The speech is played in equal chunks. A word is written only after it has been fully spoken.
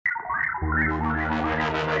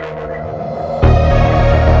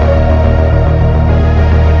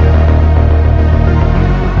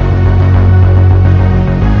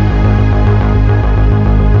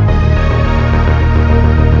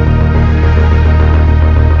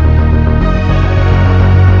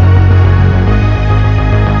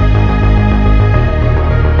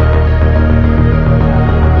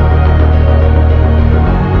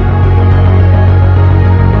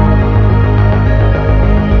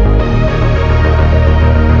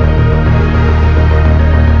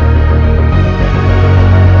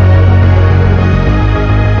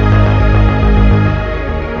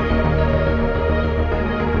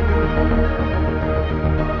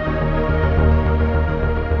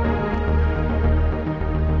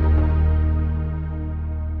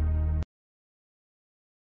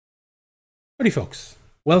Howdy folks,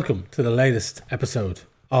 welcome to the latest episode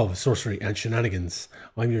of Sorcery and Shenanigans.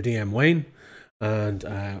 I'm your DM Wayne, and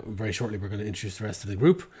very shortly we're going to introduce the rest of the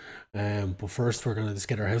group. But first we're going to just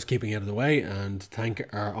get our housekeeping out of the way and thank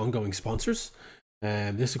our ongoing sponsors.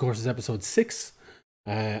 This of course is episode 6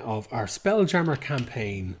 of our Spelljammer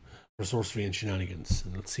campaign for Sorcery and Shenanigans.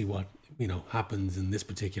 And let's see what happens in this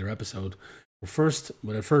particular episode. But first,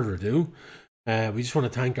 without further ado, we just want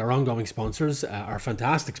to thank our ongoing sponsors, our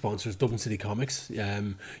fantastic sponsors, Dublin City Comics.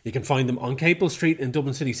 You can find them on Capel Street in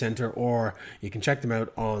Dublin City Centre, or you can check them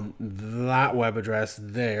out on that web address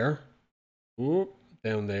there,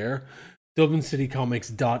 down there,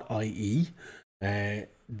 dublincitycomics.ie.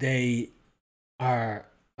 They are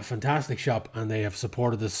a fantastic shop, and they have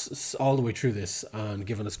supported us all the way through this and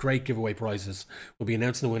given us great giveaway prizes. We'll be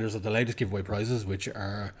announcing the winners of the latest giveaway prizes, which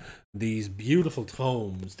are these beautiful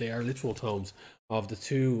tomes. They are literal tomes of the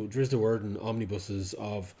 2 Drizzt Do'Urden omnibuses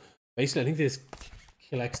of, basically I think this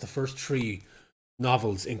collects the first 3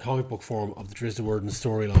 novels in comic book form of the Drizzt Do'Urden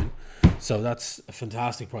storyline. So that's a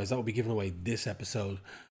fantastic prize. That will be given away this episode.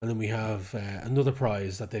 And then we have another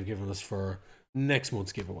prize that they've given us for next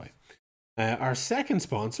month's giveaway. Our second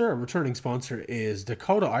sponsor, a returning sponsor, is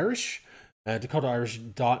Dakota Irish,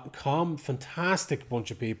 DakotaIrish.com. Fantastic bunch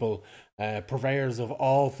of people, purveyors of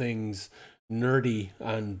all things nerdy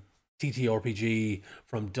and TTRPG,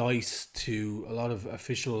 from dice to a lot of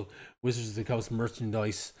official Wizards of the Coast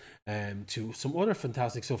merchandise, to some other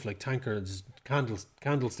fantastic stuff like tankards,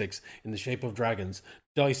 candlesticks in the shape of dragons,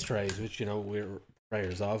 dice trays, which we're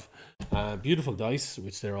purveyors of, beautiful dice,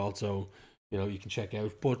 which they're also you can check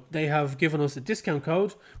out. But they have given us a discount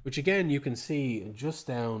code, which again you can see just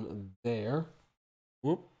down there.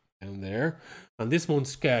 Down there. And this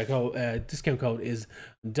month's discount code is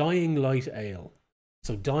Dying Light Ale.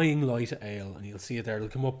 So Dying Light Ale, and you'll see it there. It'll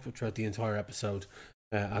come up throughout the entire episode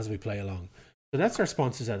as we play along. So that's our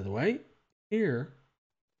sponsors out of the way. Here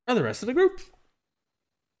are the rest of the group.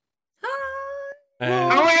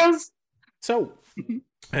 Hi. So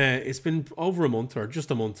it's been over a month, or just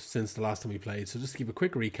a month, since the last time we played. So just to give a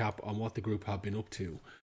quick recap on what the group have been up to.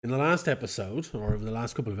 In the last episode, or in the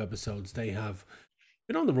last couple of episodes, they have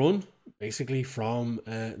been on the run, basically, from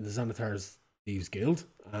the Xanathar's Thieves Guild,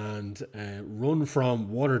 and run from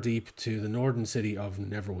Waterdeep to the northern city of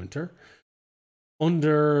Neverwinter.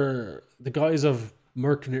 Under the guise of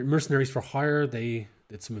mercenaries for hire, they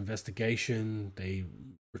did some investigation, they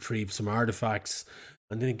retrieved some artifacts,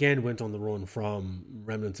 and then again went on the run from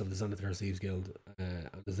remnants of the Xanathar's Thieves Guild and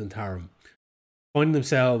the Zentarum, finding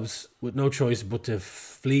themselves with no choice but to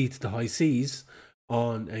flee to the high seas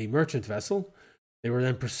on a merchant vessel. They were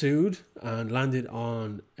then pursued and landed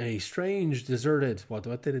on a strange, deserted, what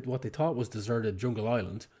they thought was deserted jungle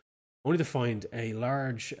island, only to find a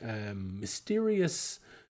large, mysterious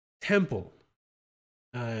temple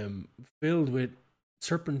filled with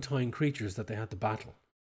serpentine creatures that they had to battle.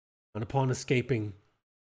 And upon escaping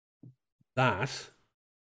that,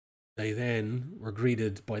 they then were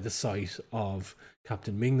greeted by the sight of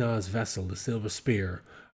Captain Mingna's vessel, the Silver Spear,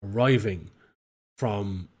 arriving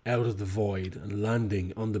from out of the void and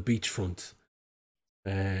landing on the beachfront.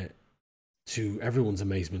 To everyone's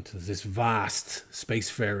amazement, as this vast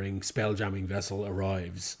spacefaring spelljamming vessel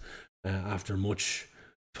arrives after much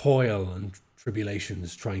toil and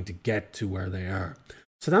tribulations trying to get to where they are.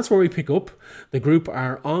 So that's where we pick up. The group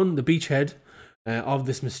are on the beachhead of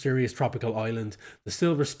this mysterious tropical island. The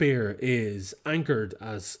Silver Spear is anchored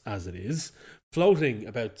as it is, floating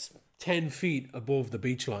about 10 feet above the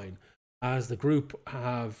beach line, as the group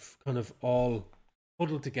have kind of all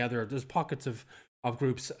huddled together. There's pockets of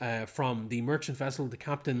groups from the merchant vessel. The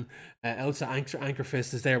captain, Elsa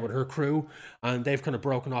Anchorfist, is there with her crew, and they've kind of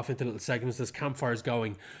broken off into little segments. There's campfires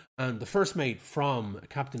going, and the first mate from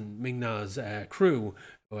Captain Mingna's crew,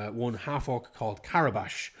 one half-orc called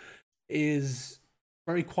Karabash, is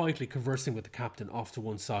very quietly conversing with the captain off to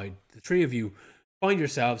one side. The three of you find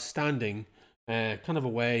yourselves standing kind of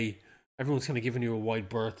away. Everyone's kind of giving you a wide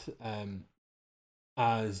berth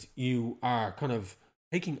as you are kind of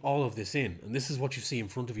taking all of this in. And this is what you see in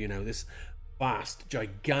front of you now, this vast,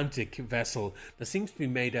 gigantic vessel that seems to be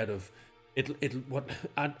made out of what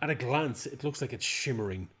at a glance it looks like it's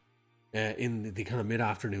shimmering in the kind of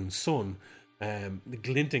mid-afternoon sun, the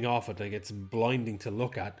glinting off it, like it's blinding to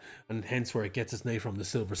look at, and hence where it gets its name from, the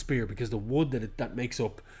silver spear, because the wood that makes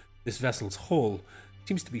up this vessel's hull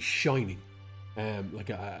seems to be shining, like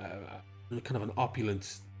a kind of an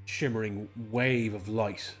opulent shimmering wave of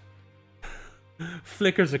light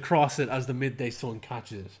flickers across it as the midday sun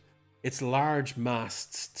catches it. Its large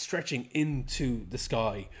masts stretching into the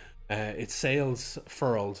sky, its sails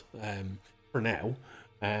furled for now.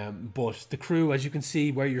 But the crew, as you can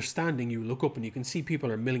see where you're standing, you look up and you can see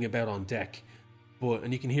people are milling about on deck.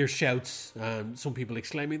 And you can hear shouts, some people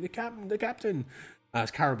exclaiming, the captain, as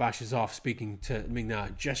Karabash is off speaking to Ming,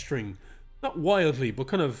 gesturing, not wildly, but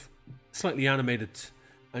kind of slightly animated.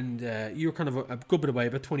 And you're kind of a good bit away,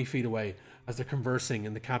 about 20 feet away, as they're conversing,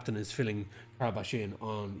 and the captain is filling Karabash in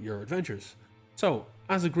on your adventures. So,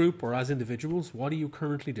 as a group or as individuals, what are you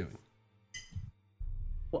currently doing?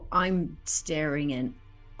 Well, I'm staring in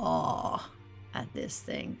awe at this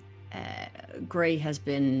thing. Gray has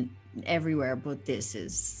been everywhere, but this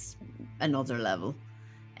is another level.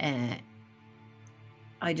 I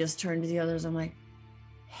just turned to the others. I'm like,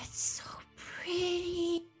 it's so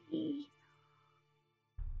pretty. Do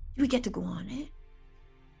we get to go on it?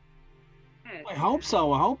 I hope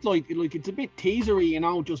so. I hope like it's a bit teasery, you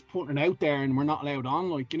know, just putting it out there and we're not allowed on.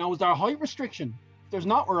 Like, you know, is there a height restriction? If there's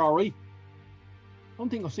not, we're all right. I don't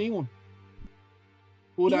think I've seen one.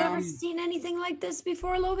 But, you ever seen anything like this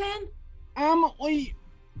before, Logan? I've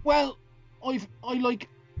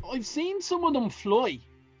seen some of them fly,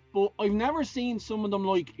 but I've never seen some of them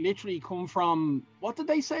like literally come from, what did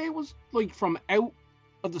they say it was? Like from out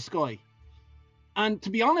of the sky. And to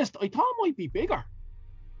be honest, I thought it might be bigger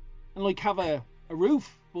and like have a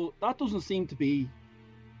roof, but that doesn't seem to be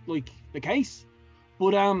like the case.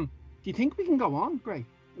 But do you think we can go on, Gray?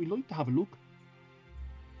 We'd like to have a look.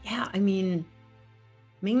 Yeah, I mean,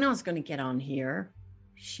 Mingna's going to get on here.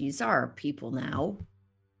 She's our people now.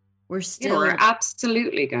 We're still... Yeah, we're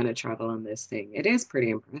absolutely going to travel on this thing. It is pretty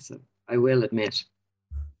impressive, I will admit.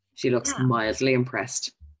 She looks mildly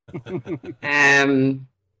impressed.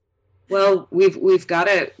 Well, we've got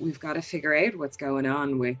to figure out what's going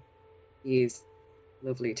on with these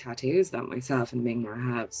lovely tattoos that myself and Ming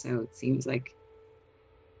have. So it seems like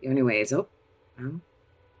the only way is up. Oh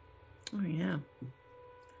yeah.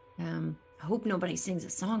 I hope nobody sings a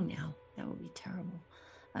song now. That would be terrible.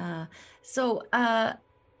 Yeah,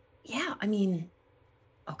 I mean,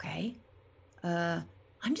 okay.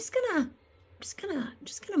 I'm just gonna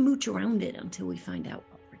mooch around it until we find out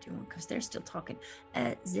what we're doing, because they're still talking.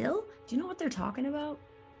 Zill, do you know what they're talking about?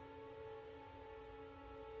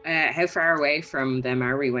 How far away from them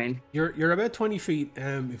are we, Wayne? You're about 20 feet.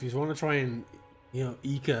 If you want to try and, you know,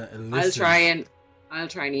 Ika and listen. I'll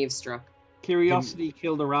try and eavesdrop. Curiosity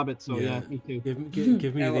killed a rabbit, so yeah, me too. Give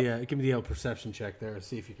me the old perception check there and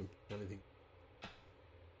see if you can pick anything.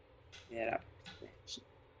 Yeah.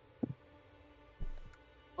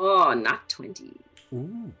 Oh, not 20.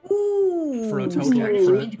 Ooh. For a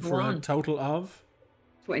total of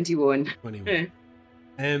 21. 21.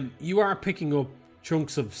 You are picking up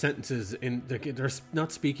chunks of sentences they're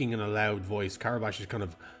not speaking in a loud voice. Karabash is kind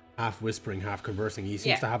of half whispering, half conversing. He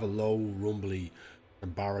seems to have a low, rumbly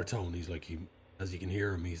and baritone. He's like, as you can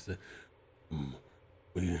hear him, he's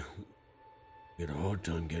we had a hard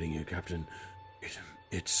time getting here, Captain.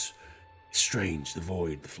 It's strange. The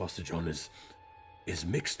void, the Flostajon is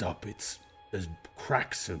mixed up. There's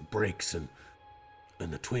cracks and breaks, and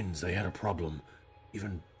the twins, they had a problem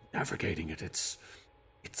even navigating it. It's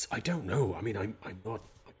I don't know. I mean, I'm not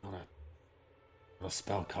a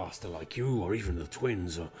spellcaster like you or even the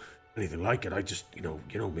twins or anything like it. I just, you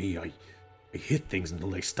know me, I hit things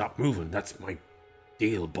until they stop moving. That's my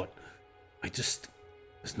deal, but there's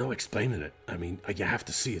no explaining it. I mean, you have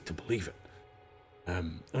to see it to believe it.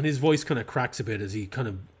 And his voice kind of cracks a bit as he kind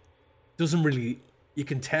of doesn't really, you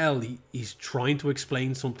can tell he's trying to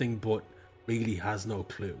explain something, but really has no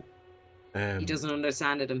clue. He doesn't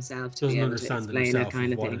understand it himself. Doesn't understand it himself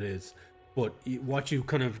of what it is. But what you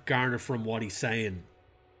kind of garner from what he's saying,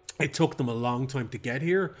 it took them a long time to get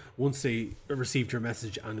here once they received your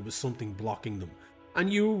message, and it was something blocking them.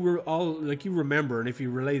 And you were all, like, you remember, and if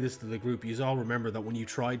you relay this to the group, you all remember that when you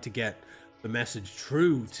tried to get the message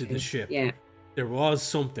through to the ship, there was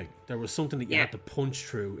something that you Yeah. had to punch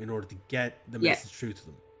through in order to get the Yeah. message through to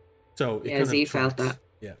them. So it Yeah, kind of Z felt tracks.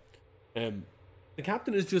 that. Yeah. The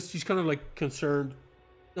captain is she's kind of like concerned,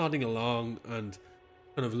 nodding along and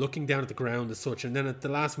kind of looking down at the ground as such. And then at the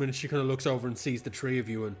last minute, she kind of looks over and sees the three of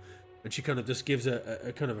you, and she kind of just gives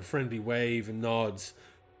a kind of a friendly wave and nods,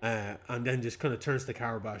 and then just kind of turns to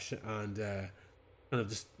Carabash and kind of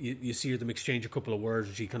just you see them exchange a couple of words,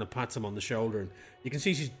 and she kind of pats him on the shoulder, and you can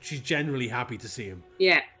see she's generally happy to see him.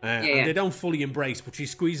 Yeah. And they don't fully embrace, but she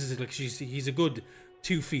squeezes it like he's a good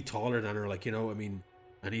 2 feet taller than her, like, you know, I mean,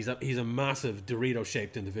 and he's a massive Dorito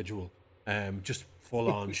shaped individual, just full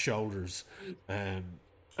on shoulders,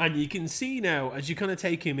 and you can see now as you kind of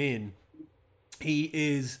take him in,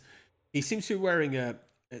 he seems to be wearing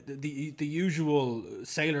the usual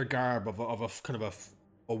sailor garb of a kind of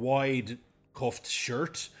a wide cuffed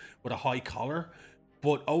shirt with a high collar,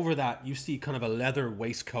 but over that you see kind of a leather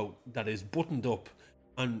waistcoat that is buttoned up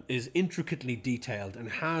and is intricately detailed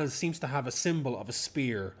and seems to have a symbol of a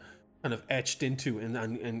spear kind of etched into and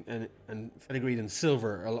filigreed in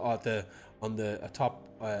silver on the top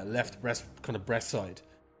left breast side.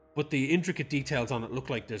 But the intricate details on it look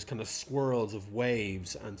like there's kind of swirls of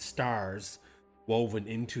waves and stars woven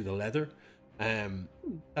into the leather.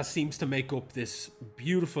 That seems to make up this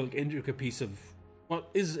beautiful, intricate piece of what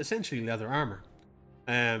is essentially leather armor.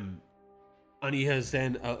 And he has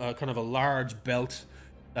then a kind of a large belt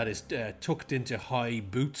that is tucked into high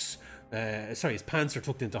boots. His pants are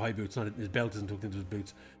tucked into high boots, not his belt isn't tucked into his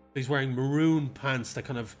boots. He's wearing maroon pants that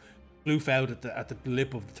kind of floof out at the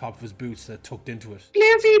lip of the top of his boots that tucked into it.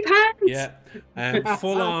 Floofy pants. Yeah,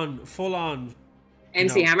 full on.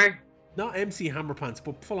 MC Hammer. Not MC Hammer pants,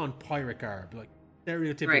 but full on pirate garb, like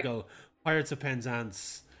stereotypical Pirates of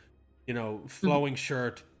Penzance. You know, flowing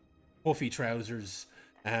shirt, puffy trousers.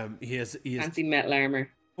 He has fancy metal armor.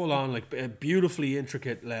 Full on, like beautifully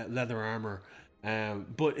intricate leather armor.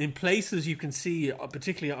 But in places you can see,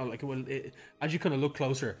 particularly as you kind of look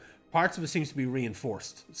closer, parts of it seems to be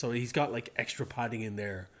reinforced. So he's got like extra padding in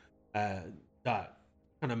there that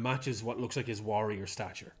kind of matches what looks like his warrior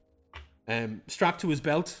stature. Strapped to his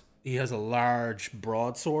belt, he has a large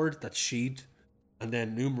broadsword that's sheathed, and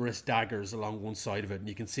then numerous daggers along one side of it. And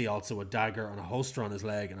you can see also a dagger and a holster on his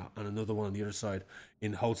leg, and another one on the other side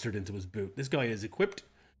holstered into his boot. This guy is equipped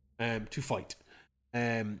to fight.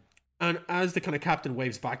 And as the kind of captain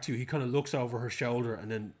waves back to you, he kind of looks over her shoulder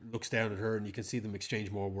and then looks down at her, and you can see them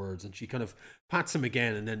exchange more words. And she kind of pats him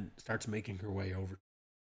again and then starts making her way over.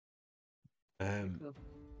 Cool.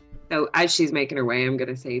 So as she's making her way, I'm going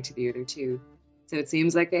to say to the other two, so it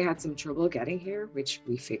seems like they had some trouble getting here, which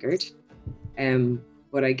we figured.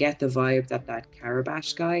 But I get the vibe that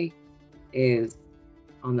Carabash guy is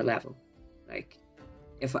on the level. Like,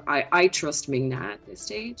 if I trust Ming Na at this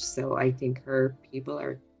stage, so I think her people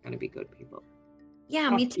are going to be good people. Yeah,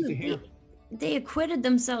 me too. They acquitted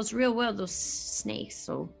themselves real well, those snakes.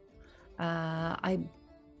 So,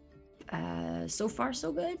 so far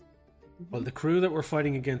so good. Well, the crew that were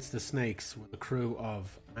fighting against the snakes were the crew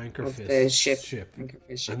of the ship.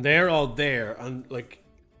 And they're all there, and like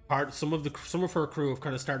some of her crew have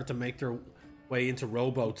kind of started to make their way into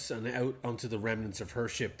rowboats and out onto the remnants of her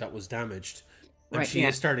ship that was damaged. And she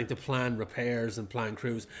is starting to plan repairs and plan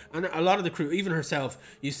crews. And a lot of the crew, even herself,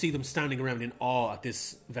 you see them standing around in awe at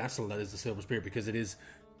this vessel that is the Silver Spear, because it is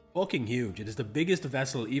fucking huge. It is the biggest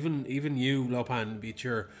vessel, even you, Lopan,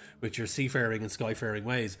 with your seafaring and skyfaring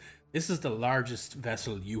ways. This is the largest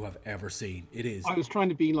vessel you have ever seen. It is. I was trying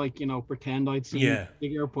to be like, pretend I'd seen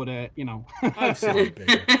bigger, but I've seen it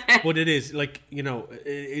bigger. But it is like,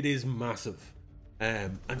 it is massive,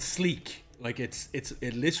 and sleek. Like it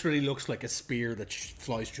literally looks like a spear that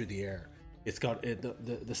flies through the air. It's got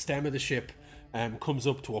the stem of the ship comes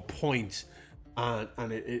up to a point, and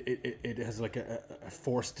it has like a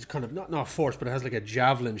forced kind of not forced, but it has like a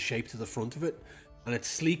javelin shape to the front of it, and it's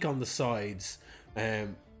sleek on the sides.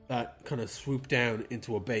 That kind of swoop down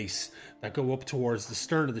into a base that go up towards the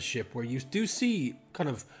stern of the ship, where you do see kind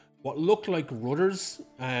of what look like rudders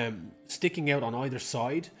sticking out on either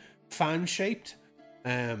side, fan shaped,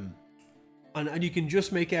 and you can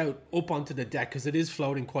just make out up onto the deck, because it is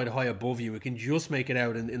floating quite high above you. You can just make it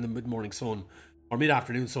out in the mid-morning sun or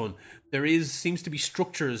mid-afternoon sun. There seems to be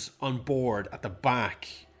structures on board at the back,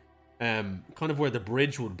 kind of where the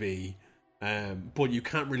bridge would be. But you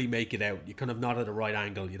can't really make it out. You're kind of not at a right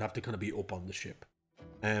angle. You'd have to kind of be up on the ship.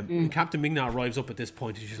 Captain Ming Na arrives up at this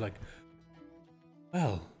point, and she's like,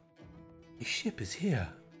 well, the ship is here,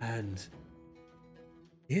 and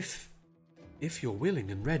if you're willing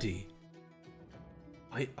and ready,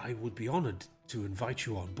 I would be honored to invite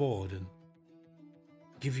you on board and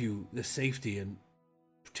give you the safety and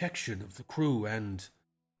protection of the crew and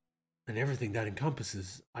everything that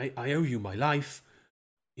encompasses. I owe you my life.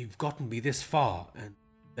 You've gotten me this far, and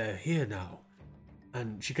they're here now.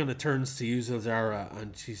 And she kind of turns to you, Zilzara,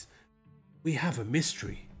 and we have a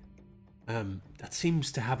mystery that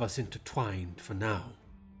seems to have us intertwined for now.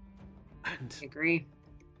 And I agree.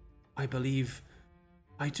 I believe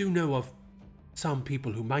I do know of some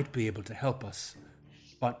people who might be able to help us,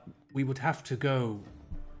 but we would have to go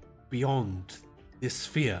beyond this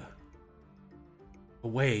sphere,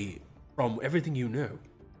 away from everything you know.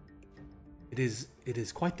 It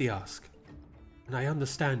is quite the ask, and I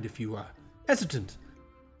understand if you are hesitant.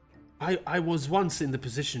 I was once in the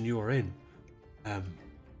position you are in,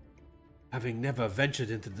 having never ventured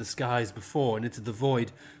into the skies before and into the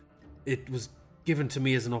void. It was given to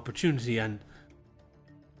me as an opportunity, and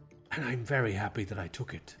I'm very happy that I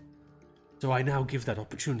took it. So I now give that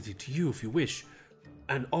opportunity to you if you wish,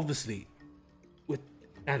 and obviously, with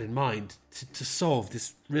that in mind, to solve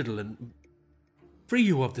this riddle and free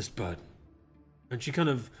you of this burden. And she kind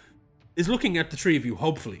of is looking at the three of you,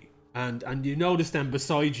 hopefully, and you notice them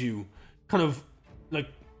beside you, kind of like,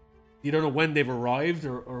 you don't know when they've arrived,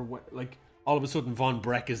 or when, like, all of a sudden Von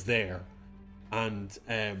Breck is there, and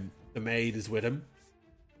the maid is with him,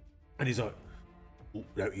 and he's like, "Oh,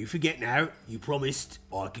 don't you forget now, you promised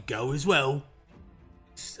I could go as well."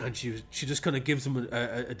 And she just kind of gives him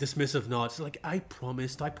a dismissive nod. It's like, I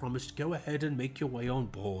promised, go ahead and make your way on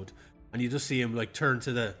board. And you just see him like turn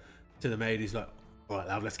to the maid. He's like, all right,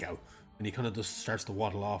 love, let's go. And he kind of just starts to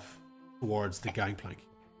waddle off towards the gangplank.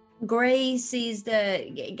 Gray sees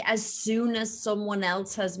as soon as someone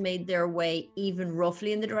else has made their way even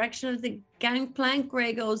roughly in the direction of the gangplank,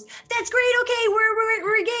 Gray goes, "That's great, okay,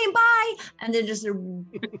 we're game, bye," and then just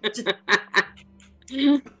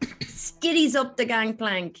skiddies up the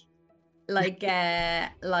gangplank like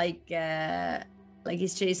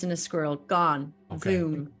he's chasing a squirrel. Gone. Okay.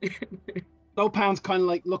 Boom. Pound's kind of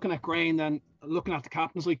like looking at Gray and then looking at the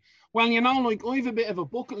captain's like, well, you know, like, I have a bit of a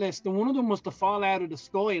bucket list, and one of them was to fall out of the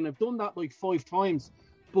sky, and I've done that like 5 times.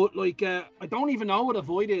 But like, I don't even know what a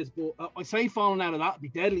void is, but I say falling out of that would be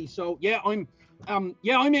deadly. So yeah, I'm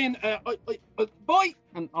in. Bye,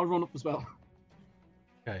 and I'll run up as well.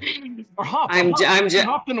 Okay. Or hop. I'm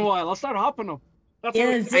hopped in a while. I'll start hopping up. That's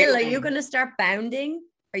Yeah, what Zill, are you going to start bounding?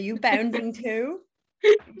 Are you bounding too?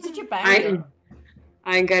 Did you bound?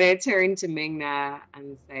 I'm gonna turn to Ming now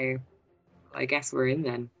and say, well, I guess we're in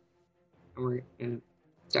then. And we're gonna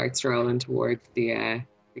start strolling towards the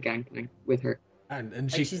gangplank with her. And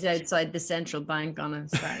Like she's outside the central bank on a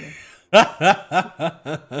Saturday.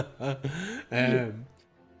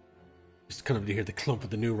 Just kind of you hear the clump of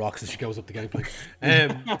the new rocks as she goes up the gangplank.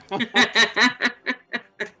 And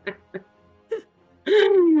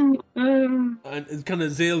kind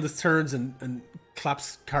of Zale just turns and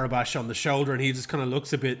claps Carabash on the shoulder, and he just kind of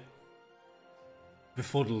looks a bit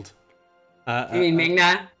befuddled. You mean Ming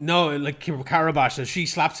now? No, like Carabash, as she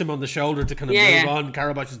slaps him on the shoulder to kind of move on.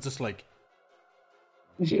 Carabash is just like,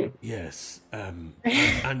 yes, and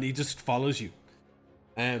he just follows you.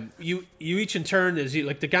 You each in turn, as you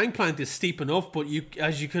like, the gangplank is steep enough, but you,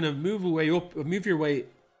 as you kind of move your way,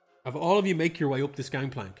 of all of you make your way up this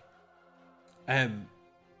gangplank.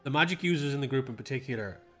 The magic users in the group in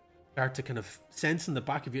particular start to kind of sense in the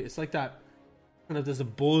back of you. It's like that kind of, there's a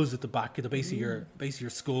buzz at the back of the base of your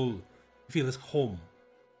skull. You feel this hum,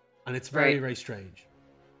 and it's very, very strange.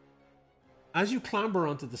 As you clamber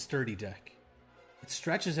onto the sturdy deck, it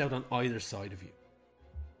stretches out on either side of you.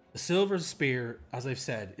 The Silver Spear, as I've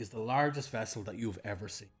said, is the largest vessel that you've ever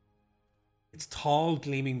seen. Its tall,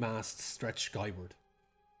 gleaming masts stretch skyward,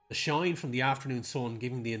 the shine from the afternoon sun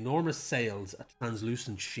giving the enormous sails a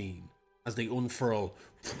translucent sheen as they unfurl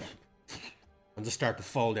and just start to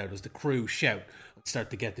fold out as the crew shout and start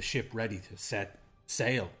to get the ship ready to set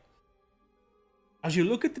sail. As you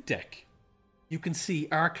look at the deck, you can see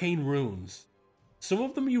arcane runes. Some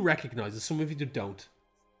of them you recognize and some of you don't,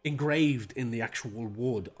 engraved in the actual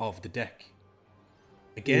wood of the deck.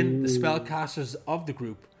 Again, the spellcasters of the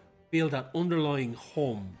group feel that underlying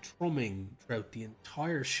hum thrumming throughout the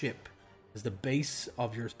entire ship as the base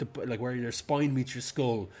of your, like where your spine meets your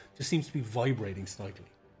skull, just seems to be vibrating slightly.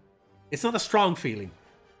 It's not a strong feeling,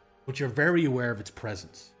 but you're very aware of its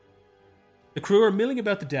presence. The crew are milling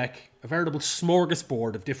about the deck, a veritable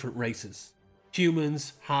smorgasbord of different races.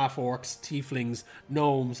 Humans, half-orcs, tieflings,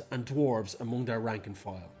 gnomes, and dwarves among their rank and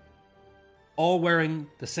file. All wearing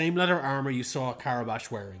the same leather armor you saw Carabash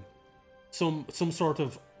wearing. Some sort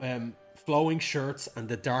of flowing shirts and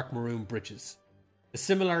the dark maroon breeches. A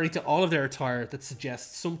similarity to all of their attire that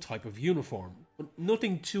suggests some type of uniform, but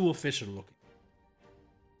nothing too official looking.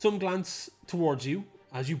 Some glance towards you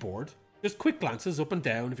as you board. Just quick glances up and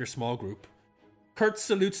down of your small group. Kurt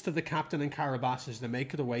salutes to the captain and Carabash as they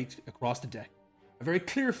make their way across the deck. A very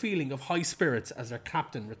clear feeling of high spirits as their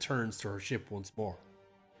captain returns to her ship once more.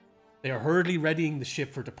 They are hurriedly readying the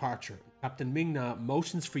ship for departure. Captain Ming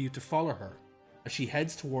motions for you to follow her as she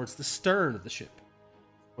heads towards the stern of the ship,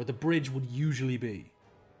 where the bridge would usually be.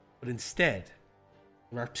 But instead,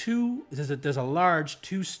 there's a large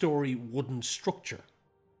 2-story wooden structure.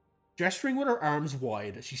 Gesturing with her arms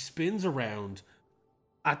wide as she spins around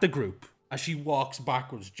at the group, as she walks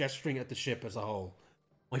backwards, gesturing at the ship as a whole.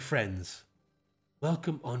 My friends,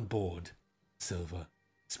 welcome on board, Silver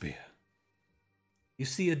Spear. You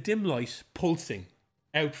see a dim light pulsing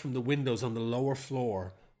out from the windows on the lower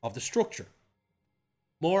floor of the structure.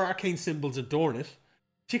 More arcane symbols adorn it,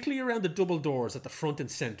 particularly around the double doors at the front and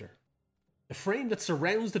centre. The frame that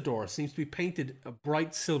surrounds the door seems to be painted a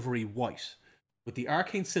bright silvery white, with the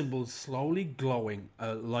arcane symbols slowly glowing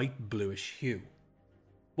a light bluish hue.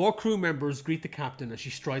 More crew members greet the captain as she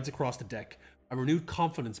strides across the deck, a renewed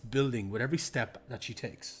confidence building with every step that she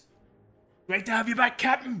takes. Great to have you back,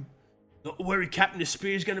 Captain! Not to worry, Captain, the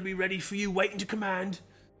spear's going to be ready for you, waiting to command.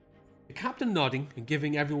 The captain nodding and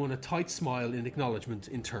giving everyone a tight smile in acknowledgement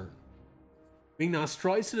in turn. Ming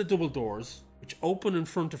strides to the double doors, which open in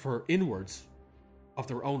front of her inwards of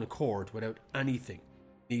their own accord without anything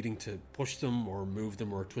needing to push them or move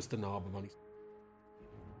them or twist the knob of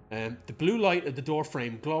anything. The blue light of the door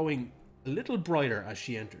frame glowing a little brighter as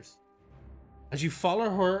she enters. As you follow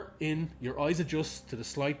her in, your eyes adjust to the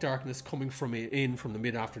slight darkness coming from the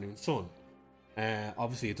mid-afternoon sun.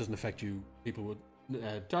 Obviously, it doesn't affect you people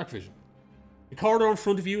with dark vision. The corridor in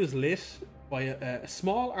front of you is lit by a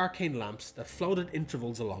small arcane lamps that float at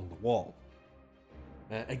intervals along the wall.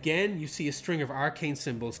 Again, you see a string of arcane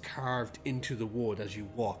symbols carved into the wood as you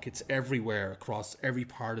walk. It's everywhere across every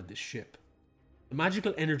part of the ship. The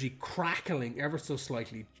magical energy crackling ever so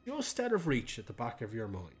slightly, just out of reach at the back of your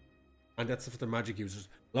mind. And that's for the magic users.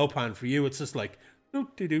 Lopan, for you, it's just like,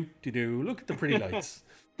 doo-doo-doo-doo, look at the pretty lights.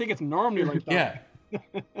 I think it's normally like that.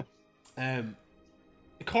 Yeah.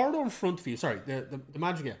 The corridor in front of you, the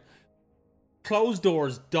magic, yeah. Closed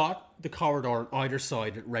doors dot the corridor on either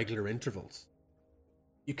side at regular intervals.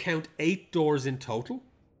 You count 8 doors in total.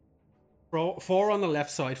 4 on the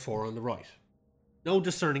left side, 4 on the right. No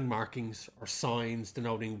discerning markings or signs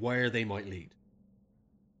denoting where they might lead.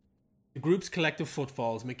 The group's collective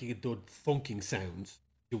footfalls making a dud thunking sound.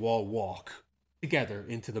 You all walk together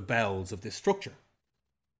into the bells of this structure.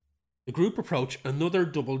 The group approach another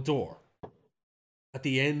double door at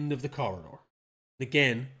the end of the corridor. And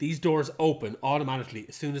again, these doors open automatically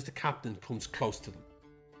as soon as the captain comes close to them.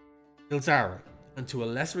 Ilzara, and to a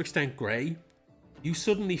lesser extent Grey, you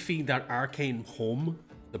suddenly feel that arcane hum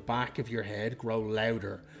the back of your head grow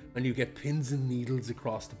louder, and you get pins and needles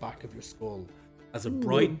across the back of your skull as a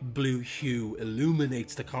bright blue hue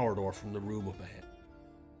illuminates the corridor from the room up ahead.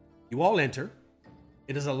 You all enter.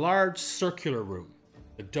 It is a large circular room.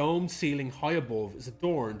 The domed ceiling high above is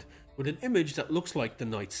adorned with an image that looks like the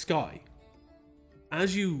night sky.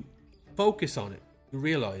 As you focus on it, you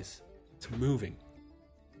realize it's moving,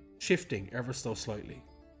 shifting ever so slightly.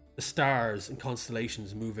 The stars and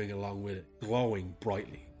constellations moving along with it, glowing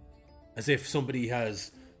brightly, as if somebody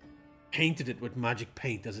has painted it with magic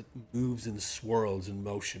paint as it moves and swirls in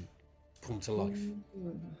motion, come to life.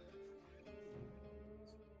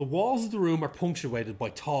 The walls of the room are punctuated by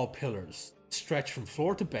tall pillars, stretch from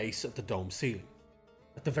floor to base of the dome ceiling.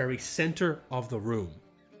 At the very center of the room,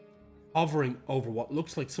 hovering over what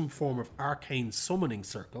looks like some form of arcane summoning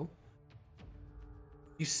circle,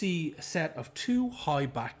 you see a set of 2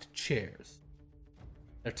 high-backed chairs.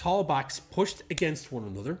 Their tall backs pushed against one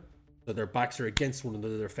another, so their backs are against one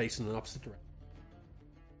another, they're facing in opposite direction.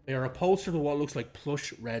 They are upholstered with what looks like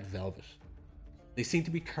plush red velvet. They seem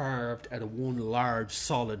to be carved out of one large,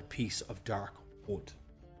 solid piece of dark wood.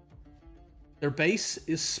 Their base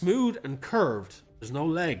is smooth and curved. There's no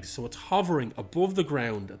legs, so it's hovering above the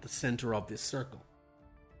ground at the center of this circle.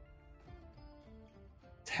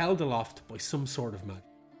 It's held aloft by some sort of magic.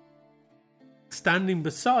 Standing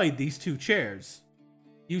beside these 2 chairs,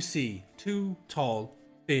 you see 2 tall,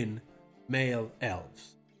 thin, male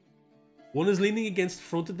elves. One is leaning against the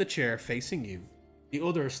front of the chair facing you. The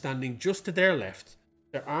other is standing just to their left,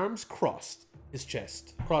 their arms crossed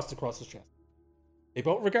across his chest. They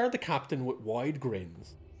both regard the captain with wide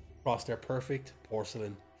grins across their perfect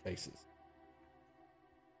porcelain faces.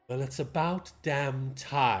 Well, it's about damn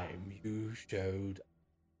time you showed.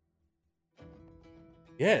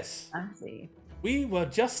 Yes. I see. We were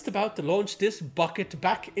just about to launch this bucket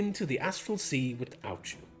back into the astral sea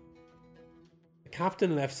without you. The The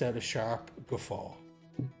captain lets out a sharp guffaw.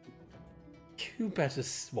 You better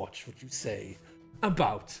watch what you say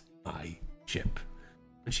about my ship.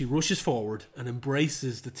 And she rushes forward and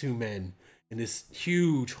embraces the two men in this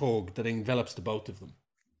huge hug that envelops the both of them.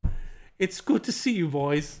 It's good to see you,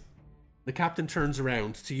 boys. The captain turns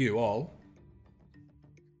around to you all.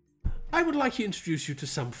 I would like to introduce you to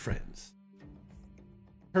some friends.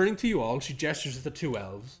 Turning to you all, she gestures at the two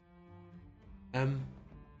elves.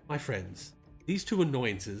 My friends, these two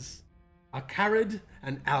annoyances are Carid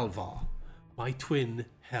and Alvar, my twin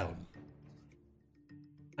helm.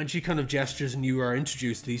 And she kind of gestures and you are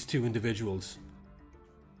introduced to these two individuals.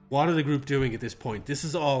 What are the group doing at this point? This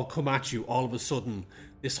has all come at you all of a sudden.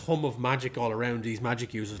 This hum of magic all around these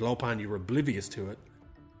magic users. Lopan, you were oblivious to it.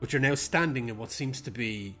 But you're now standing in what seems to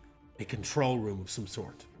be a control room of some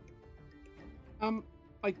sort.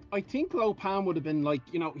 I think Lopan would have been like,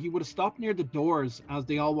 he would have stopped near the doors as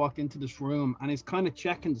they all walked into this room and is kind of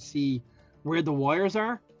checking to see where the wires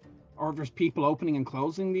are, or if there's people opening and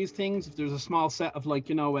closing these things. If there's a small set of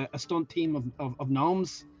a stunt team of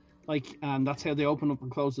gnomes, that's how they open up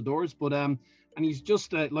and close the doors. But and he's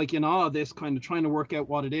just in awe of this, kind of trying to work out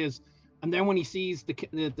what it is. And then when he sees the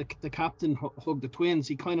captain hug the twins,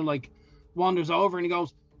 he kind of wanders over and he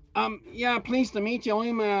goes, yeah, pleased to meet you.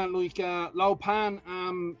 I'm Lopan.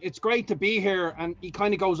 It's great to be here. And he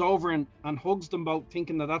kind of goes over and hugs them both,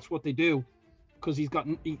 thinking that that's what they do, because he's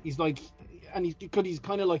kind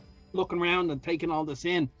of looking around and taking all this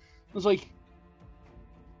in. I was like,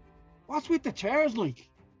 what's with the chairs?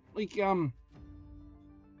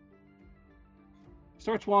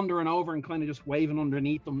 Starts wandering over and kind of just waving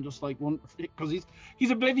underneath them, just one, because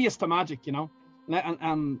he's oblivious to magic,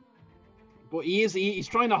 but he's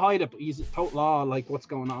trying to hide it, but he's a total awe, what's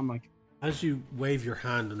going on, As you wave your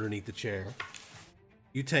hand underneath the chair,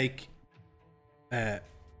 you take 4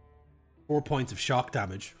 points of shock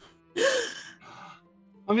damage.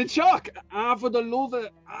 I'm in shock. For the love of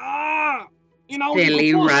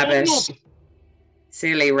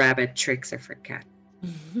Silly rabbit tricks are for cat.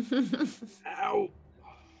 Ow.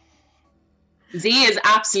 Z is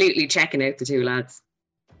absolutely checking out the two lads.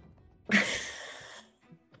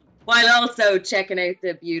 While also checking out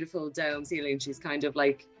the beautiful dome ceiling, she's kind of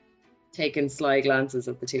taking sly glances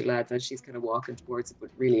at the two lads as she's kind of walking towards it, but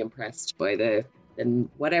really impressed by the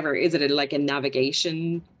whatever. Is it a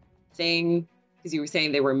navigation thing? Because you were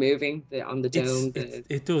saying they were moving on the dome.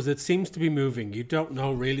 It does. It seems to be moving. You don't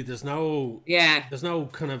know really. There's no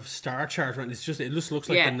kind of star chart around. It just looks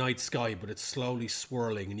like the night sky, but it's slowly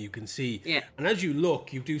swirling, and you can see. Yeah. And as you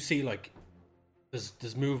look, you do see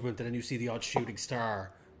there's movement, and then you see the odd shooting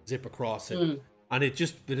star zip across it, and it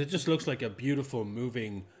just looks like a beautiful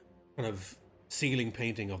moving kind of ceiling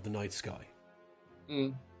painting of the night sky.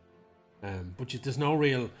 But there's no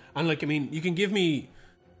real, and you can give me.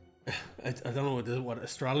 I don't know what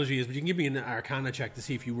astrology is, but you can give me an arcana check to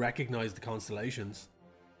see if you recognize the constellations.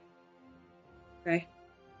 Okay.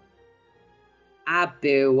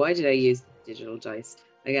 Boo. Why did I use digital dice?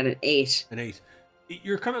 I got an 8. An 8.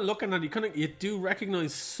 You're kind of looking at it, you do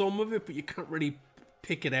recognize some of it, but you can't really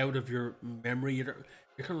pick it out of your memory. You're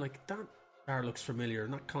kind of like, that star looks familiar,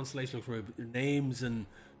 and that constellation looks familiar, but your names and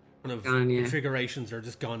kind of configurations are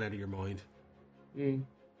just gone out of your mind.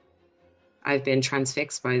 I've been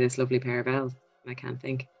transfixed by this lovely pair of elves. I can't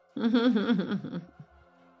think.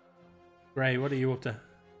 Ray, what are you up to?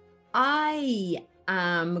 I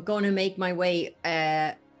am going to make my way.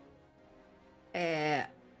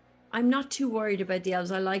 I'm not too worried about the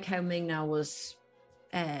elves. I like how Ming now was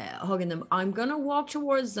hugging them. I'm going to walk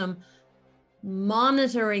towards them,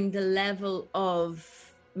 monitoring the level of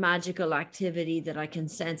magical activity that I can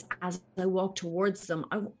sense as I walk towards them.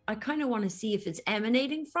 I kind of want to see if it's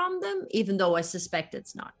emanating from them, even though I suspect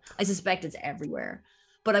it's not. I suspect it's everywhere,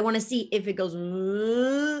 but I want to see if it goes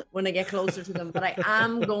when I get closer to them. But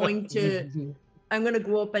I'm going to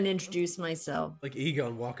go up and introduce myself, like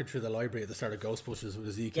Egon walking through the library at the start of Ghostbusters with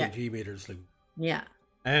his EKG meters.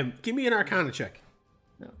 Give me an Arcana check.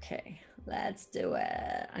 Okay, let's do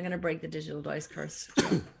it. I'm gonna break the digital dice curse.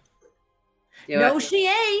 She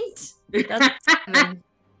ain't. That's 7.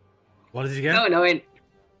 What did you get? No.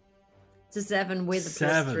 It's a 7 with a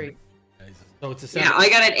plus 3. So it's a 7. Yeah, I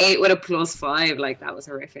got an 8 with a plus 5. That was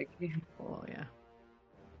horrific. Oh yeah.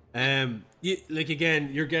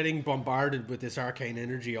 You're getting bombarded with this arcane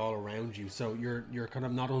energy all around you, so you're kind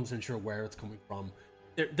of not 100% sure where it's coming from.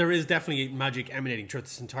 There is definitely magic emanating through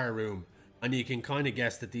this entire room, and you can kind of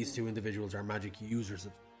guess that these two individuals are magic users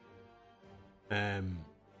of.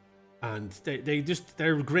 And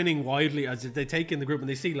they're grinning widely as they take in the group, and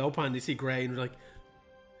they see Lopan, they see Grey, and they're like,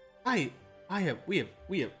 we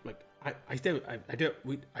have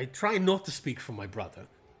I try not to speak for my brother.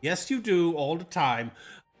 Yes, you do all the time.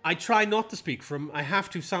 I try not to speak for him. I have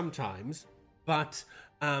to sometimes, but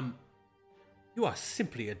you are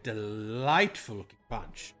simply a delightful looking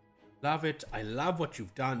bunch. Love it. I love what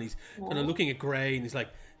you've done. He's kind of looking at Gray, and he's like,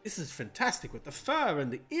 "This is fantastic with the fur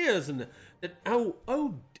and the ears and the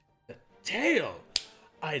tail.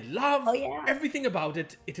 I love everything about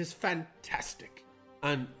it. It is fantastic."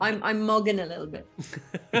 And I'm mugging a little bit.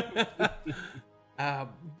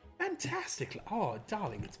 fantastic. Oh,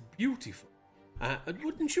 darling, it's beautiful.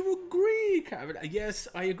 Wouldn't you agree, Karen? Yes,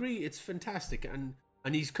 I agree. It's fantastic.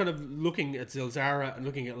 And he's kind of looking at Zilzara and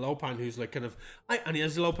looking at Lopan, who's like kind of... and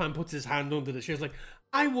as Lopan puts his hand under the chair, he's like,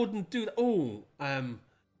 I wouldn't do that. Oh,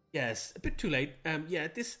 yes, a bit too late. Yeah,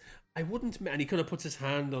 this... I wouldn't... And he kind of puts his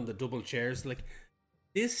hand on the double chairs, like,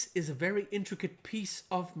 this is a very intricate piece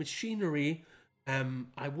of machinery.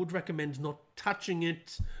 I would recommend not touching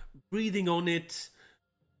it, breathing on it,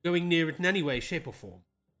 going near it in any way, shape or form.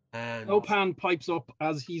 And Lopan pipes up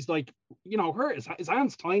as he's like, his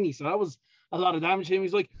hand's tiny, so that was a lot of damage to him.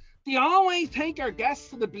 He's like, do you always take our guests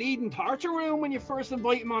to the bleeding torture room when you first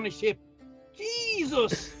invite them on a ship?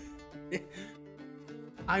 Jesus!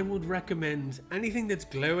 I would recommend anything that's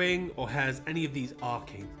glowing or has any of these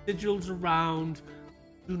arcane sigils around.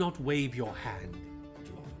 Do not wave your hand.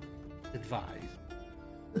 Advise.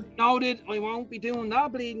 Noted. I won't be doing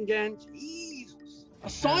that bleeding again. Jesus. A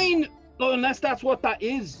sign, unless that's what that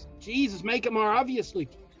is. Jesus, make it more obvious,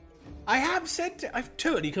 like. I have said I've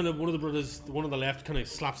told, and he kind of, one of the brothers, the one on the left kind of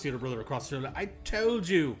slaps the other brother across the shoulder. I told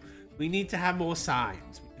you, we need to have more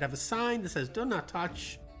signs. We could have a sign that says, do not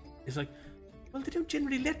touch. It's like, well, they don't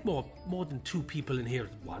generally let more than 2 people in here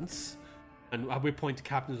at once. And we point to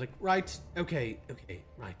Captain, like, right, okay,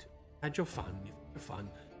 right. Had your fun,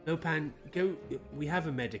 Lopan, go, we have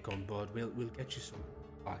a medic on board, we'll get you some.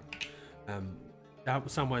 Fine.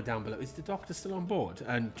 Somewhere down below. Is the doctor still on board?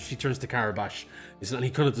 And she turns to Karabash, and he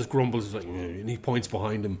kind of just grumbles, like, and he points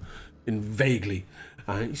behind him in vaguely.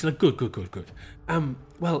 He's like, good.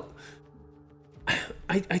 Well,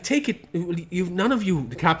 I take it, none of you,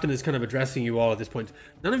 the captain is kind of addressing you all at this point,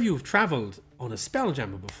 none of you have travelled on a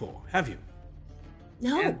Spelljammer before, have you?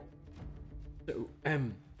 No. So,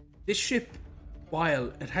 this ship,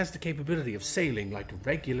 while it has the capability of sailing like a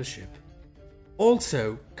regular ship,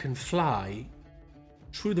 also can fly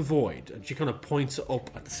through the void, and she kind of points up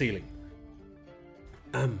at the ceiling.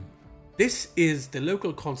 This is the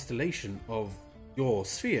local constellation of your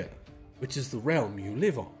sphere, which is the realm you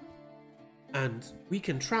live on. And we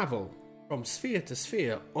can travel from sphere to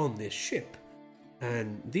sphere on this ship.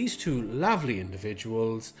 And these 2 lovely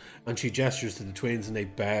individuals, and she gestures to the twins and they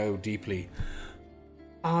bow deeply,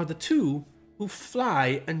 are the 2 who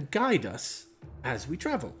fly and guide us as we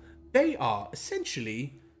travel. They are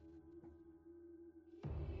essentially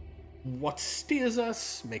what steers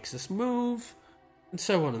us, makes us move, and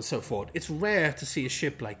so on and so forth. It's rare to see a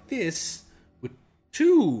ship like this with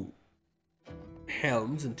 2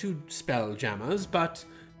 helms and 2 spelljammers, but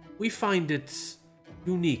we find it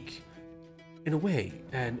unique in a way,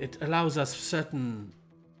 and it allows us certain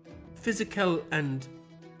physical and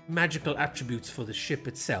magical attributes for the ship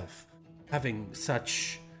itself, having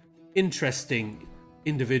such interesting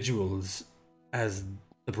individuals as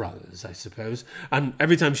the brothers, I suppose. And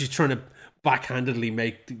every time she's trying to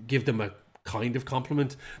backhandedly give them a kind of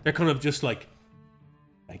compliment, they're kind of just like,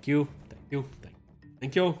 thank you. But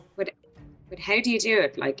how do you do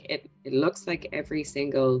it? Like, it looks like every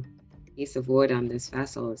single piece of wood on this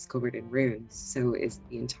vessel is covered in runes. So is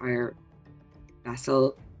the entire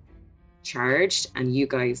vessel charged and you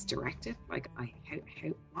guys direct it? Like,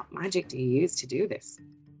 what magic do you use to do this?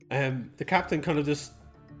 The captain kind of just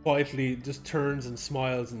quietly just turns and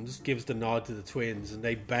smiles and just gives the nod to the twins, and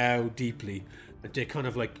they bow deeply, and they kind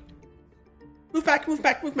of like, move back.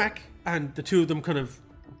 And the 2 of them kind of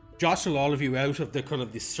jostle all of you out of the kind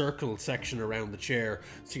of the circle section around the chair.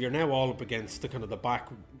 So you're now all up against the kind of the back,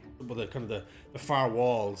 the kind of the far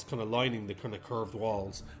walls, kind of lining the kind of curved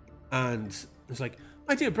walls. And it's like,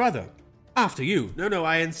 my dear brother, after you. No,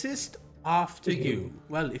 I insist, after you.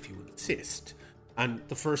 Well, if you insist. And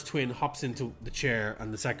the first twin hops into the chair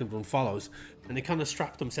and the second one follows. And they kind of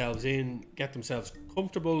strap themselves in, get themselves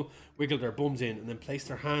comfortable, wiggle their bums in, and then place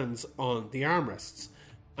their hands on the armrests.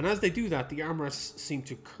 And as they do that, the armrests seem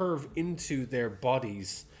to curve into their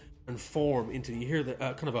bodies and form into, you hear the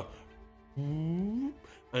kind of a,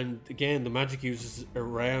 and again, the magic users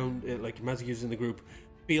around, like magic users in the group,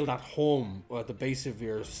 feel that home at the base of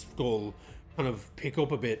your skull kind of pick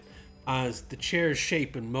up a bit as the chairs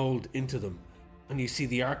shape and mold into them. And you see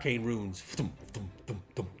the arcane runes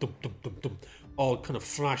all kind of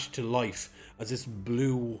flash to life as this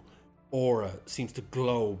blue aura seems to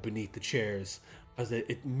glow beneath the chairs as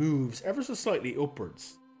it moves ever so slightly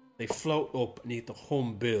upwards. They float up and the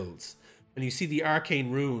hum builds, and you see the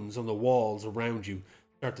arcane runes on the walls around you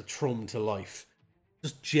start to thrum to life,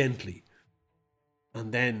 just gently.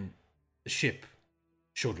 And then the ship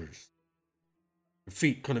shudders. Your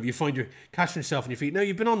feet you find you're catching yourself on your feet. Now,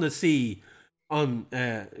 you've been on the sea on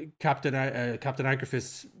Captain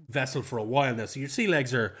Ankerfist's vessel for a while now, so your sea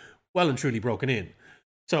legs are well and truly broken in.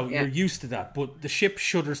 So you're used to that, but the ship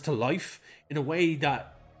shudders to life in a way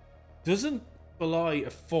that doesn't belie a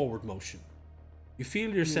forward motion. You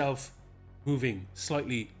feel yourself moving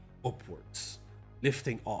slightly upwards,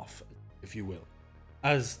 lifting off, if you will,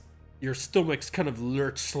 as your stomachs kind of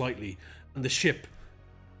lurch slightly, and the ship,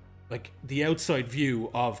 like the outside view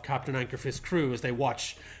of Captain Ankerfist's crew as they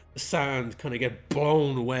watch the sand kind of get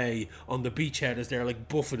blown away on the beachhead as they're like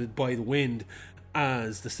buffeted by the wind,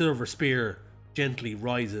 as the silver spear gently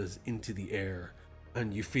rises into the air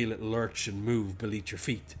and you feel it lurch and move beneath your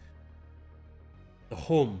feet. The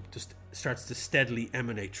hum just starts to steadily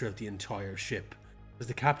emanate throughout the entire ship as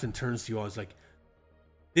the captain turns to you. I was like,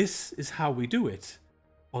 this is how we do it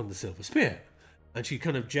on the silver spear. And she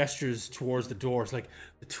kind of gestures towards the doors, like,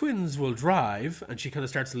 the twins will drive, and she kind of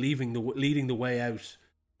starts leading the way out,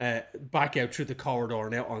 back out through the corridor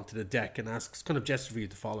and out onto the deck, and asks, kind of gestures for you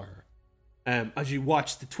to follow her. As you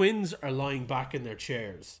watch, the twins are lying back in their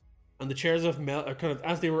chairs, and the chairs are kind of,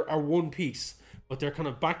 as they are one piece, but they're kind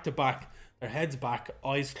of back to back, their heads back,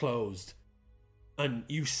 eyes closed, and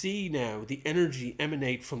you see now the energy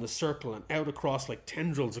emanate from the circle and out across like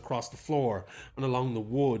tendrils across the floor and along the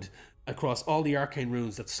wood, across all the arcane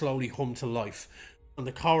runes that slowly hum to life, and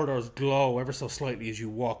the corridors glow ever so slightly as you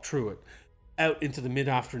walk through it, out into the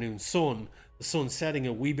mid-afternoon sun, the sun setting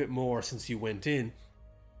a wee bit more since you went in.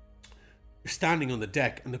 You're standing on the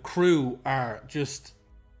deck, and the crew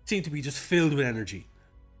seem to be just filled with energy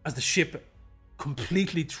as the ship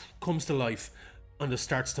completely comes to life and it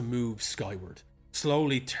starts to move skyward,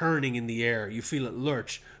 slowly turning in the air. You feel it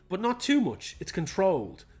lurch, but not too much. It's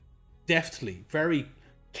controlled, deftly, very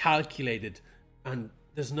calculated, and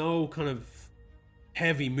there's no kind of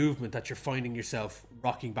heavy movement that you're finding yourself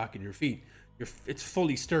rocking back in your feet. It's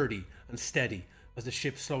fully sturdy and steady as the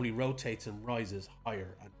ship slowly rotates and rises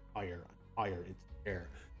higher and higher and higher into the air,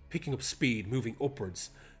 picking up speed, moving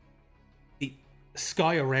upwards. The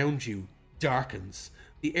sky around you darkens.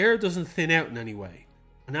 The air doesn't thin out in any way,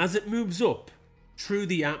 and as it moves up through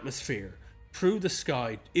the atmosphere, through the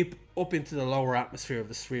sky, up into the lower atmosphere of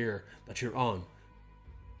the sphere that you're on,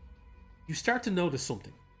 you start to notice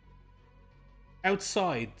something.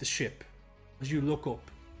 Outside the ship, as you look up,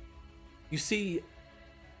 you see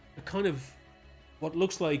a kind of what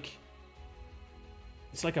looks like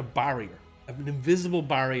it's like a barrier, an invisible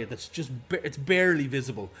barrier that's it's barely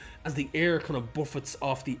visible as the air kind of buffets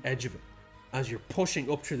off the edge of it as you're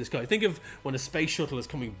pushing up through the sky. Think of when a space shuttle is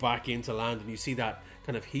coming back into land and you see that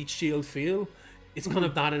kind of heat shield feel. It's kind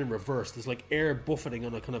of that in reverse. There's like air buffeting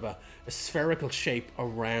on a kind of a spherical shape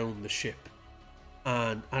around the ship.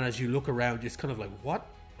 And as you look around, it's kind of like, what?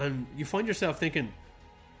 And you find yourself thinking,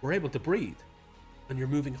 we're able to breathe. And you're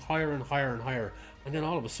moving higher and higher and higher. And then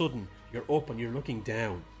all of a sudden, you're up and you're looking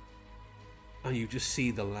down. And you just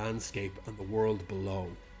see the landscape and the world below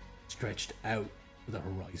stretched out to the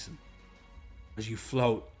horizon. As you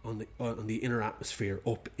float on the inner atmosphere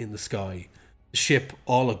up in the sky, the ship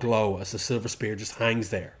all aglow as the silver spear just hangs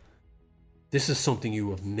there. This is something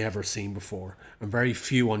you have never seen before, and very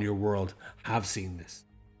few on your world have seen this,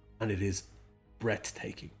 and it is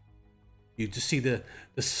breathtaking. You just see the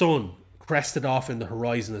sun crested off in the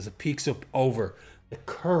horizon as it peaks up over the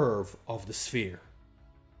curve of the sphere,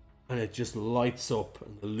 and it just lights up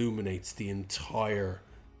and illuminates the entire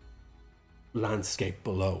landscape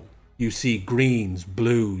below. You see greens,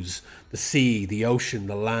 blues, the sea, the ocean,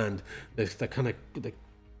 the land, the kind of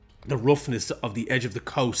the roughness of the edge of the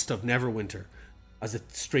coast of Neverwinter as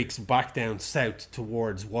it streaks back down south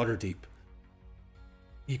towards Waterdeep.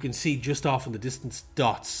 You can see just off in the distance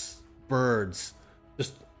dots, birds,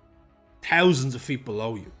 just thousands of feet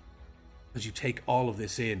below you. As you take all of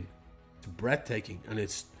this in, it's breathtaking, and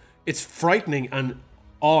it's frightening and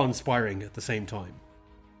awe-inspiring at the same time.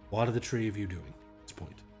 What are the three of you doing at this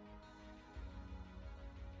point?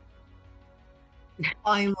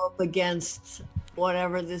 I'm up against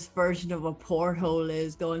whatever this version of a porthole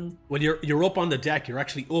is going. Well, you're up on the deck. You're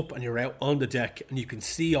actually up and you're out on the deck, and you can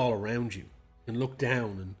see all around you. You can look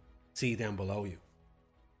down and see down below you.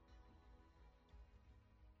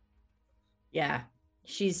 Yeah,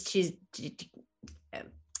 she's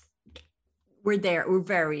We're there. We're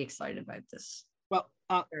very excited about this. Well,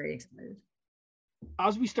 Very excited.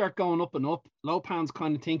 as we start going up and up, Lopan's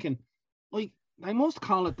kind of thinking, like, they must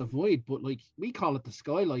call it the void, but like we call it the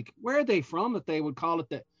sky. Like, where are they from that they would call it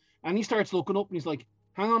the? And he starts looking up and he's like,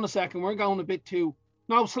 hang on a second, we're going a bit too.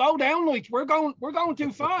 No, slow down, like we're going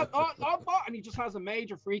too fast. And he just has a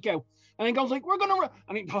major freak out. And he goes like, we're gonna,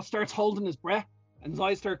 and he starts holding his breath, and his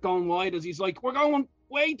eyes start going wide as he's like, we're going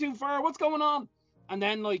way too far. What's going on? And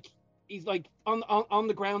then like he's like on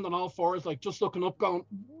the ground on all fours, like just looking up, going.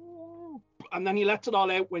 And then he lets it all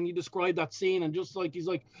out when you describe that scene, and just like he's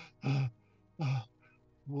like,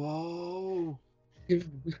 whoa,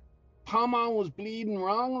 Tomo was bleeding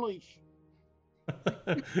wrong, like.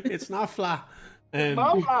 It's not flat.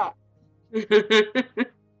 Not flat.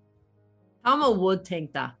 Tomo would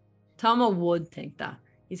think that. Tomo would think that.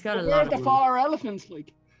 He's got a lot Where's of the far elephants,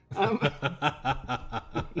 like?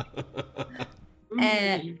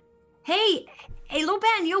 Hey,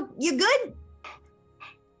 Lopan, you good?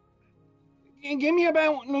 Give me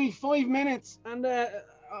about like 5 minutes, and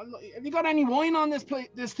have you got any wine on this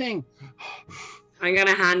thing? I'm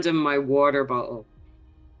gonna hand him my water bottle.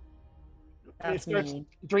 That's He starts mean.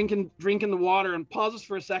 drinking the water and pauses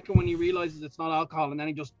for a second when he realizes it's not alcohol, and then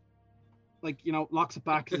he just locks it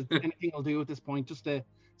back, because anything will do at this point, just to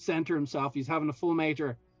center himself. He's having a full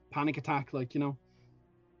major panic attack, taking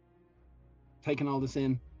all this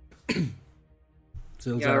in. You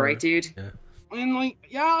all right, dude? Yeah. And like,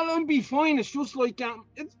 yeah, I'll be fine. It's just like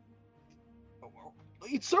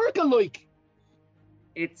it's circle like.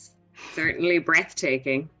 It's certainly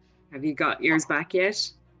breathtaking. Have you got yours back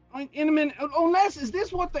yet? In a minute. Unless is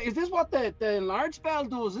this what the large spell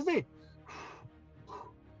does? Is it?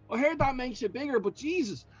 I heard that makes it bigger, but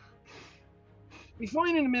Jesus, be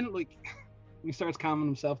fine in a minute. Like, he starts calming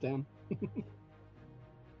himself down.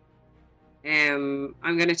 I'm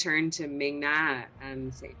gonna turn to Ming Na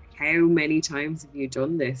and say, how many times have you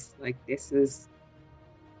done this? Like, this is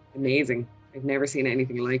amazing. I've never seen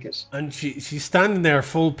anything like it. And she's standing there,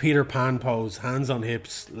 full Peter Pan pose, hands on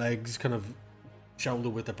hips, legs kind of shoulder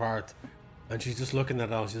width apart, and she's just looking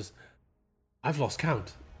at us. Just, I've lost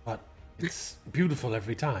count, but it's beautiful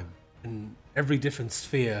every time. In every different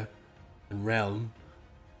sphere and realm,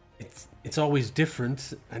 it's always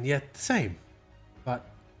different and yet the same. But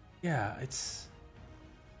yeah, it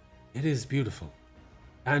is beautiful,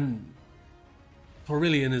 and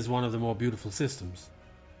Torillion is one of the more beautiful systems.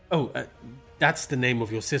 Oh, that's the name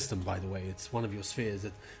of your system, by the way. It's one of your spheres.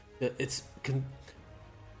 It's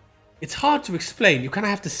hard to explain. You kind of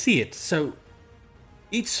have to see it. So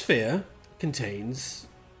each sphere contains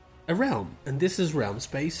a realm, and this is realm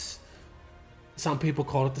space. Some people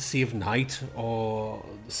call it the Sea of Night or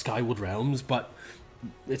the Skyward Realms, but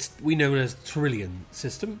we know it as the Torillion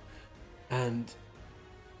system, and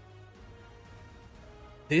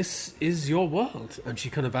this is your world. And she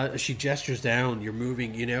kind of, as she gestures down, you're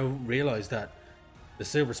moving, realize that the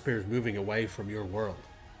silver spear is moving away from your world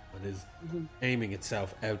and is aiming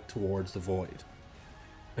itself out towards the void.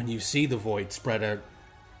 And you see the void spread out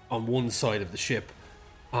on one side of the ship,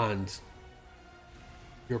 and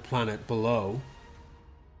your planet below,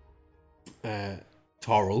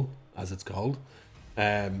 Toril, as it's called,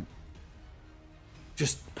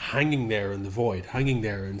 just hanging there in the void, hanging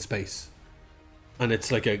there in space. And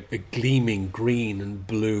it's like a gleaming green and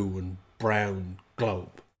blue and brown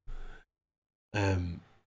globe.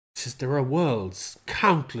 It's just, there are worlds,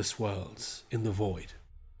 countless worlds in the void.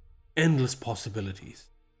 Endless possibilities.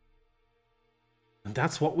 And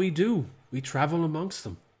that's what we do. We travel amongst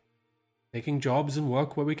them. Taking jobs and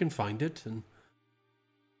work where we can find it, and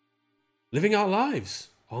living our lives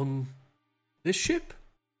on this ship.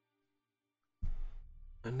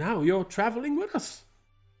 And now you're traveling with us.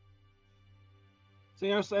 So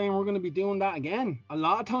you're saying we're going to be doing that again a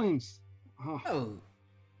lot of times? Oh. Well,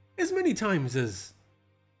 as many times as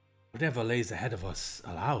whatever lays ahead of us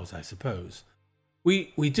allows, I suppose.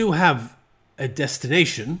 We do have a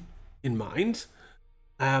destination in mind.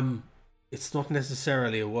 It's not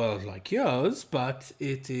necessarily a world like yours, but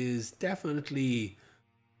it is definitely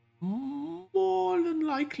more than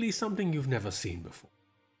likely something you've never seen before.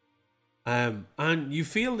 And you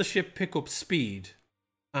feel the ship pick up speed,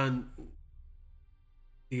 and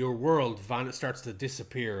your world starts to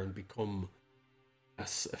disappear and become a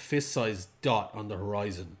fist-sized dot on the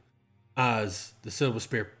horizon as the silver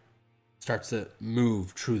spear starts to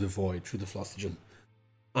move through the void, through the Flostigen.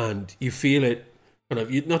 And you feel it,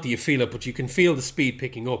 not that you feel it, but you can feel the speed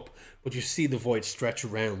picking up, but you see the void stretch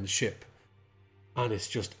around the ship. And it's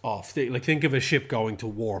just off. Think of a ship going to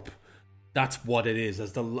warp, That's what it is.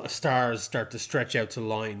 As the stars start to stretch out to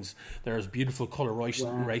lines, there's beautiful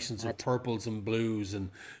colorations of purples and blues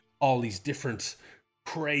and all these different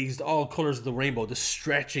crazed, all colors of the rainbow, just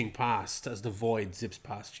stretching past as the void zips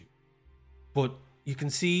past you. But you can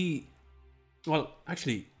see, well,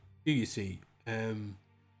 actually, do you see?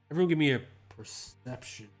 Everyone give me a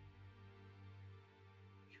perception.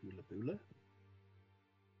 Hula bula.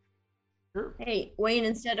 Sure. Hey, Wayne,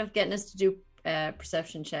 instead of getting us to do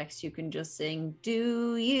perception checks, you can just sing,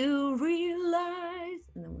 "Do you realize?"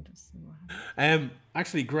 And then we'll just see what happens.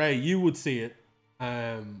 Actually, Gray, you would see it.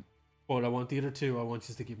 But I want the other two. I want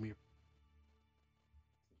you to give me.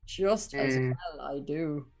 Just as well, I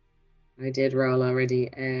do. I did roll already.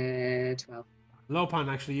 12. Lopan,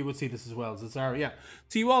 actually, you would see this as well. Zara, yeah.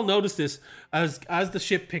 So you all notice this as the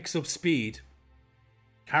ship picks up speed.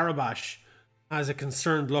 Karabash has a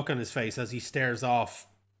concerned look on his face as he stares off,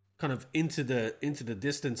 kind of into the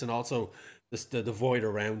distance, and also the void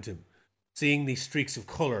around him, seeing these streaks of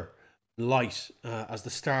color, light, as the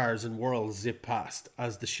stars and worlds zip past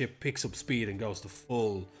as the ship picks up speed and goes to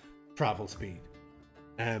full travel speed.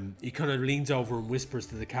 He kind of leans over and whispers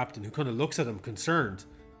to the captain, who kind of looks at him concerned,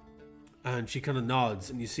 and she kind of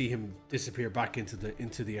nods, and you see him disappear back into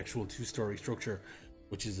the actual 2-story structure,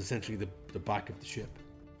 which is essentially the back of the ship.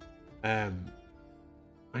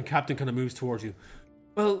 And Captain kind of moves towards you.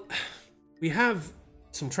 Well, we have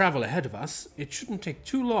some travel ahead of us. It shouldn't take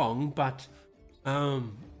too long, but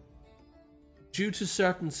due to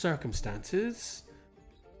certain circumstances,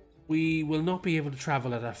 we will not be able to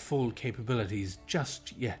travel at our full capabilities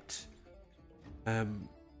just yet. And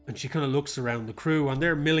she kind of looks around the crew, and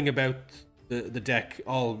they're milling about the deck,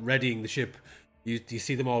 all readying the ship. You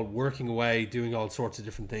see them all working away, doing all sorts of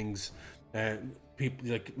different things. People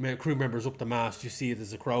like crew members up the mast. You see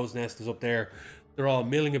there's a crow's nest is up there. They're all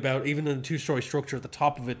milling about. Even in the 2-story structure at the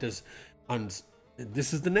top of it, and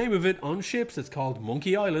this is the name of it on ships. It's called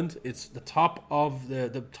Monkey Island. It's the top of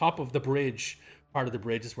the top of the bridge. Part of the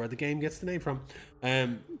bridge is where the game gets the name from.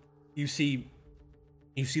 You see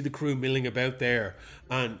the crew milling about there,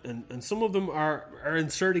 and some of them are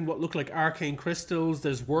inserting what look like arcane crystals.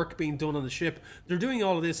 There's work being done on the ship. They're doing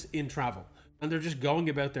all of this in travel, and they're just going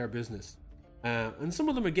about their business. And some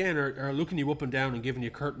of them again are looking you up and down and giving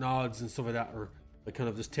you curt nods and stuff like that, or like kind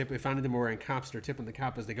of just tip. If any of them are wearing caps, they're tipping the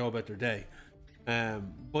cap as they go about their day.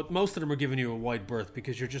 But most of them are giving you a wide berth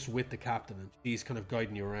because you're just with the captain and she's kind of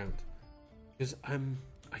guiding you around. Because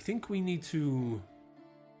I think we need to.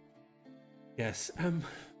 Yes,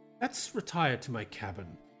 let's retire to my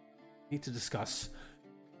cabin. Need to discuss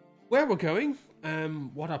where we're going,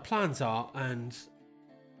 what our plans are, and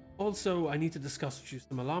also I need to discuss with you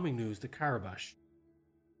some alarming news. The Karabash.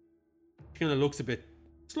 She kind of looks a bit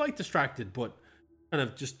slight distracted, but kind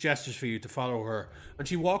of just gestures for you to follow her. And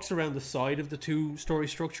she walks around the side of the 2-story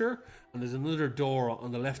structure, and there's another door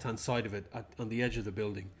on the left-hand side of it, on the edge of the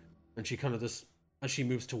building. And she kind of just, as she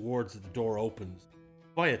moves towards it, the door opens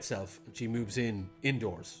by itself, and she moves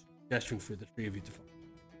indoors, gesturing for the three of you to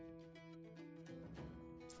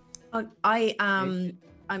follow.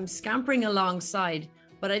 I'm scampering alongside,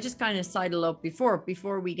 but I just kind of sidle up before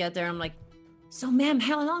we get there. I'm like, "So, ma'am,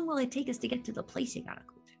 how long will it take us to get to the place you gotta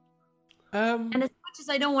go to?" And as much as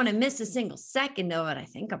I don't want to miss a single second of it, I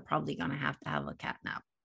think I'm probably gonna have to have a cat nap.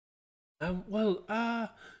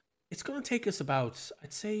 It's gonna take us about,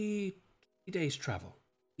 I'd say, 3 days travel,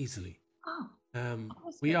 easily. Oh.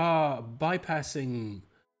 We are bypassing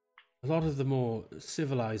a lot of the more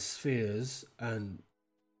civilized spheres, and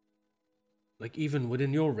like even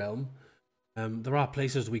within your realm, there are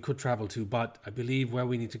places we could travel to, but I believe where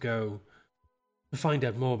we need to go to find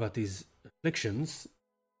out more about these afflictions,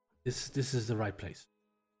 this is the right place.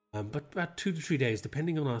 But about 2 to 3 days,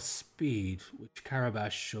 depending on our speed, which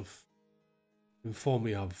Karabash shall inform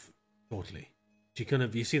me of shortly. She kind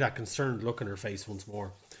of, you see that concerned look on her face once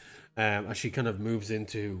more, as she kind of moves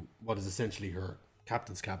into what is essentially her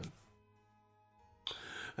captain's cabin.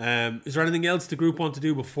 Is there anything else the group want to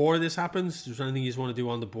do before this happens? Is there anything you just want to do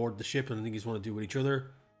on the board of the ship? Anything you just want to do with each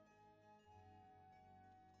other?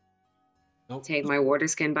 Nope. Take my water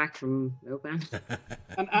skin back from Lopan.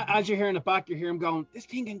 And as you hear in the back, you hear him going, "This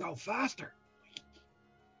thing can go faster."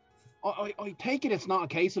 I take it it's not a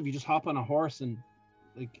case of you just hop on a horse and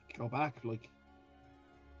like go back. Like,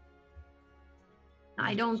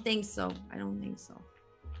 I don't think so.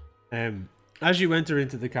 As you enter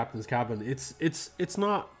into the captain's cabin, it's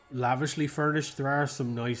not lavishly furnished. There are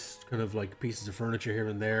some nice kind of like pieces of furniture here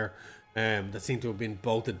and there that seem to have been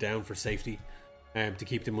bolted down for safety, to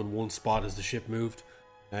keep them in one spot as the ship moved.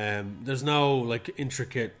 There's no like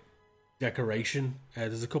intricate decoration.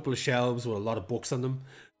 There's a couple of shelves with a lot of books on them,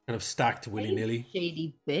 kind of stacked willy-nilly. Hey,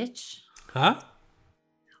 shady bitch. Huh?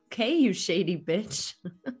 Okay, you shady bitch.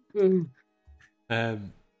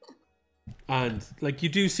 And like you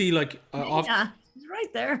do see like Yeah, he's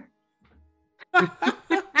right there.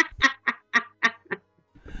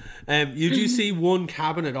 You do see one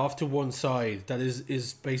cabinet off to one side that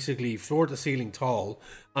is basically floor to ceiling tall,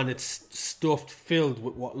 and it's stuffed, filled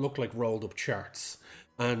with what look like rolled up charts.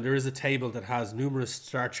 And there is a table that has numerous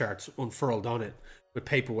star charts unfurled on it with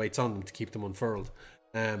paperweights on them to keep them unfurled.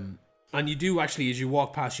 And you do actually, as you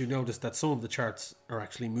walk past, you notice that some of the charts are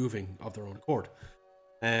actually moving of their own accord.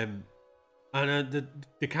 And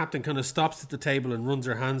the captain kind of stops at the table and runs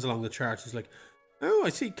her hands along the charts. He's like, "Oh, I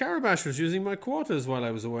see Carabash was using my quarters while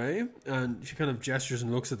I was away." And she kind of gestures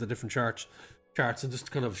and looks at the different charts and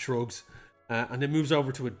just kind of shrugs. And then moves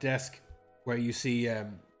over to a desk where you see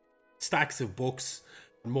stacks of books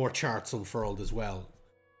and more charts unfurled as well.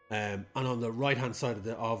 And on the right-hand side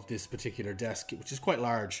of this particular desk, which is quite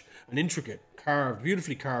large and intricate,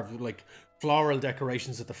 beautifully carved, with like floral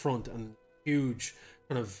decorations at the front and huge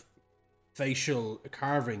kind of facial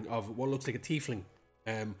carving of what looks like a tiefling.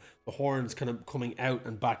 The horns kind of coming out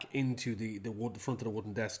and back into the front of the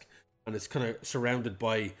wooden desk, and it's kind of surrounded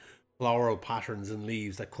by floral patterns and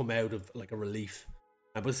leaves that come out of like a relief.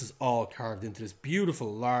 But this is all carved into this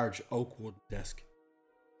beautiful large oak wood desk.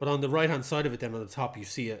 But on the right hand side of it, then on the top, you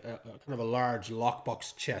see a kind of a large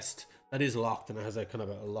lockbox chest that is locked, and it has a kind of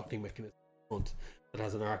a locking mechanism in front that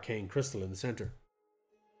has an arcane crystal in the center.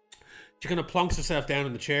 She kind of plonks herself down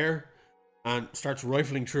in the chair and starts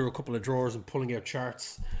rifling through a couple of drawers and pulling out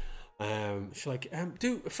charts. She's like,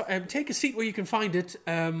 take a seat where you can find it.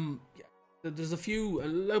 There's a few,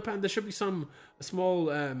 Lopan, there should be a small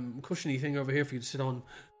cushiony thing over here for you to sit on.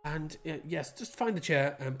 And yes, just find the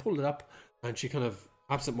chair and pull it up. And she kind of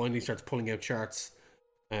absentmindedly starts pulling out charts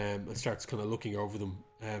and starts kind of looking over them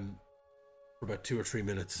for about 2 or 3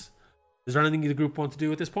 minutes. Is there anything the group want to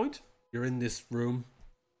do at this point? You're in this room.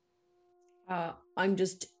 I'm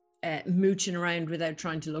just mooching around without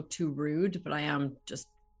trying to look too rude, but I am just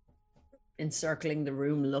encircling the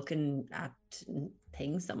room looking at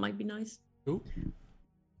things that might be nice. Cool.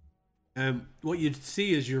 What you'd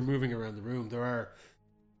see as you're moving around the room,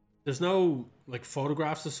 there's no like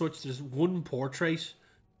photographs as such. There's one portrait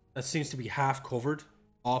that seems to be half covered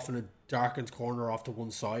off in a darkened corner off to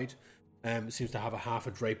one side. It seems to have half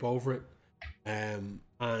a drape over it. And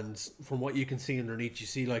from what you can see underneath, you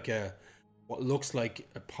see like what looks like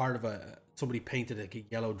a part of somebody painted like a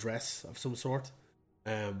yellow dress of some sort,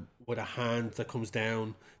 with a hand that comes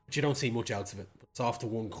down, but you don't see much else of it. It's off to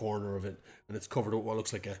one corner of it, and it's covered with what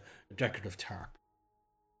looks like a decorative tarp.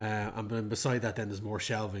 And then beside that, then there's more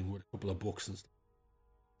shelving with a couple of books and stuff.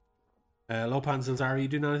 Lopan, Zilzara, are you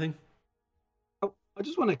doing anything? Oh, I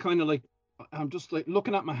just want to kind of like, I'm just like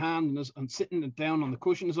looking at my hand and sitting it down on the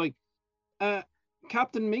cushion. It's like,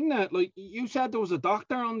 Captain Ming, like you said, there was a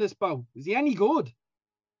doctor on this boat. Is he any good?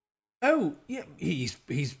 Oh yeah, he's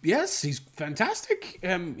fantastic.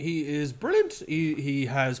 He is brilliant. He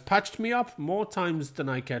has patched me up more times than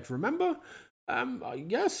I can remember.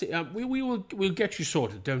 Yes, we'll get you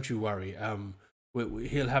sorted. Don't you worry.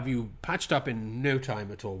 He'll have you patched up in no time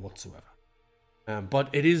at all whatsoever. But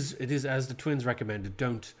it is as the twins recommended.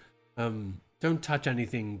 Don't touch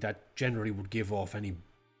anything that generally would give off any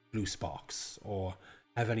blue sparks or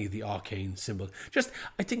have any of the arcane symbols.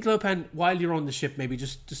 I think, Lopan, while you're on the ship, maybe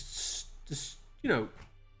just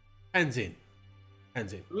hands in.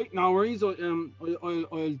 Right, no worries.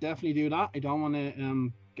 I'll definitely do that. I don't want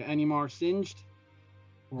to get any more singed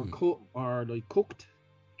or cut or like cooked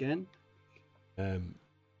again.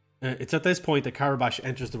 It's at this point that Carabash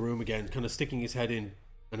enters the room again, kind of sticking his head in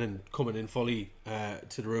and then coming in fully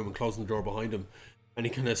to the room and closing the door behind him. And he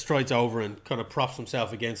kind of strides over and kind of props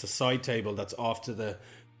himself against a side table that's off to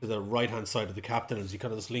the right hand side of the captain, as he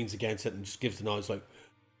kind of just leans against it and just gives the nod. Like,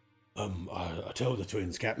 I told the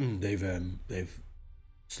twins, Captain, they've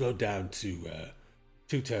slowed down to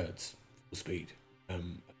 2/3 full speed. I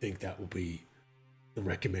think that will be the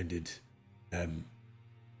recommended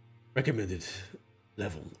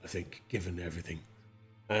level. I think, given everything.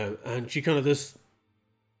 And she kind of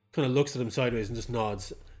looks at him sideways and just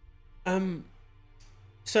nods.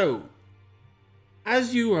 So,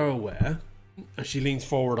 as you are aware, as she leans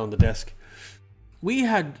forward on the desk, we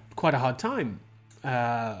had quite a hard time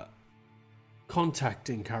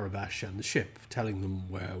contacting Carabash and the ship, telling them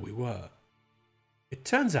where we were. It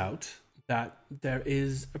turns out that there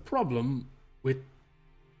is a problem with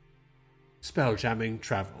spelljamming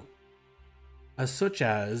travel. As such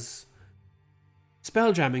as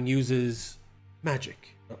spelljamming uses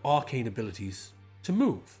magic or arcane abilities to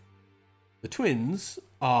move. The twins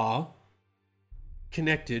are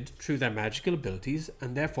connected through their magical abilities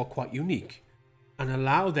and therefore quite unique, and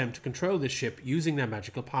allow them to control the ship using their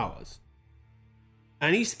magical powers.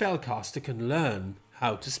 Any spellcaster can learn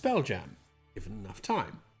how to spelljam, given enough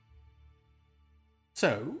time.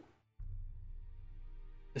 So,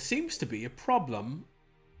 there seems to be a problem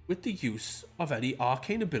with the use of any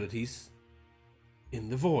arcane abilities in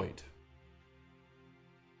the void.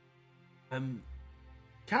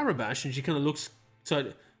 Carabash, and she kind of looks,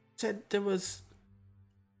 so said there was,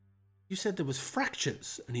 you said there was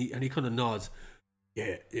fractures, and he kind of nods.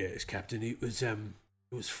 Yes, Captain. It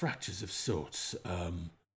was fractures of sorts.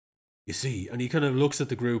 You see, and he kind of looks at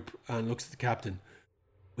the group and looks at the captain.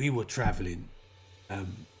 We were traveling,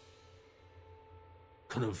 kind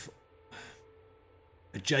of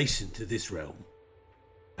adjacent to this realm,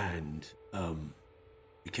 and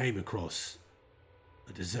we came across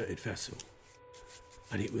a deserted vessel,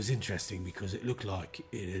 and it was interesting because it looked like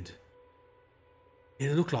it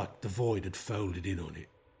looked like the void had folded in on it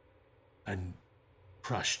and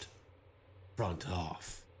crushed front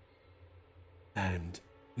half. And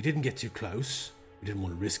we didn't get too close. We didn't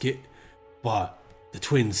want to risk it, but the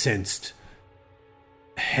twins sensed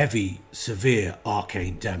heavy, severe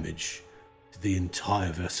arcane damage to the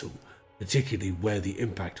entire vessel, particularly where the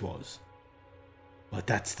impact was. But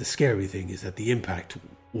that's the scary thing, is that the impact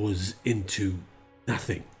was into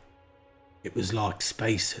nothing. It was like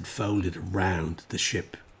space had folded around the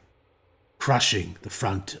ship, crushing the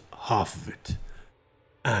front half of it.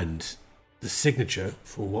 And the signature,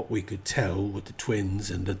 for what we could tell with the twins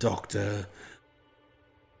and the doctor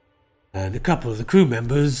and a couple of the crew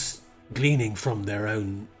members gleaning from their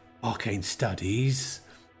own arcane studies,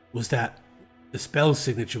 was that the spell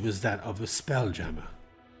signature was that of a spelljammer.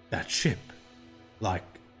 That ship, like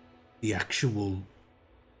the actual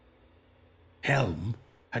helm,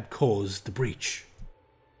 had caused the breach.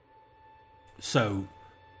 So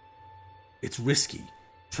it's risky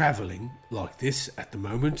traveling like this at the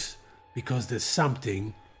moment, because there's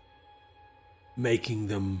something making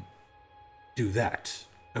them do that,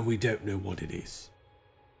 and we don't know what it is.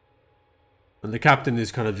 And the captain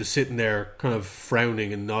is kind of just sitting there, kind of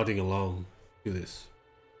frowning and nodding along to this.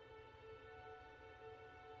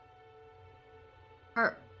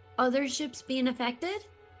 Are other ships being affected?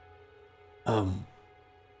 Well,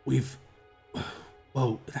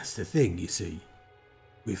 that's the thing, you see.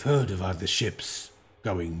 We've heard of other ships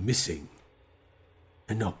going missing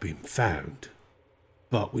and not being found,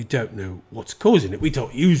 but we don't know what's causing it. We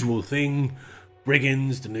thought usual thing,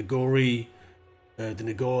 brigands, the Nagoi,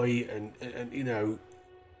 and you know,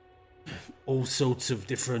 all sorts of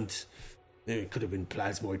different. It could have been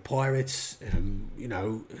plasmoid pirates. You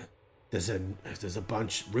know, there's a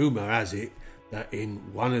bunch. Rumor has it that in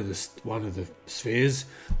one of the spheres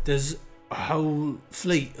there's a whole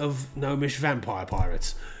fleet of gnomish vampire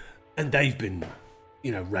pirates, and they've been,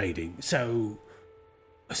 you know, raiding. So,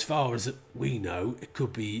 as far as we know, it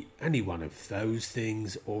could be any one of those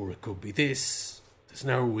things, or it could be this. There's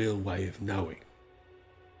no real way of knowing.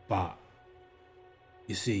 But,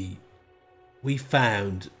 you see, we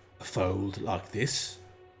found a fold like this,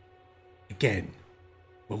 again,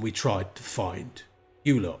 when we tried to find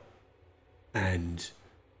you lot. And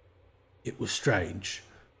it was strange.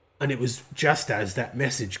 And it was just as that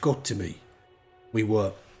message got to me. We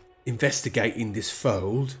were investigating this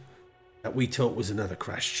fold that we thought was another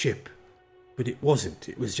crashed ship. But it wasn't.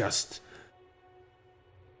 It was just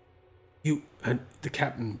you and the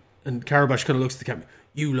captain. And Carabash kind of looks at the captain.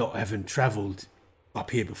 You lot haven't travelled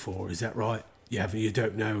up here before, is that right? You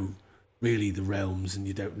don't know really the realms, and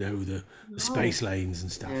you don't know the space lanes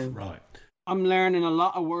and stuff, right? I'm learning a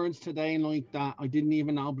lot of words today like that I didn't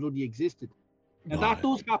even know bloody existed. Now that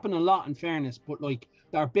does happen a lot, in fairness, but like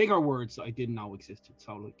there are bigger words that I didn't know existed.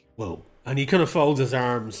 So like, well, and he kind of folds his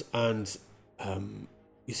arms, and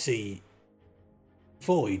you see,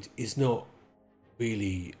 void is not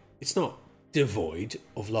really, it's not devoid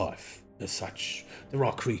of life as such. There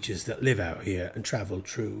are creatures that live out here and travel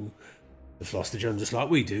through the Flosterjam just like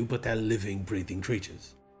we do, but they're living, breathing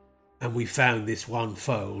creatures. And we found this one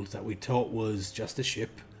fold that we thought was just a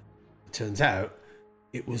ship. It turns out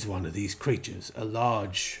it was one of these creatures, a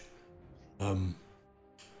large,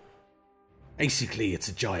 basically it's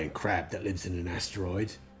a giant crab that lives in an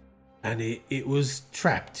asteroid, and it was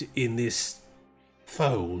trapped in this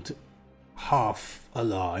fold, half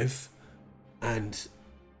alive, and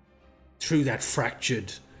through that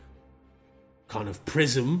fractured kind of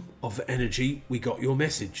prism of energy, we got your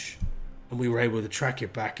message, and we were able to track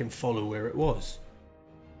it back and follow where it was.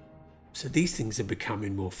 So these things are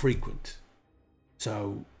becoming more frequent.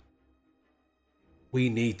 So we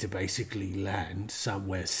need to basically land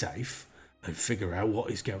somewhere safe and figure out what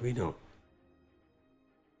is going on.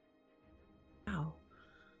 Wow.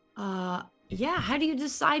 Yeah, how do you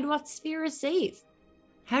decide what sphere is safe?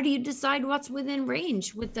 How do you decide what's within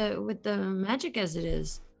range with the magic as it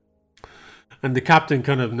is? And the captain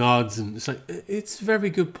kind of nods and it's like, it's a very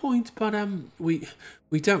good point, but we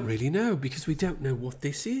don't really know because we don't know what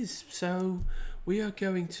this is. So we are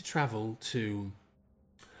going to travel to.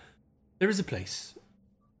 There is a place.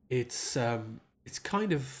 It's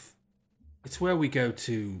where we go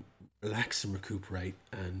to relax and recuperate,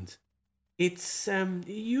 and it's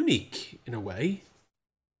unique in a way.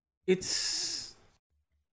 It is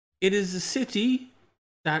a city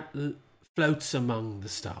that floats among the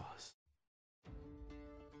stars.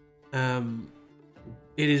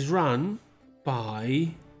 It is run by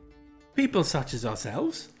people such as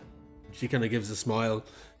ourselves. She kind of gives a smile.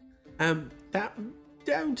 That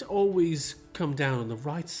don't always come down on the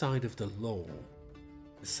right side of the law,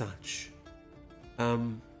 as such.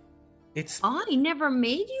 It's. I never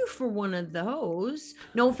made you for one of those.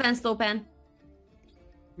 No offense, though, Ben.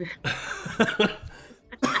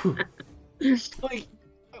 Like,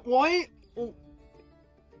 why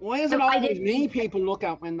is it always me people look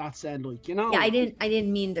at when that's said? Like, you know. Yeah, I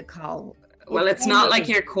didn't mean to call. Well, it's not like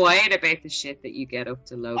you're quiet about the shit that you get up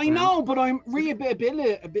to, Logan. I know, but I'm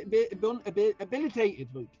rehabilitated,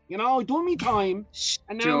 like, you know, I done me time,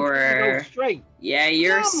 and now I'm trying to go straight. Yeah,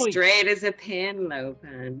 you're straight as a pin,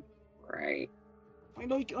 Lopan. Right.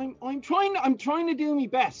 I'm trying to do my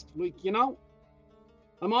best, like, you know.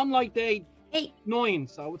 I'm on like day 9,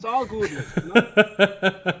 so it's all good. Like,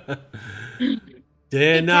 you know?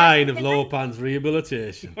 Day 9 of Lopan's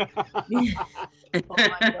rehabilitation. Oh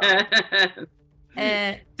my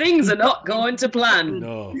God. Things are not going to plan.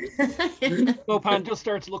 No. Lopan just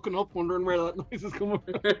starts looking up, wondering where that noise is coming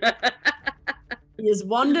from. He has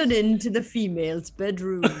wandered into the female's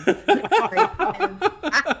bedroom.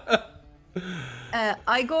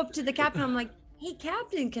 I go up to the captain. I'm like, "Hey,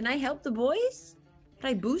 Captain, can I help the boys? Can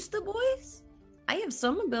I boost the boys? I have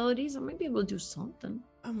some abilities. I might be able to do something."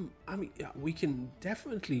 I mean, yeah, we can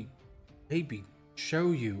definitely maybe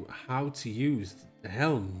show you how to use the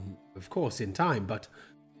helm, of course, in time, but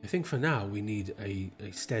I think for now we need a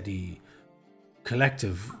steady,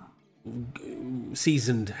 collective,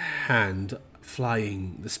 seasoned hand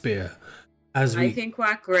flying the spear. I think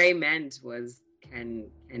what Gray meant was,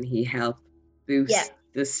 can he help boost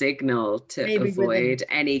the signal to avoid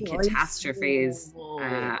any catastrophes?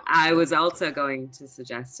 I was also going to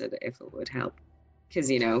suggest it if it would help. Because,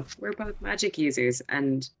 you know, we're both magic users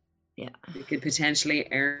and we could potentially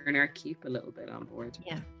earn our keep a little bit on board.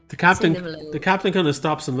 Yeah. The captain kind of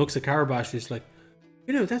stops and looks at Carabash. He's like,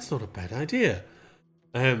 you know, that's not a bad idea.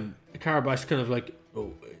 Carabash kind of like,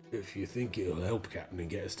 oh, if you think it'll help, Captain, and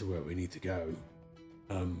get us to where we need to go,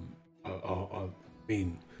 I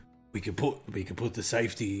mean, we could put the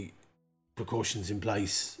safety precautions in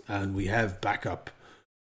place, and we have backup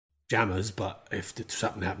jammers. But if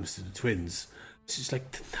something happens to the twins, it's just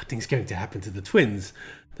like nothing's going to happen to the twins.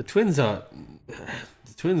 The twins are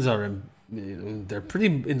they're pretty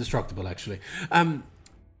indestructible, actually.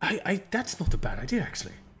 That's not a bad idea,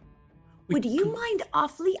 actually. Would you mind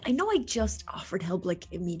awfully? I know I just offered help like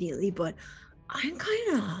immediately, but I'm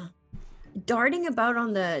kind of darting about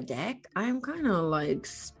on the deck. I'm kind of like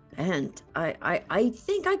spent. I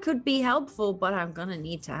think I could be helpful, but I'm gonna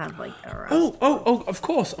need to have like a rest. Oh! Of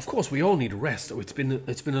course, we all need a rest. It's been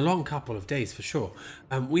a long couple of days for sure.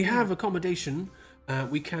 We have accommodation.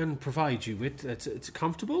 We can provide you with. It's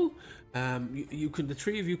comfortable. You can, the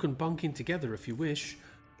three of you can bunk in together if you wish.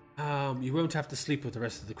 You won't have to sleep with the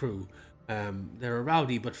rest of the crew. They're a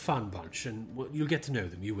rowdy but fun bunch, and you'll get to know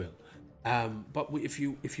them. You will. But if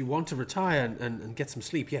you want to retire and get some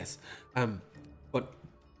sleep, yes. But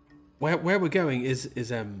where we're going is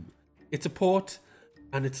it's a port,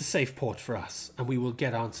 and it's a safe port for us, and we will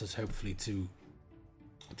get answers hopefully to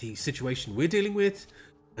the situation we're dealing with,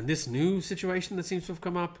 and this new situation that seems to have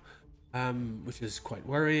come up, which is quite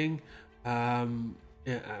worrying. And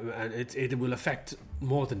it will affect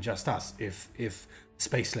more than just us if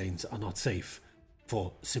space lanes are not safe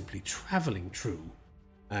for simply traveling through.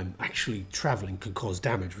 Actually traveling can cause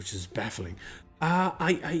damage, which is baffling.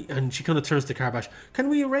 And she kind of turns to Carabash. Can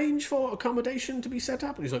we arrange for accommodation to be set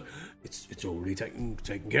up? And he's like, it's already taken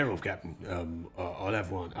care of, Captain. I'll have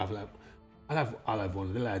one. I'll have one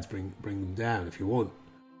of the lads bring them down if you want.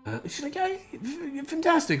 She's like, yeah,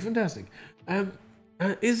 fantastic.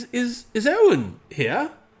 Is Owen here?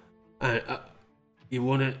 You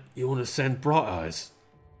wanna send Bright Eyes?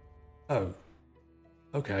 Oh,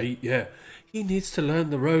 okay, yeah. He needs to learn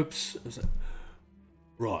the ropes. I was like,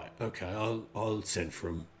 Right, okay, I'll send for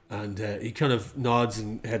him. And he kind of nods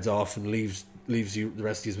and heads off and leaves you, the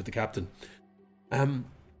rest of you with the captain.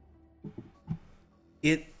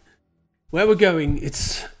 Where we're going,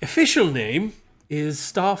 its official name is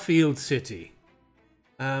Starfield City.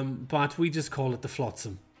 But we just call it the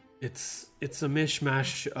Flotsam. It's a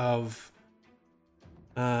mishmash of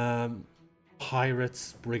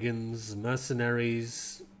pirates, brigands,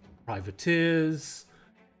 mercenaries, privateers,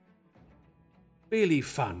 really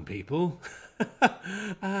fun people.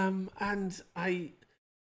 And I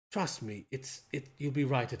trust me, you'll be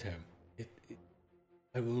right at home.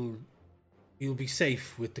 You'll be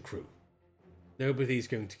safe with the crew. Nobody's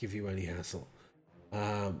going to give you any hassle.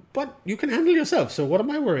 But you can handle yourself, so what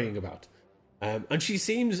am I worrying about? And she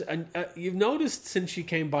seems, and you've noticed since she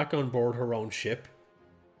came back on board her own ship,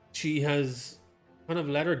 she has kind of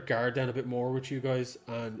let her guard down a bit more with you guys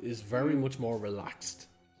and is very much more relaxed.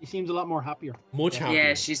 She seems a lot more happier. Much happier.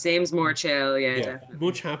 Yeah, she seems more chill. Yeah, definitely.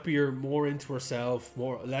 Much happier, more into herself,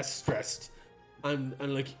 less stressed, and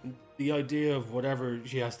like the idea of whatever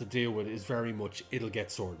she has to deal with is very much it'll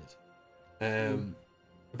get sorted.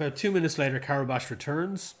 About 2 minutes later, Carabash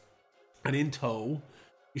returns, and in tow,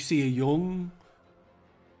 you see a young,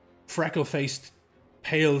 freckle-faced,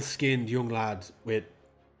 pale-skinned young lad with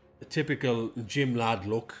a typical gym lad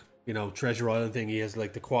look, Treasure Island thing. He has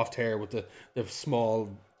like the coiffed hair with the small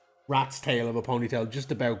rat's tail of a ponytail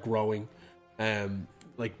just about growing,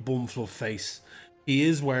 like bum fluff face. He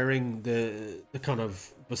is wearing the kind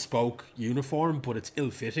of bespoke uniform, but it's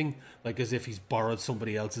ill-fitting, like as if he's borrowed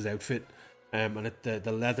somebody else's outfit. And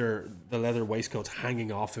the leather waistcoat's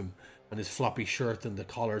hanging off him, and his floppy shirt and the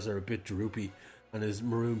collars are a bit droopy, and his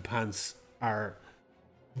maroon pants are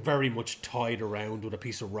very much tied around with a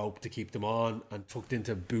piece of rope to keep them on, and tucked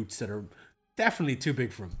into boots that are definitely too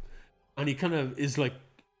big for him. And he kind of is like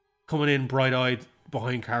coming in bright-eyed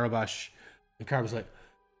behind Carabash, and Carabash's like,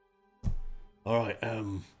 "All right,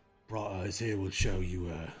 Bright Eyes here will show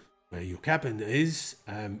you where your cabin is.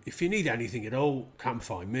 If you need anything at all, come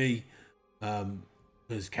find me.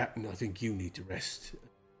 As Captain, I think you need to rest."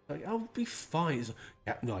 Like, I'll be fine.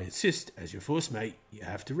 Captain, I insist, as your first mate, you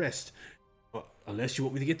have to rest. Unless you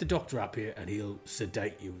want me to get the doctor up here and he'll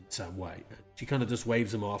sedate you in some way. And she kind of just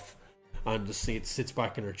waves him off and just sits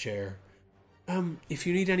back in her chair. If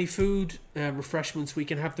you need any food, refreshments, we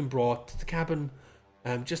can have them brought to the cabin.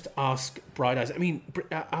 Just ask Bright Eyes.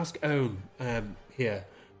 Ask Owen here.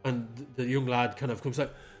 And the young lad kind of comes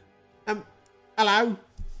like, hello.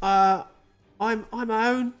 I'm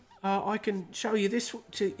Owen. I can show you this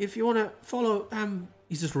if you want to follow.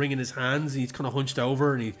 He's just wringing his hands. And he's kind of hunched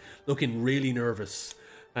over and he's looking really nervous.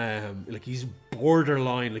 Like he's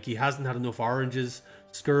borderline. Like he hasn't had enough oranges.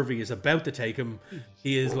 Scurvy is about to take him.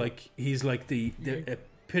 He's like the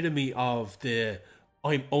epitome of the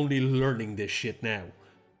I'm only learning this shit now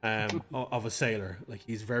of a sailor. Like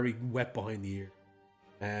he's very wet behind the ear.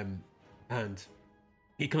 And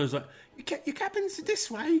he comes like, your cabin's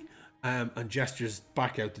this way. And gestures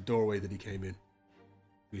back out the doorway that he came in.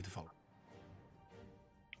 You need to follow.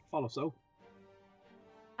 Follow so.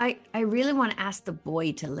 I really want to ask the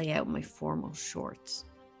boy to lay out my formal shorts,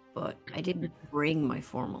 but I didn't bring my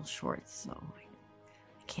formal shorts, so I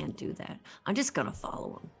can't do that. I'm just gonna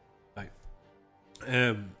follow him.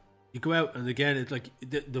 Right. You go out, and again, it's like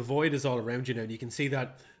the void is all around you now, and you can see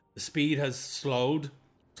that the speed has slowed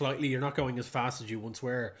slightly. You're not going as fast as you once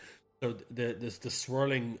were. So the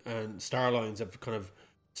swirling and star lines have kind of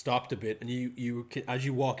stopped a bit, and you as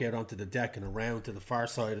you walk out onto the deck and around to the far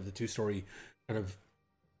side of the 2-story kind of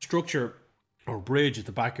structure or bridge at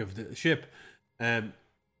the back of the ship,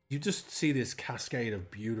 you just see this cascade of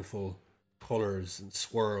beautiful colors and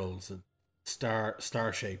swirls and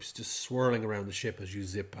star shapes just swirling around the ship as you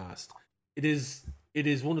zip past. It is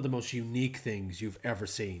one of the most unique things you've ever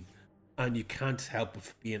seen, and you can't help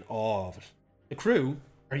but be in awe of it. The crew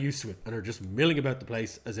are used to it and are just milling about the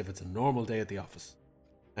place as if it's a normal day at the office.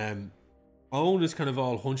 Owen is kind of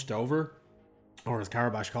all hunched over, or as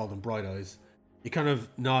Carabash called him, Bright Eyes. He kind of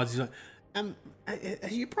nods. He's like,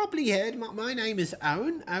 you probably heard my name is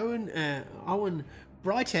Owen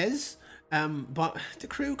Brightez, but the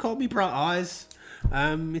crew called me Bright Eyes.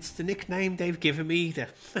 It's the nickname they've given me.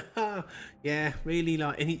 Yeah, really,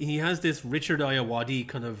 like, and he has this Richard Iowadi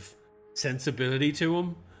kind of sensibility to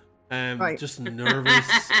him. Right. Just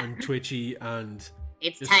nervous and twitchy, and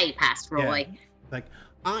it's tight past Roy. Yeah, like,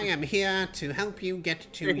 I am here to help you get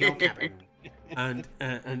to your cabin.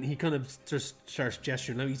 and he kind of just starts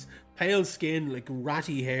gesturing. Now he's pale skin, like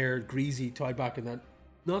ratty hair, greasy, tied back in that.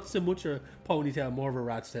 Not so much a ponytail, more of a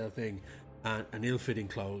rat's tail thing, and ill-fitting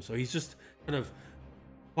clothes. So he's just kind of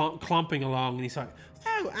clomping along, and he's like,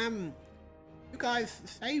 "So, you guys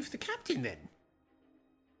saved the captain then?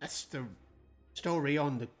 That's the story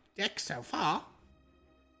on the deck so far."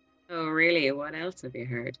 Oh, really? What else have you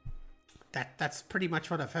heard? That's pretty much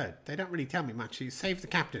what I've heard. They don't really tell me much. You saved the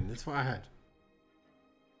captain. That's what I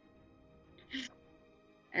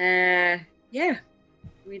heard. Yeah,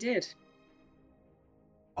 we did.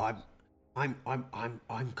 I'm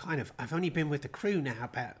kind of. I've only been with the crew now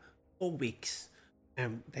about 4 weeks.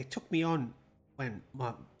 They took me on when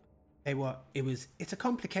it's a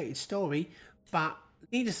complicated story, but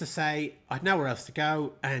needless to say, I'd nowhere else to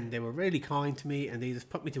go, and they were really kind to me, and they just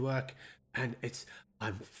put me to work, and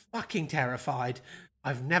I'm fucking terrified.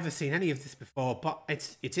 I've never seen any of this before, but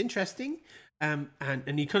it's interesting.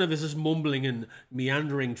 And he kind of is just mumbling and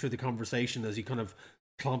meandering through the conversation as he kind of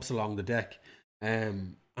clomps along the deck.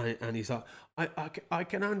 And he's like, I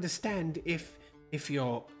can understand if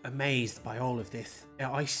you're amazed by all of this.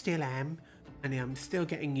 I still am, and I'm still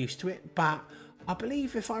getting used to it, but I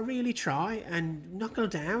believe if I really try and knuckle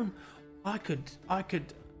down, I could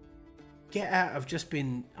get out of just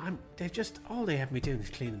being. All they have me doing is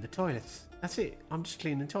cleaning the toilets. That's it. I'm just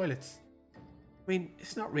cleaning toilets. I mean,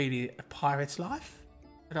 it's not really a pirate's life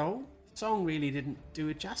at all. The song really didn't do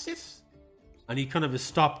it justice. And he kind of has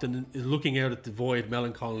stopped and is looking out at the void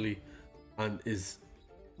melancholy, and he's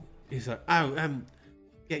like, "Oh,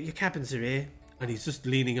 yeah, your cabins are here." And he's just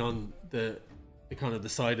leaning on the kind of the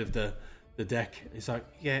side of the deck. He's like,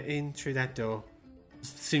 "Yeah, in through that door."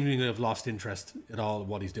 Seemingly to have lost interest at all in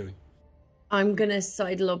what he's doing. I'm gonna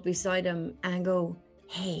sidle up beside him and go,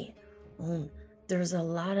 "Hey, there's a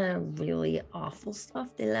lot of really awful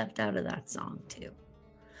stuff they left out of that song too.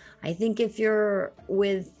 I think if you're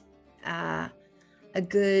with a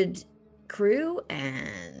good crew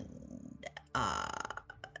and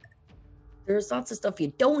there's lots of stuff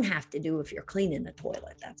you don't have to do if you're cleaning the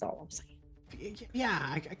toilet. That's all I'm saying." Yeah,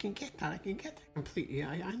 I can get that. I can get that completely.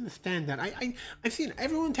 I understand that. I've seen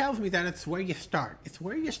everyone tells me that it's where you start. It's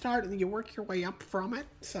where you start and you work your way up from it.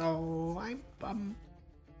 So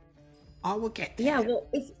I will get there. Yeah, well,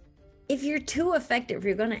 if you're too effective,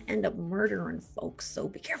 you're gonna end up murdering folks. So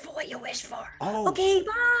be careful what you wish for. Oh. Okay,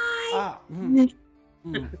 bye.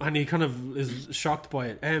 And he kind of is shocked by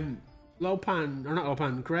it.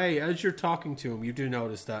 Gray, as you're talking to him, you do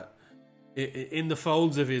notice that in the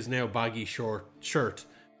folds of his now baggy shirt,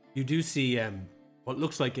 you do see what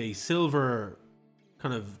looks like a silver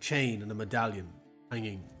kind of chain and a medallion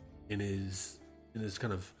hanging in his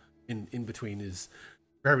kind of in between his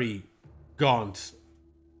very gaunt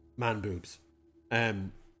man boobs.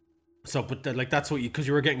 That's what because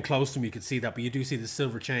you were getting close to him, you could see that, but you do see the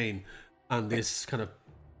silver chain and this kind of.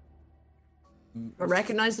 I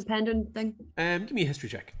recognize the pendant thing. Give me a history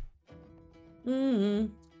check.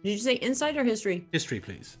 Mm-hmm. Did you say insight or history? History,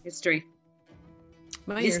 please. History.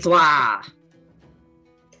 Histoire.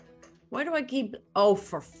 Why do I keep? Oh,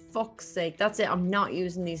 for fuck's sake! That's it. I'm not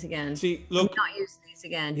using these again. See, look. I'm not using these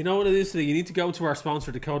again. You know what it is today? You need to go to our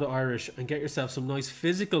sponsor, Dakota Irish, and get yourself some nice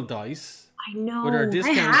physical dice. I know. With our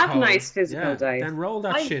discount I have code. nice physical dice. Then roll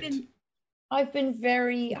that shit. I've been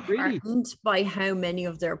very heartened by how many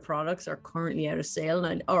of their products are currently out of sale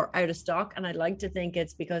or out of stock, and I'd like to think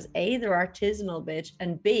it's because A, they're artisanal, bitch,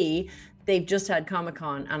 and B, they've just had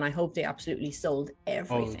Comic-Con, and I hope they absolutely sold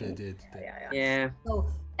everything. Oh, they did. Yeah. So,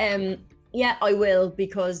 yeah, I will,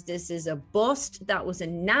 because this is a bust. That was a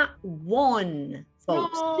nat 1,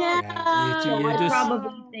 folks. I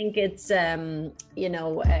probably think it's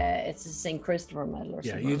it's a St. Christopher medal or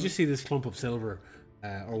something. Yeah, you just see this clump of silver.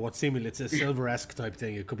 Or what seemingly it's a silver-esque type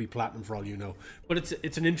thing. It could be platinum for all you know, but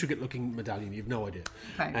it's an intricate-looking medallion. You've no idea.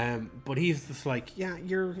 Okay. But he's just like, yeah,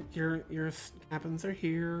 your cabins are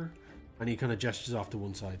here, and he kind of gestures off to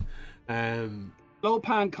one side.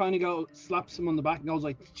 Lopan kind of slaps him on the back and goes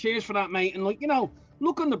like, "Cheers for that, mate." And look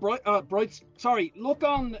on the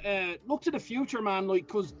look to the future, man. Like,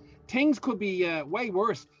 because things could be way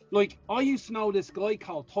worse. Like, I used to know this guy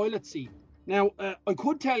called Toilet Seat. Now, I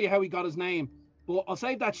could tell you how he got his name. But I'll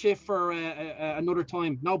save that shit for another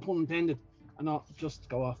time. No pun intended. And I'll just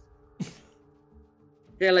go off.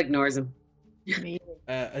 Bill ignores him.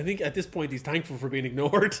 I think at this point he's thankful for being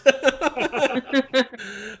ignored.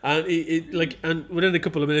 And and within a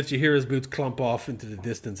couple of minutes you hear his boots clomp off into the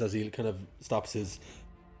distance as he kind of stops his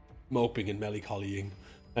moping and melancholying.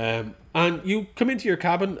 And you come into your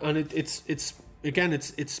cabin, and it's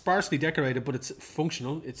sparsely decorated, but it's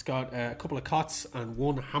functional. It's got a couple of cots and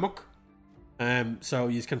one hammock. So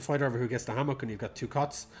you can fight over who gets the hammock, and you've got 2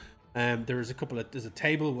 cots. There's a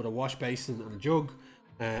table with a wash basin and a jug.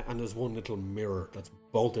 and there's one little mirror that's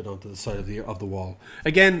bolted onto the side of the wall.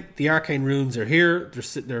 Again, the arcane runes are here.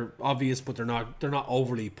 They're obvious, but they're not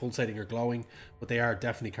overly pulsating or glowing, but they are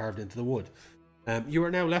definitely carved into the wood. You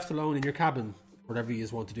are now left alone in your cabin. Whatever you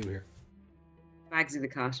want to do here. Bagsy the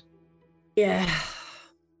cot. Yeah.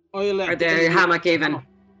 Or the hammock even.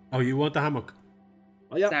 Oh, you want the hammock?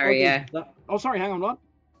 Oh, yeah. Sorry, yeah. Oh, sorry, hang on, what?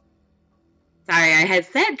 Sorry, I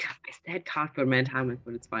said cot, but meant hammock,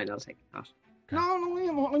 but it's fine. I'll take the cot.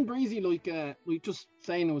 No, I'm breezy, like just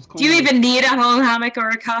saying it was kind Do you even need a whole hammock or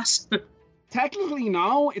a cot? Technically,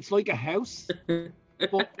 no, it's like a house.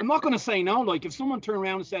 But I'm not going to say no. Like, if someone turned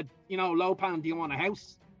around and said, Lopan, do you want a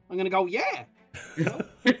house? I'm going to go, yeah.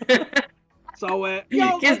 So,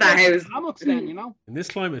 gives that house. Hammocks then, In this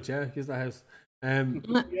climate, yeah, gives that house.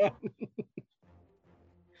 Yeah.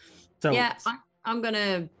 So, yeah, I'm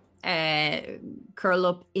going to curl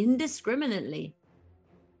up indiscriminately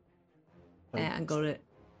and go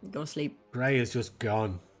to sleep. Gray is just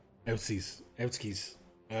gone. Outskis.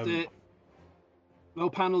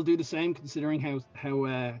 Lopan will do the same, considering how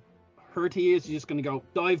hurt he is. He's just going to go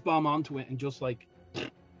dive bomb onto it and just like.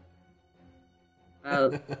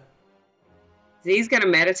 Well, Z's going to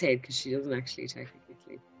meditate because she doesn't actually technically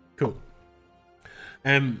sleep. Cool.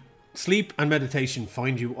 Sleep and meditation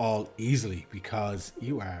find you all easily because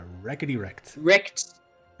you are wreckety wrecked.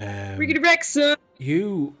 Rickety wrecked, son.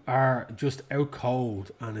 You are just out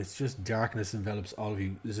cold, and it's just darkness envelops all of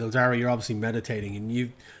you. Zildara, you're obviously meditating,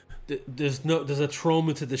 and there's a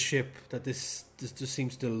trauma to the ship that this just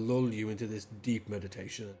seems to lull you into this deep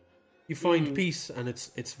meditation. You find peace, and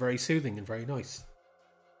it's very soothing and very nice.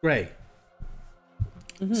 Gray,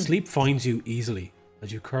 sleep finds you easily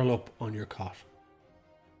as you curl up on your cot.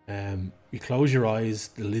 You close your eyes,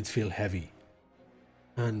 the lids feel heavy,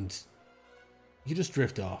 and you just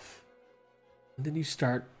drift off. And then you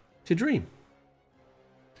start to dream.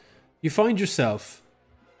 You find yourself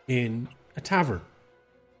in a tavern.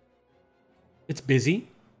 It's busy.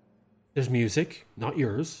 There's music, not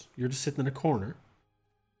yours. You're just sitting in a corner.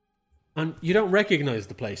 And you don't recognize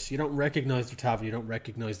the place. You don't recognize the tavern. You don't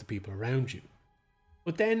recognize the people around you.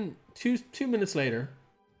 But then, two minutes later,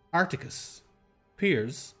 Articus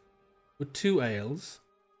appears with 2 ales,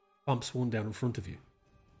 bumps one down in front of you.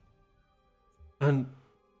 And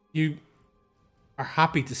you are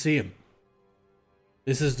happy to see him.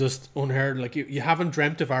 This is just unheard. Like, you haven't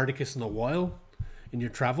dreamt of Articus in a while in your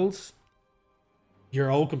travels.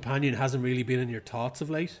 Your old companion hasn't really been in your thoughts of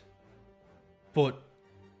late. But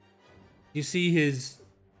you see his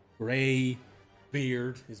grey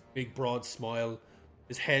beard, his big broad smile,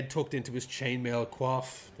 his head tucked into his chainmail coif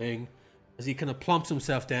thing, as he kind of plumps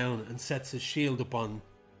himself down and sets his shield up on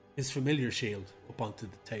his familiar shield up onto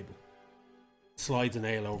the table. Slides an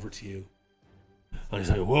ale over to you. And he's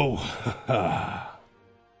like, whoa,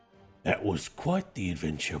 that was quite the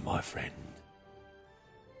adventure, my friend.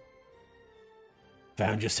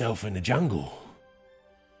 Found yourself in the jungle.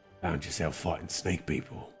 Found yourself fighting snake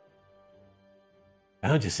people.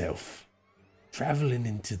 Found yourself travelling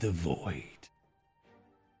into the void.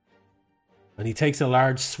 And he takes a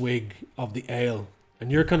large swig of the ale.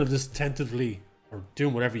 And you're kind of just tentatively, or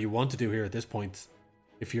doing whatever you want to do here at this point.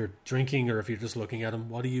 If you're drinking or if you're just looking at him,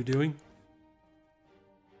 what are you doing?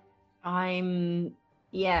 I'm,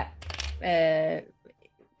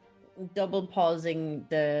 double pausing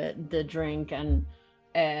the drink, and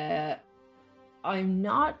I'm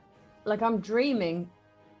not, like, I'm dreaming,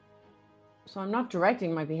 so I'm not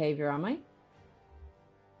directing my behavior, am I?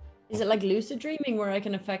 Is it like lucid dreaming where I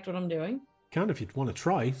can affect what I'm doing? Can, if you want to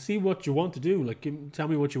try. See what you want to do. Like, tell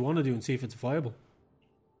me what you want to do and see if it's viable.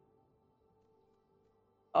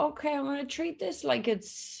 Okay, I'm going to treat this like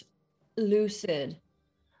it's lucid.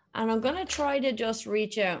 And I'm going to try to just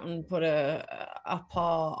reach out and put a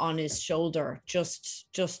paw on his shoulder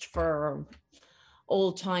just for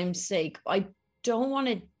old time's sake. I don't want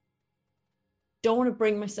to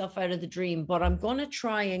bring myself out of the dream, but I'm going to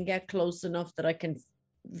try and get close enough that I can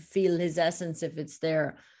feel his essence if it's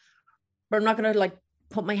there. But I'm not going to, like,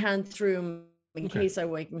 put my hand through him in case I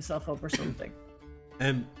wake myself up or something.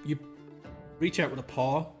 You reach out with a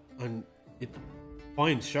paw and it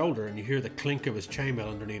finds shoulder, and you hear the clink of his chainmail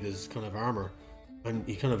underneath his kind of armor, and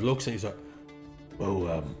he kind of looks and he's like,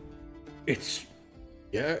 "Oh,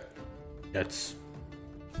 that's,"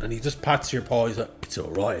 and he just pats your paw. He's like, "It's all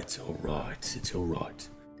right.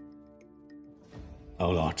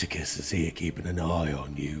 Old Articus is here keeping an eye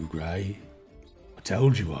on you, Grey. I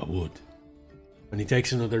told you I would." And he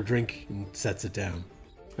takes another drink and sets it down,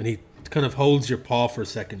 and he kind of holds your paw for a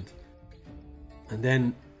second, and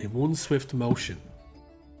then in one swift motion,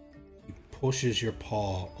 he pushes your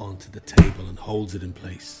paw onto the table and holds it in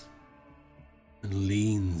place and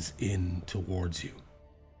leans in towards you,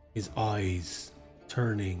 his eyes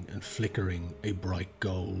turning and flickering a bright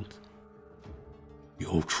gold.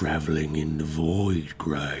 You're traveling in the void,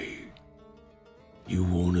 Grey. You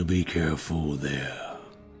want to be careful there.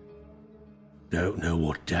 Don't know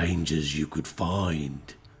what dangers you could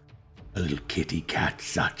find. A little kitty cat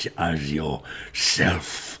such as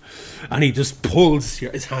yourself. And he just pulls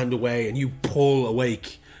his hand away and you pull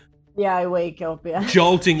awake. Yeah, I wake up, yeah.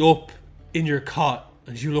 Jolting up in your cot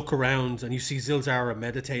as you look around and you see Zilzara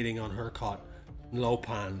meditating on her cot.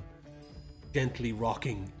 Lopan gently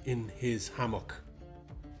rocking in his hammock.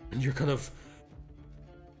 And you're kind of...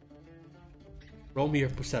 Roll me a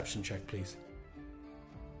perception check, please.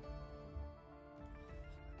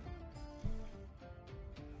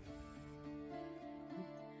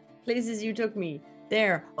 Places you took me.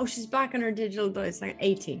 There. Oh, she's back on her digital dice. Like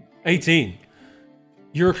 18. 18.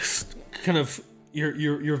 You're kind of...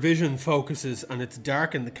 Your vision focuses and it's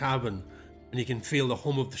dark in the cabin and you can feel the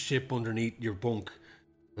hum of the ship underneath your bunk.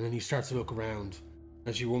 And then you start to look around.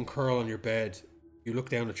 As you uncurl on your bed, you look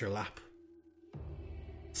down at your lap.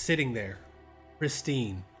 Sitting there,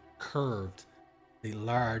 pristine, curved, a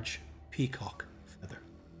large peacock feather.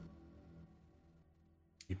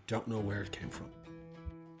 You don't know where it came from.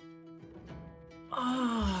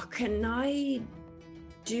 Oh, can I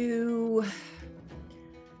do...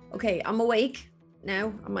 Okay, I'm awake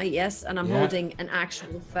now. Am I? Yes, and I'm holding an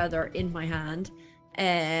actual feather in my hand.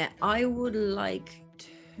 I would like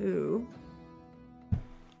to...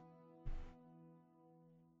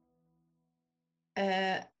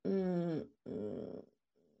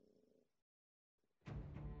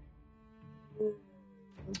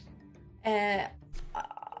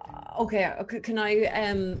 Okay, can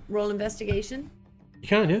I roll investigation? You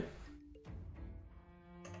can, yeah.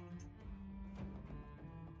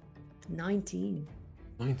 19.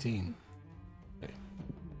 19. Okay.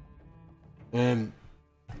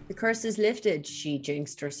 The curse is lifted, she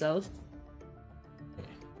jinxed herself. Okay.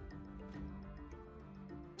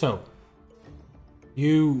 So,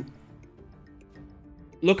 you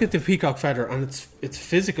look at the peacock feather and it's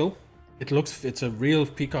physical. It's a real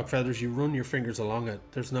peacock feather as you run your fingers along it.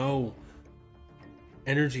 There's no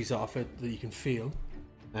energies off it that you can feel.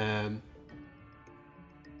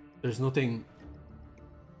 There's nothing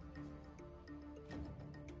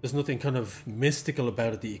kind of mystical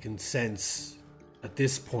about it that you can sense at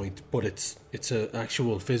this point, but it's an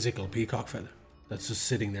actual physical peacock feather that's just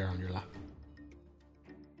sitting there on your lap.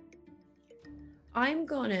 I'm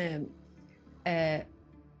gonna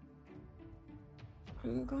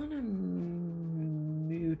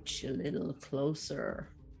mooch a little closer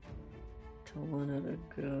to one of the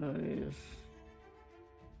guys.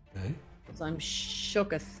 Okay. Because I'm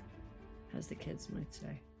shooketh, as the kids might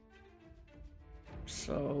say.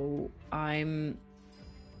 So I'm,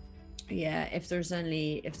 if there's a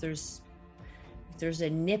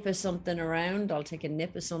nip of something around, I'll take a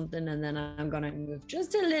nip of something and then I'm gonna move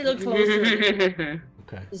just a little closer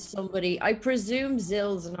Okay. to somebody. I presume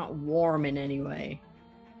Zill's not warm in any way.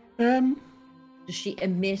 Does she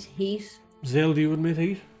emit heat? Zill, do you emit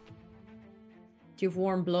heat? Do you have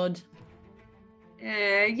warm blood?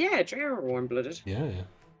 Yeah, Dre are warm-blooded. Yeah.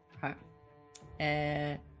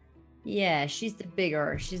 Okay. Yeah, she's the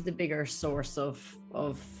bigger source of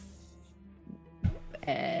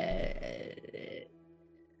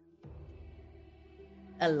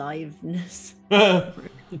aliveness.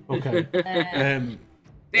 Okay.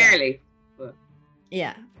 Barely. But...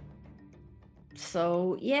 Yeah.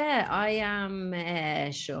 So yeah, I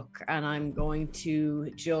am shook, and I'm going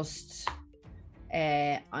to just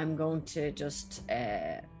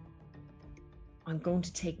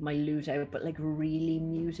take my lute out, but like really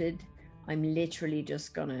muted. I'm literally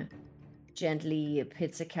just gonna gently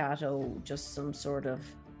pizzicato just some sort of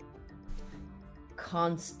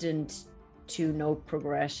constant 2-note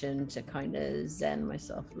progression to kind of zen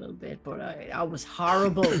myself a little bit, but I was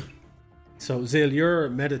horrible. So Zill, you're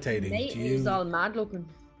meditating. He's all mad looking.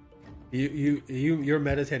 You're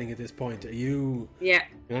meditating at this point. Are you in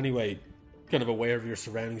any way kind of aware of your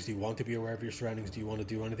surroundings? Do you want to be aware of your surroundings? Do you want to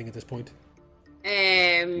do anything at this point?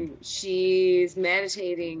 She's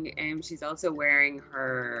meditating and she's also wearing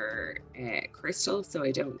her crystal, so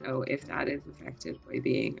I don't know if that is affected by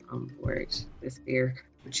being on board the sphere.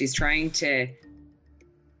 But she's trying to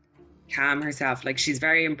calm herself. Like, she's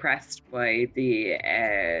very impressed by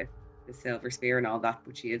the silver sphere and all that,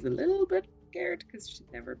 but she is a little bit scared because she's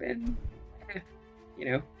never been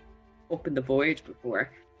up in the void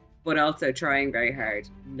before. But also trying very hard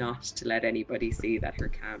not to let anybody see that her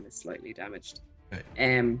cam is slightly damaged. Right.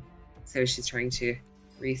 So she's trying to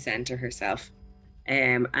recenter herself,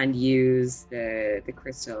 and use the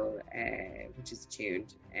crystal, which is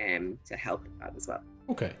attuned, to help that as well.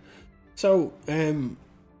 Okay. So, let's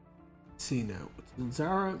see now.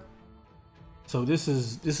 Zara. So this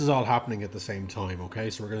is all happening at the same time, okay?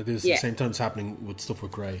 So we're gonna do this at the same time it's happening with stuff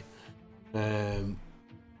with Grey.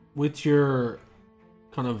 With your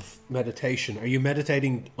kind of meditation, are you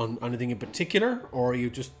meditating on anything in particular, or are you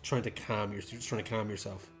just trying to calm yourself? Just trying to calm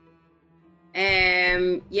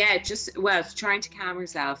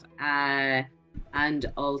herself, and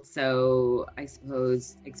also, I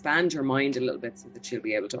suppose, expand her mind a little bit so that she'll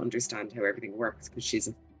be able to understand how everything works, because she's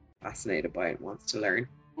fascinated by it and wants to learn.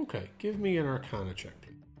 Okay, give me an Arcana check,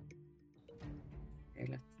 please.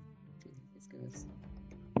 Okay, let's see how this goes.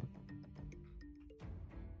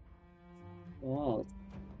 Oh,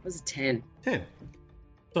 it was a 10. 10.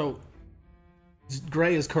 So,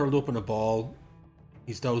 Grey is curled up in a ball.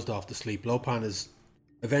 He's dozed off to sleep. Lopan has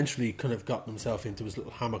eventually kind of gotten himself into his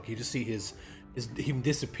little hammock. You just see him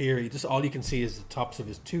disappear. All you can see is the tops of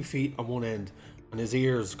his 2 feet on one end, and his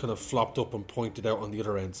ears kind of flopped up and pointed out on the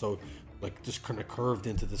other end. So, like, just kind of curved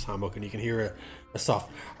into this hammock, and you can hear a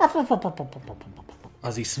soft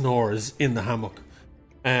as he snores in the hammock.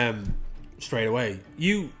 Straight away,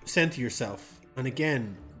 you center yourself, and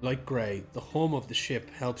again, like Grey, the hum of the ship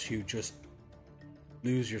helps you just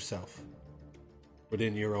lose yourself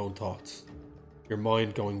within your own thoughts. Your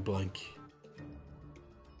mind going blank,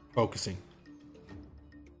 focusing,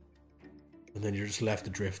 and then you're just left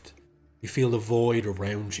adrift. You feel the void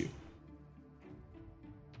around you,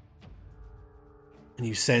 and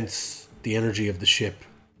you sense the energy of the ship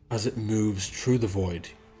as it moves through the void,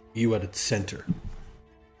 you at its center.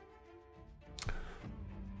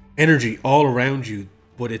 Energy all around you,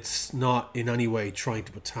 but it's not in any way trying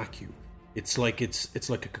to attack you. It's like a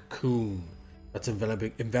cocoon that's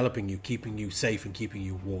enveloping you, keeping you safe and keeping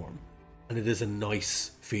you warm. And it is a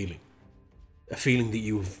nice feeling. A feeling that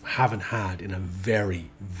you haven't had in a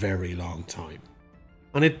very, very long time.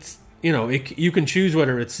 And it's, you can choose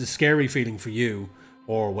whether it's a scary feeling for you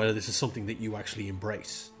or whether this is something that you actually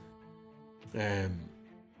embrace.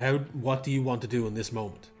 What do you want to do in this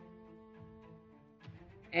moment?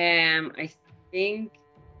 I think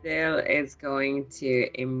Dill is going to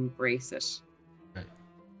embrace it.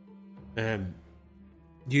 Okay.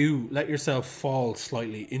 You let yourself fall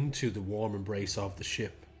slightly into the warm embrace of the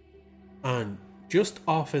ship, and just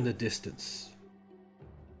off in the distance,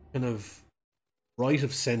 kind of right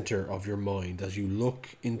of center of your mind, as you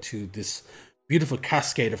look into this beautiful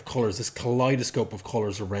cascade of colors, this kaleidoscope of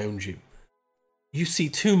colors around you, you see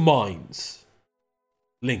 2 minds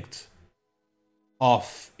linked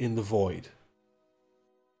off in the void.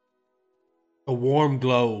 A warm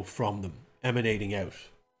glow from them emanating out.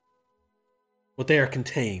 But they are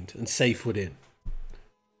contained and safe within.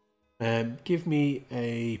 Give me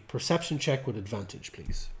a perception check with advantage,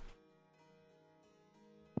 please.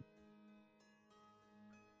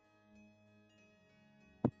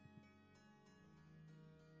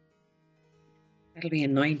 That'll be a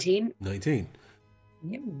 19. 19.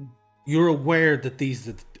 Yep. You're aware that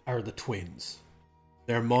these are the twins.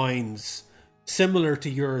 Their minds similar to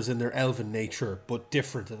yours in their elven nature, but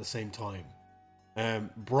different at the same time.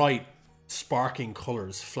 Bright, sparking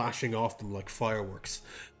colours flashing off them like fireworks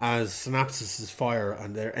as synapses fire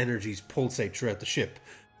and their energies pulsate throughout the ship.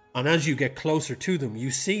 And as you get closer to them, you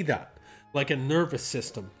see that, like a nervous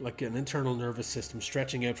system, like an internal nervous system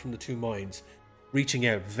stretching out from the 2 minds, reaching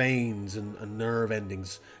out, veins and nerve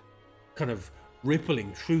endings kind of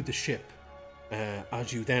rippling through the ship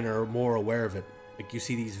as you then are more aware of it. Like, you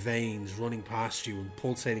see these veins running past you and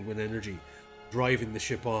pulsating with energy, driving the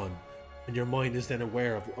ship on. And your mind is then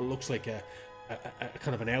aware of what looks like a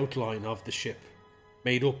kind of an outline of the ship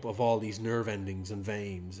made up of all these nerve endings and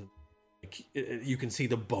veins. And you can see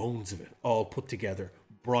the bones of it all put together,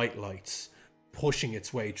 bright lights pushing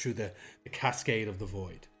its way through the cascade of the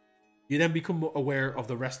void. You then become aware of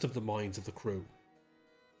the rest of the minds of the crew.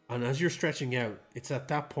 And as you're stretching out, it's at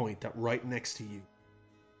that point that right next to you,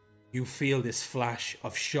 you feel this flash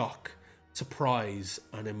of shock, surprise,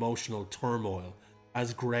 and emotional turmoil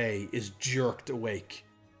as Grey is jerked awake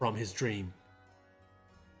from his dream.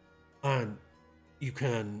 And you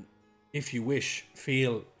can, if you wish,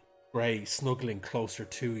 feel Grey snuggling closer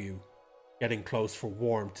to you, getting close for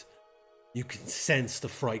warmth. You can sense the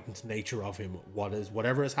frightened nature of him.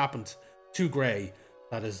 Whatever has happened to Grey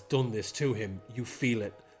that has done this to him, you feel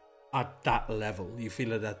it at that level. You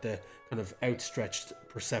feel it at the kind of outstretched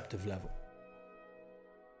perceptive level.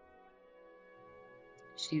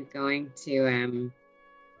 She's going to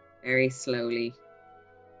very slowly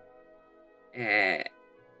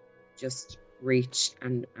just reach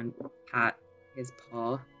and pat his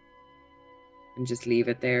paw and just leave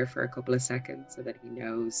it there for a couple of seconds so that he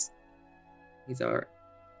knows he's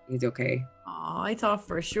okay. Oh, I thought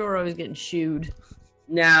for sure I was getting shooed.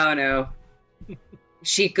 No.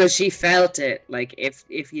 Because she felt it. Like if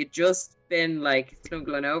you'd just been like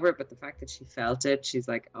clungling over, but the fact that she felt it, she's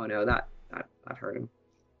like, oh no, that hurt him.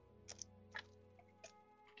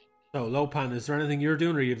 So, Lopan, is there anything you're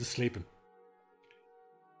doing, or are you just sleeping?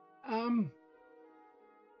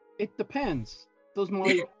 It depends. Does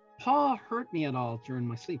my paw hurt me at all during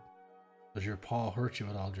my sleep? Does your paw hurt you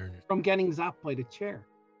at all during your sleep? From getting zapped by the chair?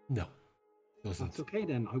 No. Doesn't. That's okay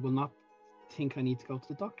then. I will not think I need to go to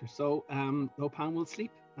the doctor. So, Lopan will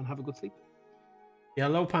sleep and have a good sleep. Yeah,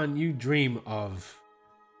 Lopan, you dream of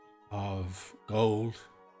gold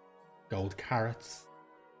carrots,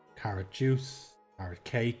 carrot juice, carrot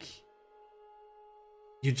cake.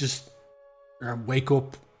 You just wake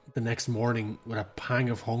up the next morning with a pang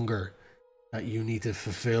of hunger that you need to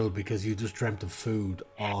fulfill because you just dreamt of food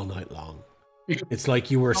all night long. It's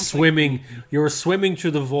like you were swimming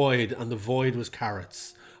through the void, and the void was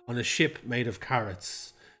carrots on a ship made of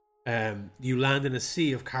carrots. You land in a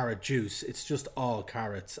sea of carrot juice. It's just all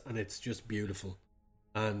carrots, and it's just beautiful.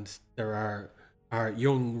 And there are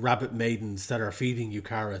young rabbit maidens that are feeding you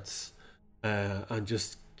carrots, and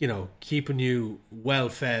just, you know, keeping you well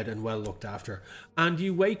fed and well looked after. And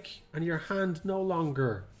you wake, and your hand no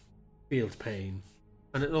longer feels pain,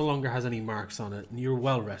 and it no longer has any marks on it, and you're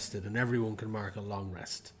well rested, and everyone can mark a long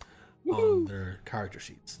rest on their character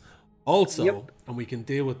sheets. Also, and we can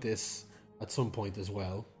deal with this at some point as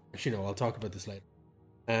well. Actually, no, I'll talk about this later.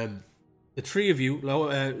 The three of you,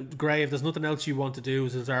 Gray, if there's nothing else you want to do,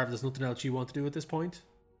 Zazar, if there's nothing else you want to do at this point?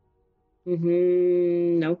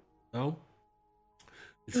 No. No?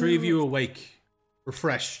 The three of you awake,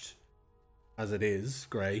 refreshed, as it is,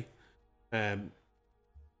 Gray. The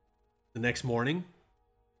next morning,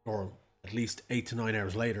 or at least 8 to 9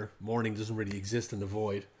 hours later, morning doesn't really exist in the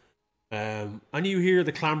void. And you hear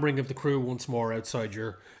the clambering of the crew once more out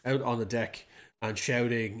on the deck, and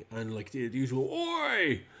shouting, and like the usual,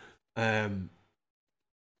 oi!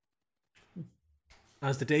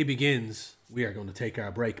 As the day begins, we are going to take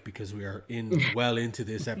our break because we are well into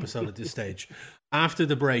this episode at this stage. After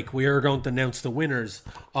the break, we are going to announce the winners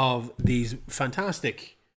of these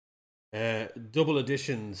fantastic double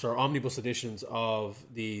editions or omnibus editions of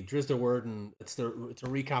the Drizzt Do'Urden. It's a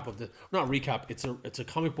recap of it's a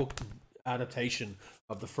comic book adaptation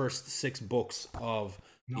of the first 6 books of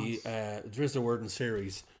the Drizzt Do'Urden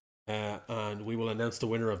series, and we will announce the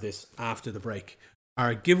winner of this after the break.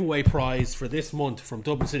 Our giveaway prize for this month from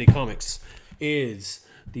Dublin City Comics is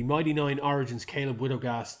the Mighty Nine Origins Caleb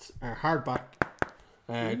Widogast hardback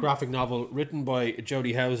graphic novel written by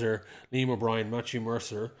Jody Hauser, Liam O'Brien, Matthew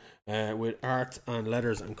Mercer, with art and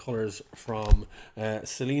letters and colours from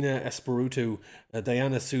Selena Espiritu,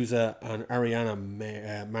 Diana Souza, and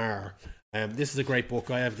Ariana Marr. This is a great book.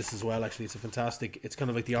 I have this as well, actually. It's kind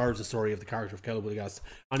of like the origin story of the character of Caleb Widogast.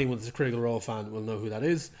 Anyone that's a Critical Role fan will know who that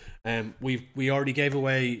is. We already gave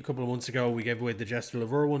away, a couple of months ago, we gave away the Jester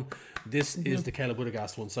Lavur one. This is the Caleb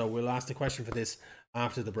Widogast one. So we'll ask the question for this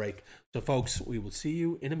after the break. So folks, we will see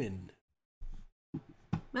you in a minute.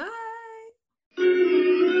 Bye.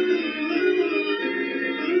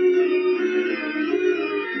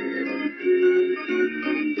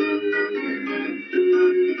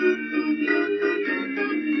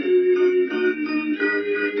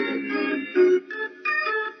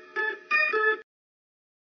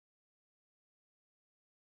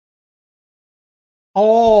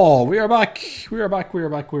 Oh, we are back.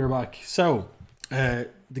 So, the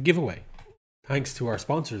giveaway, thanks to our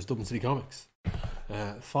sponsors, Dublin City Comics.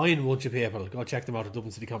 Fine bunch of people. Go check them out at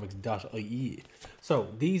dublincitycomics.ie. So,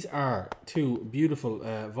 these are 2 beautiful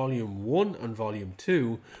Volume 1 and Volume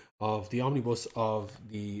 2 of the omnibus of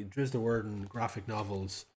the Drizzt Do'Urden graphic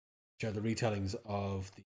novels, which are the retellings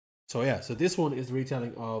of the... So this one is the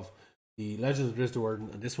retelling of the Legends of Drizzt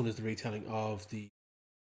Do'Urden, and this one is the retelling of the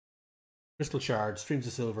Crystal Shard, Streams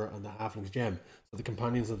of Silver, and the Halfling's Gem. So the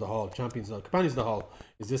Companions of the Hall, Companions of the Hall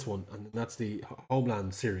is this one, and that's the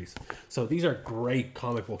Homeland series. So these are great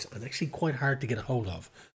comic books and actually quite hard to get a hold of.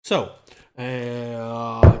 So,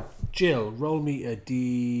 Jill, roll me a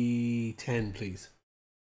D10, please.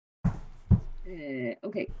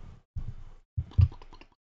 Okay.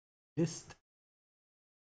 List.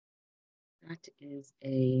 That is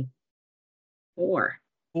a 4.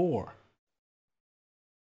 4.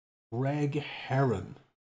 Greg Heron.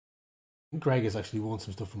 Greg has actually won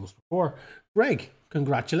some stuff from us before. Greg,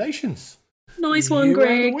 congratulations. Nice one,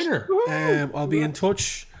 Greg. You are the winner. I'll be in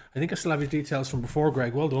touch I think I still have your details from before,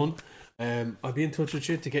 Greg. Well done. I'll be in touch with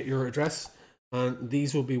you to get your address, and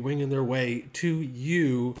these will be winging their way to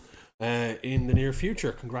you in the near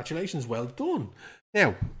future. Congratulations, well done.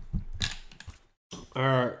 Now,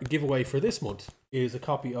 our giveaway for this month is a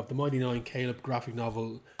copy of the Mighty Nine Caleb graphic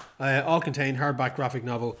novel, all contained hardback graphic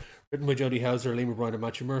novel written by Jodie Houser, Liam O'Brien, and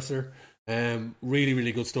Matthew Mercer. Really,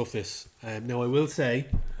 really good stuff, this. Now, I will say,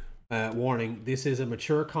 warning, this is a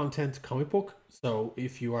mature content comic book, so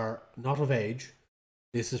if you are not of age,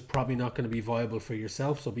 this is probably not going to be viable for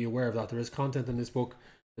yourself, so be aware of that. There is content in this book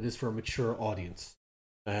that is for a mature audience.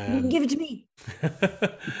 Give it to me.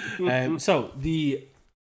 So, the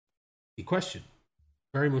question,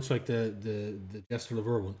 very much like the Jester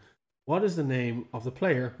Lavur one, what is the name of the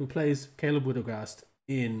player who plays Caleb Widogast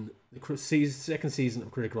in the second season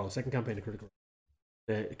of Critical Role, second campaign of Critical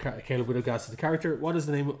Role? Caleb Widogast is the character. What is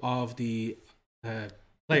the name of the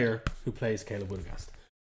player who plays Caleb Widogast?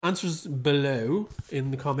 Answers below in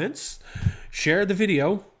the comments. Share the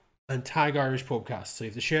video and tag Irish Pubcast. So you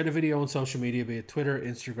have to share the video on social media, be it Twitter,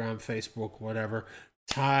 Instagram, Facebook, whatever.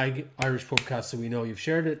 Tag Irish Pubcast so we know you've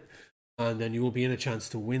shared it, and then you will be in a chance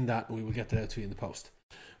to win that, and we will get that out to you in the post.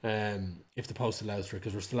 If the post allows for it,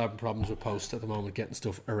 because we're still having problems with post at the moment, getting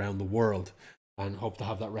stuff around the world, and hope to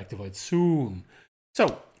have that rectified soon.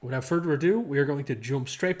 So, without further ado, we are going to jump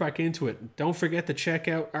straight back into it. Don't forget to check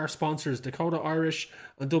out our sponsors, Dakota Irish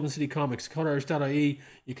and Dublin City Comics, DakotaIrish.ie.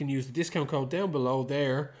 You can use the discount code down below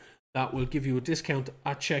there. That will give you a discount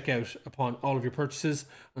at checkout upon all of your purchases.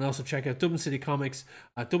 And also check out Dublin City Comics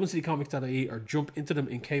at DublinCityComics.ie, or jump into them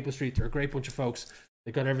in Cable Street. They're a great bunch of folks.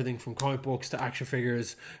 They've got everything from comic books to action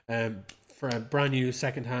figures, for a brand new,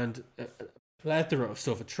 second-hand, plethora of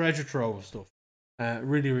stuff, a treasure trove of stuff.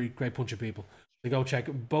 Really, really great bunch of people. So go check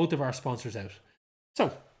both of our sponsors out.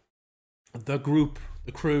 So, the group,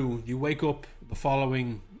 the crew, you wake up the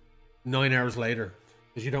following 9 hours later,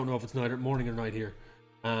 because you don't know if it's morning or night here.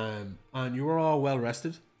 And you are all well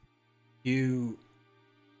rested. You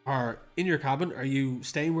are in your cabin. Are you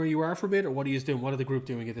staying where you are for a bit, or what are you doing? What are the group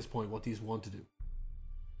doing at this point? What do you want to do?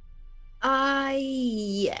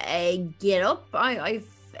 I get up. I'm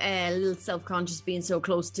a little self-conscious being so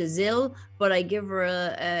close to Zill, but I give her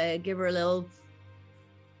a little,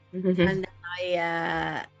 and then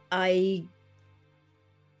I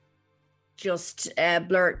just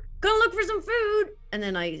blurt, "Gonna look for some food," and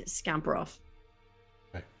then I scamper off.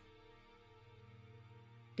 Okay.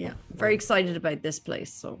 Yeah, very excited about this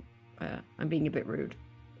place, so I'm being a bit rude.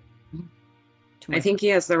 I think he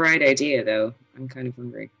has the right idea, though. I'm kind of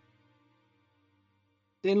hungry.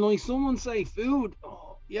 Then, like, someone say food.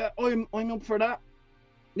 Oh, yeah, I'm up for that.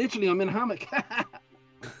 Literally, I'm in a hammock.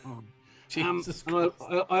 Jesus Christ.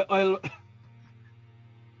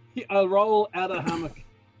 I'll roll out a hammock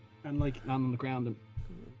and like land on the ground and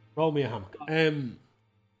roll me a hammock.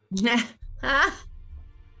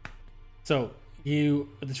 So the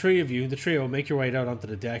trio make your way out onto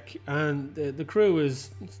the deck, and the crew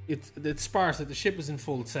it's sparse. Like, the ship is in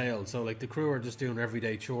full sail, so like the crew are just doing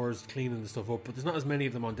everyday chores, cleaning the stuff up, but there's not as many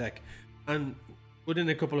of them on deck. And within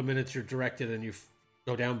a couple of minutes, you're directed and you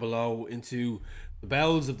go down below into the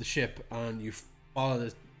bowels of the ship, and you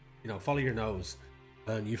follow your nose,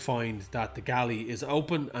 and you find that the galley is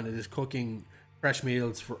open and it is cooking fresh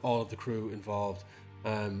meals for all of the crew involved.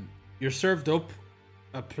 You're served up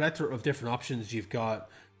a plethora of different options. You've got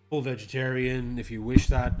full vegetarian if you wish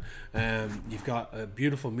that. You've got a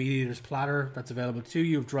beautiful meat eater's platter that's available to you.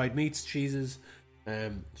 You have dried meats, cheeses,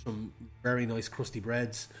 some very nice crusty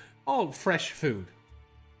breads, all fresh food.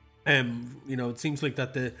 It seems like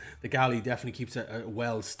that the galley definitely keeps a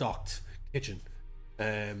well-stocked kitchen.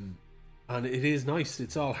 And it is nice.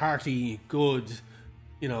 It's all hearty, good,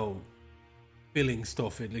 filling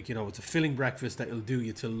stuff. It's a filling breakfast that will do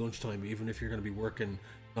you till lunchtime, even if you're going to be working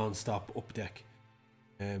non-stop up deck.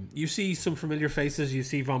 You see some familiar faces. You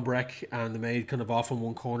see Von Breck and the maid kind of off in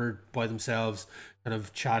one corner by themselves, kind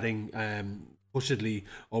of chatting hushedly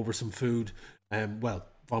over some food.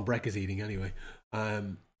 Von Breck is eating anyway.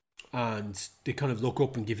 And they kind of look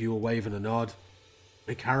up and give you a wave and a nod.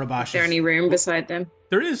 Like Carabash. Is there any room beside them?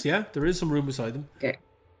 There is, yeah. There is some room beside them. Okay.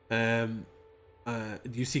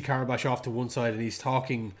 You see Carabash off to one side, and he's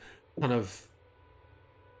talking kind of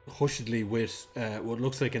hushedly with what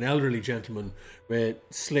looks like an elderly gentleman with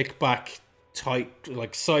slick back, tight,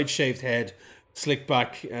 like side shaved head, slick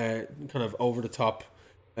back, kind of over the top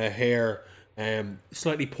hair,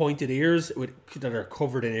 slightly pointed ears that are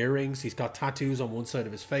covered in earrings. He's got tattoos on one side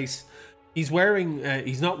of his face, He's wearing.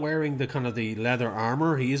 He's not wearing the kind of the leather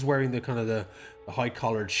armor. He is wearing the kind of the high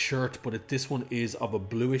collared shirt, but this one is of a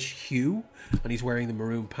bluish hue, and he's wearing the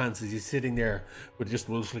maroon pants as he's sitting there with just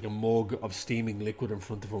what looks like a mug of steaming liquid in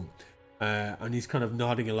front of him, and he's kind of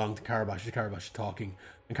nodding along to Carabash. Carabash is talking,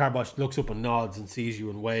 and Carabash looks up and nods and sees you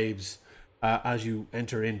and waves as you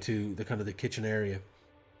enter into the kind of the kitchen area,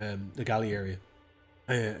 the galley area.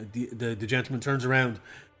 The gentleman turns around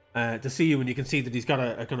to see you, and you can see that he's got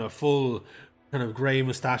a kind of full, kind of grey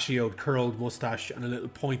mustachioed, curled mustache and a little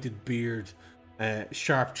pointed beard,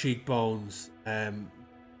 sharp cheekbones,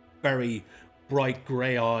 very bright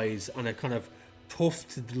grey eyes, and a kind of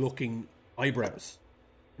tufted-looking eyebrows.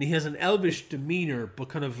 And he has an elvish demeanour, but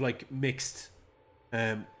kind of like mixed.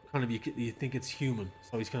 Kind of you think it's human,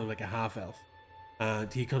 so he's kind of like a half elf.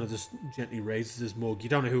 And he kind of just gently raises his mug. You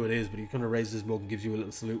don't know who it is, but he kind of raises his mug and gives you a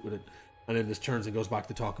little salute with it. And then just turns and goes back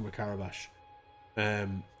to talking with Carabash.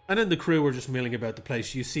 And then the crew are just milling about the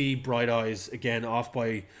place. You see Bright Eyes again off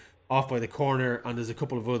by the corner, and there's a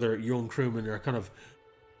couple of other young crewmen that are kind of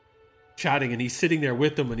chatting, and he's sitting there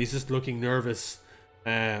with them, and he's just looking nervous.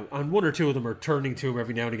 And one or two of them are turning to him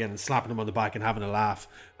every now and again and slapping him on the back and having a laugh.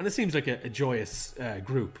 And it seems like a joyous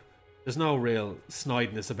group. There's no real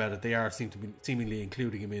snideness about it. They are seem to be seemingly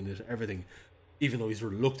including him in it, everything, even though he's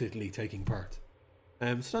reluctantly taking part.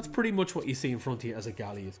 So that's pretty much what you see in front of you as a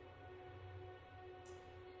galley is.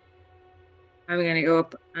 I'm going to go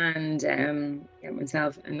up and get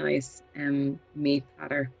myself a nice meat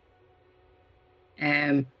platter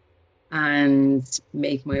and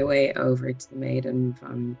make my way over to the Maiden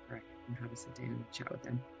von Breck and have a sit down and chat with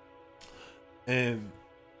them.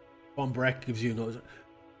 Von Breck gives you another.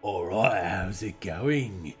 All right, how's it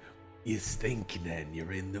going? You think then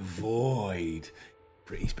you're in the void.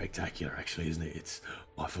 Pretty spectacular, actually, isn't it? It's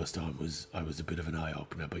my first time I was a bit of an eye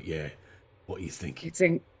opener, but yeah, what do you think? It's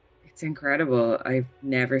incredible. I've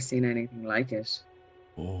never seen anything like it.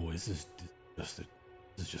 Oh, this is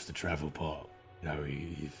just a travel part. You know,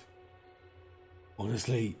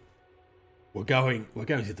 honestly, we're going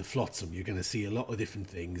to the Flotsam. You're going to see a lot of different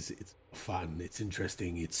things. It's fun. It's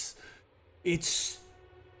interesting. It's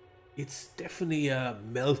definitely a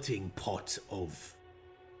melting pot of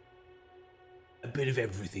a bit of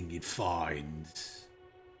everything you'd find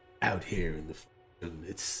out here in the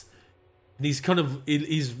Flotsam.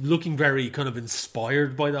 He's looking very kind of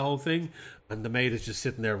inspired by the whole thing, and the maid is just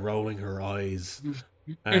sitting there rolling her eyes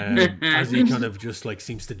as he kind of just like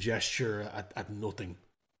seems to gesture at nothing.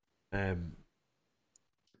 Okay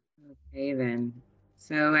then.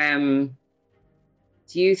 So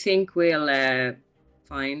do you think we'll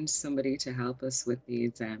find somebody to help us with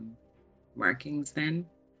these markings then?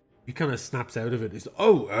 He kind of snaps out of it. He's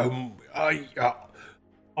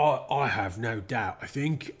I have no doubt. I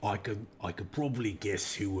think I could probably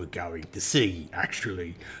guess who we're going to see.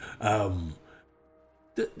 Actually,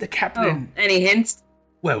 the captain. Oh, any hints?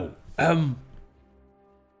 Well,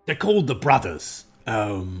 they're called the Brothers.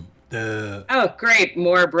 Oh, great,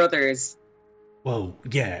 more brothers. Well,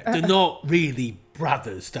 yeah, they're not really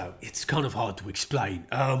brothers, though. It's kind of hard to explain.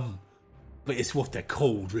 But it's what they're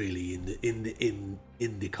called, really, in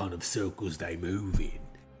the kind of circles they move in.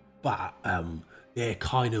 But they're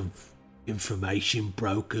kind of information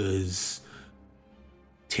brokers,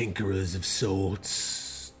 tinkerers of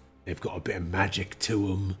sorts. They've got a bit of magic to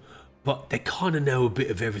them, but they kind of know a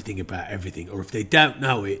bit of everything about everything. Or if they don't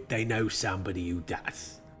know it, they know somebody who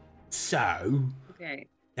does. So, okay,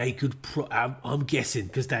 they could. I'm guessing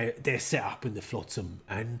because they're set up in the Flotsam,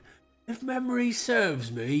 and if memory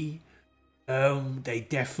serves me, they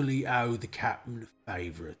definitely owe the captain a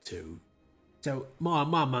favour or two. So my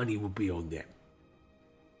money will be on them.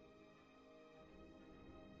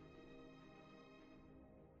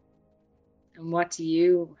 And what do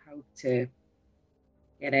you hope to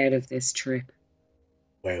get out of this trip?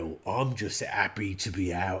 Well, I'm just happy to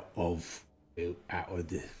be out of the.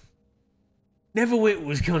 Neverwinter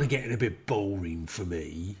was kind of getting a bit boring for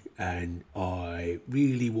me, and I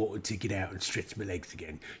really wanted to get out and stretch my legs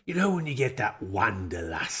again. You know when you get that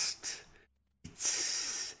wanderlust?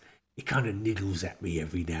 It kind of niggles at me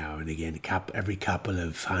every now and again, every couple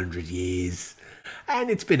of 100 years. And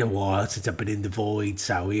it's been a while since I've been in the void,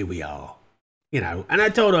 so here we are. You know, and I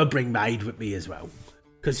thought I'd bring Maid with me as well,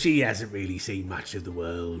 because she hasn't really seen much of the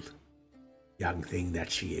world. Young thing that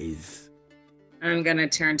she is. I'm going to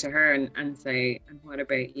turn to her and say, and what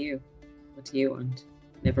about you? What do you want?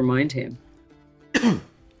 Never mind him.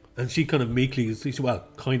 And she kind of meekly, well,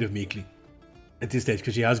 kind of meekly, at this stage,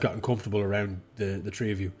 because she has gotten comfortable around the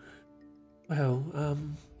three of you. Well,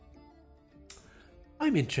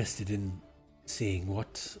 I'm interested in seeing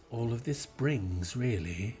what all of this brings,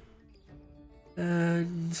 really.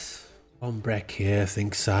 And Von Breck here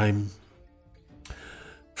thinks I'm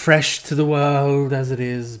fresh to the world as it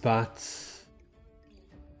is, but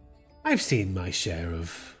I've seen my share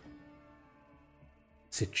of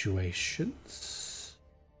situations,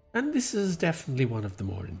 and this is definitely one of the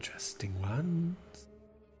more interesting ones.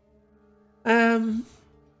 Who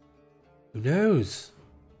knows?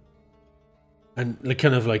 And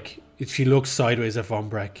if she looks sideways at Von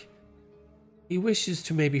Breck, he wishes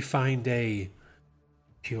to maybe find a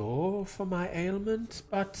cure for my ailment,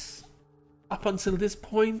 but up until this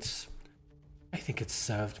point, I think it's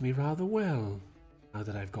served me rather well, now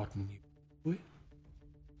that I've gotten used to it.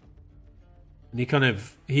 And he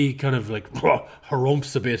kind of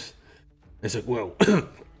harumps a bit. He's like, well,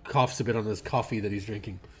 coughs a bit on his coffee that he's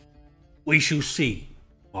drinking. We shall see,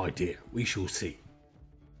 my dear, we shall see.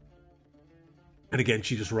 And again,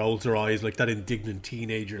 she just rolls her eyes like that indignant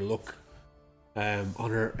teenager look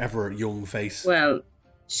on her ever young face. Well,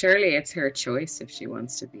 surely it's her choice if she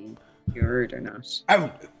wants to be cured or not.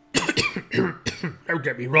 Oh, don't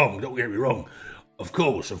get me wrong. Of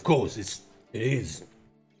course, it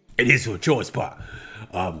is her choice, but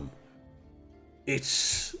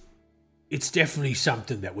it's definitely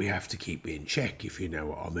something that we have to keep in check, if you know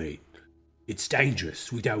what I mean. It's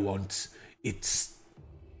dangerous. We don't want it's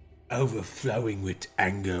overflowing with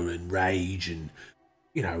anger and rage, and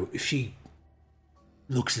if she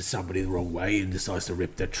looks at somebody the wrong way and decides to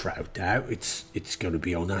rip their throat out, it's going to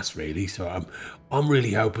be on us, really. So I'm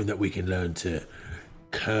really hoping that we can learn to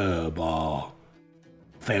curb our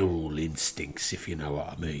feral instincts, if you know what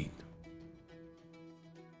I mean.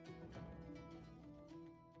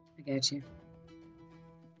 I get you.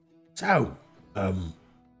 So,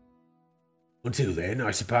 until then,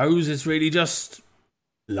 I suppose it's really just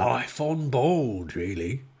life on board,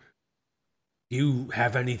 really. Do you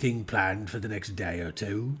have anything planned for the next day or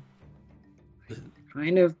two? I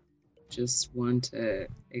kind of just want to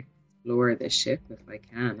explore the ship if I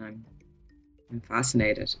can. I'm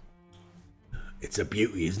fascinated. It's a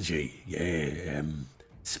beauty, isn't she? Yeah.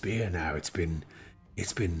 Spear now. It's been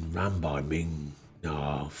run by Ming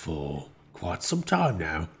for quite some time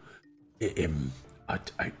now.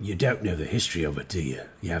 You don't know the history of it, do you?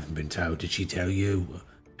 You haven't been told. Did she tell you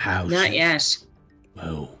how? Not yet.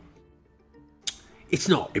 Well, it's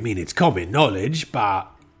not. I mean, it's common knowledge, but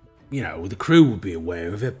the crew would be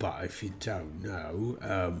aware of it. But if you don't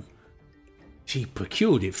know, she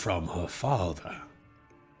procured it from her father.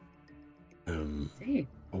 A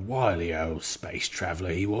wily old space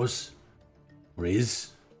traveller he was, or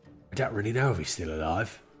is. I don't really know if he's still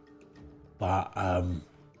alive, but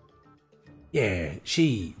yeah,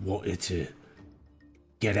 she wanted to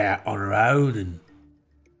get out on her own and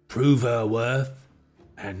prove her worth,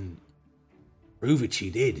 and prove it she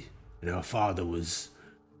did. And her father is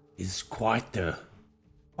quite the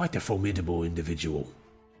formidable individual,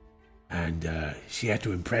 and she had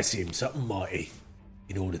to impress him something mighty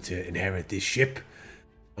in order to inherit this ship.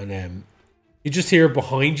 And you just hear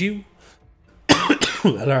behind you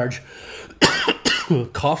a large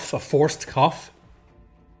cough, a forced cough,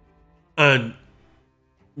 and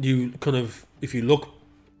you kind of, if you look,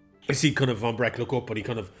 I see kind of Von Breck look up, and he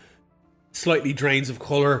kind of slightly drains of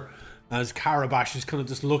colour as Carabash is kind of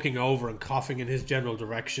just looking over and coughing in his general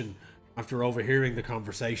direction after overhearing the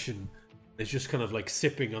conversation. It's just kind of like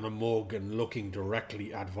sipping on a mug and looking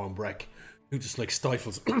directly at Von Breck, who just like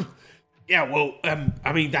stifles. Yeah, well,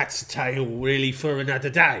 I mean, that's a tale really for another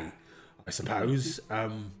day, I suppose.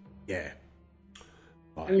 Yeah.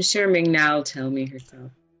 I'm sure Ming now will tell me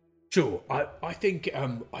herself. Sure. I think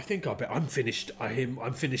I'm finished.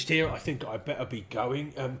 I'm finished here. I think I better be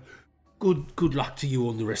going. Good luck to you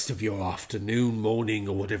on the rest of your afternoon, morning,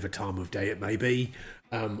 or whatever time of day it may be.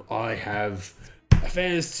 I have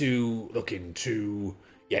affairs to look into.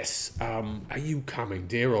 Yes. Are you coming,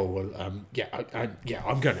 dear? Or well, yeah,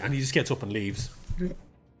 I'm going. And he just gets up and leaves.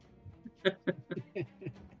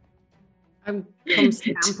 I'm come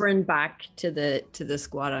scampering back to the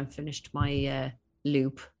squad. I finished my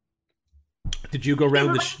loop. Did you go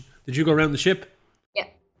around Did you go around the ship? Yeah.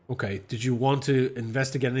 Okay. Did you want to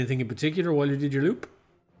investigate anything in particular while you did your loop?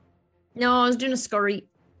 No, I was doing a scurry.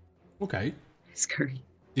 Okay. Scurry.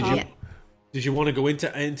 Did you want to go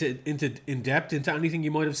into in depth into anything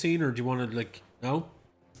you might have seen, or do you want to no?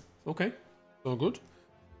 Okay. All good.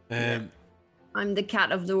 I'm the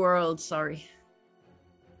cat of the world. Sorry.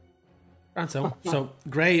 And so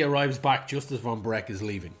Gray arrives back just as Von Breck is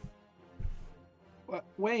leaving.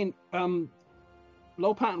 Wayne,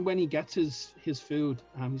 Lopan, when he gets his food,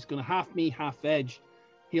 he's going to half meat, half veg.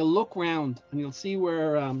 He'll look round and he'll see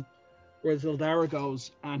where Zildara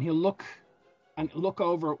goes, and he'll look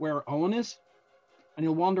over at where Owen is, and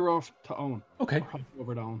he'll wander off to Owen. Okay. Or hop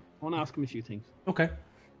over to Owen. I want to ask him a few things. Okay.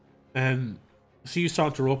 So you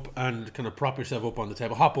saunter up and kind of prop yourself up on the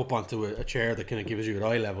table, hop up onto a chair that kind of gives you at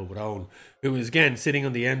eye level with Owen, who is again sitting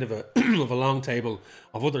on the end of a of a long table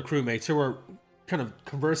of other crewmates who are kind of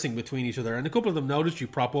conversing between each other. And a couple of them noticed you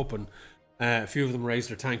prop up, and a few of them raised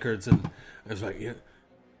their tankards, and I was like, yeah,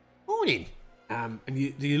 morning. And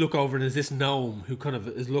you look over, and there's this gnome who kind of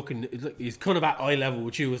is looking, he's kind of at eye level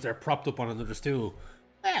with you as they're propped up on another stool.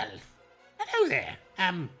 Well, hello there.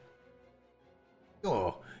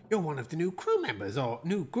 You're one of the new crew members or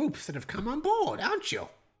new groups that have come on board, aren't you?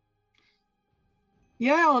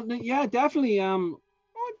 Yeah, definitely. I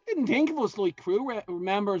didn't think of us like crew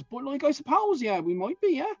members, but like I suppose, yeah, we might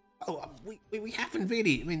be, yeah. Oh, we haven't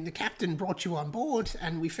really. I mean, the captain brought you on board,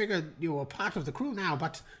 and we figured you were part of the crew now.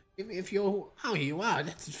 But if you're how you are,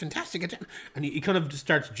 that's fantastic. And he kind of just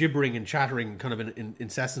starts gibbering and chattering, kind of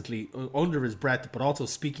incessantly under his breath, but also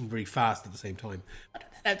speaking very fast at the same time.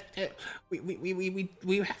 We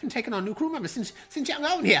haven't taken on new crew members since young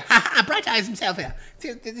Owen here. Bright Eyes himself here.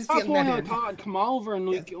 That's why I thought I'd come over, and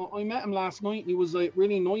like I met him last night. And he was like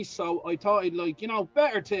really nice, so I thought I'd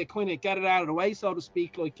better to kind of get it out of the way, so to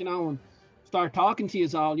speak, and start talking to you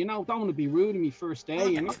all. Don't want to be rude on me first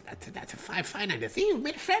day. That's a fine idea. See, you've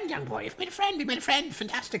made a friend, young boy. You've made a friend.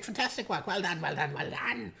 Fantastic work. Well done. My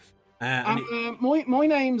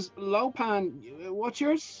name's Lopan. What's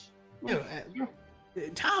yours?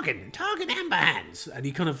 Targan Amberhands, and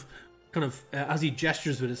he kind of as he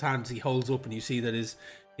gestures with his hands, he holds up, and you see that his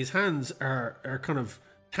hands are kind of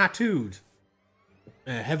tattooed,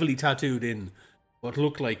 heavily tattooed in what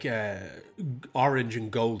look like orange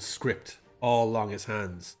and gold script all along his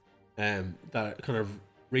hands, that kind of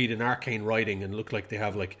read in arcane writing and look like they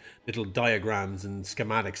have like little diagrams and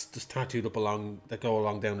schematics just tattooed up that go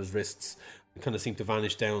along down his wrists and kind of seem to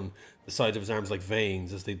vanish down the sides of his arms like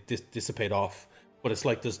veins as they dissipate off. But it's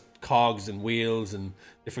like there's cogs and wheels and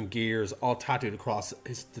different gears all tattooed across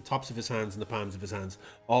the tops of his hands and the palms of his hands,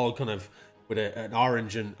 all kind of with an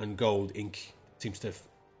orange and gold ink. Seems to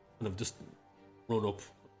kind of just run up,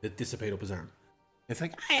 dissipate up his arm. It's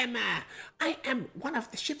like, I am one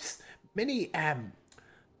of the ship's many,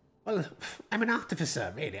 well, I'm an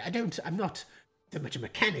artificer, really. I'm not so much a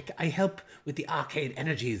mechanic. I help with the arcane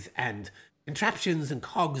energies and contraptions and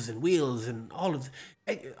cogs and wheels and all of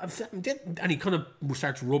and he kind of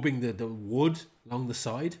starts rubbing the wood along the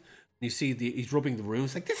side, and you see he's rubbing the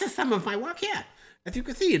runes. Like, this is some of my work here, as you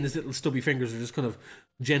can see, and his little stubby fingers are just kind of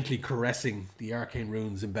gently caressing the arcane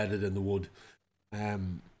runes embedded in the wood,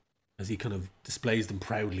 as he kind of displays them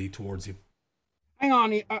proudly towards you. Hang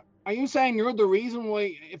on, are you saying you're the reason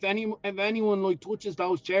why if anyone like touches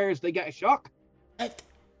those chairs they get a shock?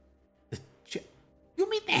 You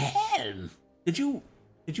mean the helm? Did you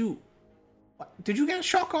get a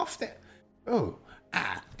shock off there? Oh,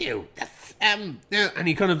 no, that's no. And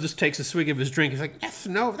he kind of just takes a swig of his drink. He's like, yes,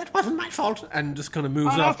 no, that wasn't my fault, and just kind of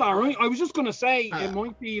moves off. That's all right. I was just gonna say it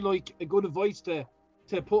might be like a good advice to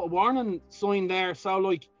put a warning sign there, so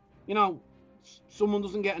like someone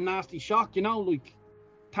doesn't get a nasty shock. Like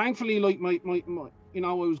thankfully, like my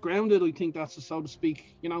I was grounded. I think that's so to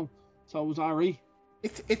speak. So it was alright.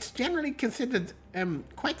 It's generally considered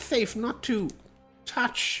quite safe not to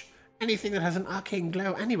touch anything that has an arcane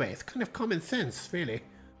glow anyway. It's kind of common sense, really.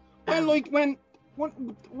 Well, like when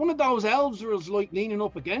one of those elves was like leaning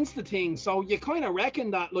up against the thing, so you kind of reckon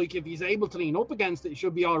that like if he's able to lean up against it, it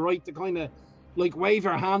should be all right to kind of like wave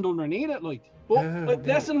your hand underneath it, like. But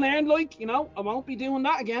lesson learned, like, I won't be doing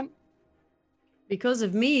that again. Because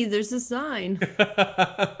of me, there's a sign.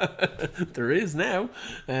 There is now.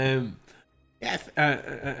 Yes,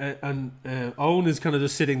 and Owen is kind of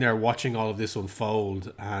just sitting there watching all of this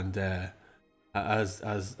unfold, and as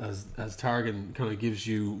Targan kind of gives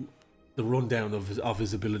you the rundown of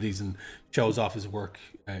his abilities and shows off his work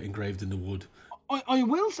engraved in the wood. I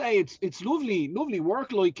will say it's lovely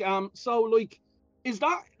work. Like so like is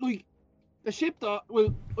that like the ship that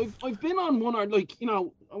I've been on one, or like I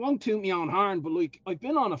won't toot me on horn, but like I've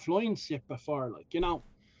been on a flying ship before, like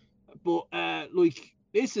but like.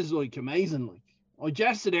 This is like amazing. Like I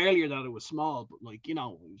jested earlier that it was small, but like it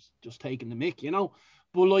was just taking the mick,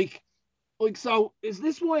 But like so, is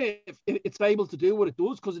this why it's able to do what it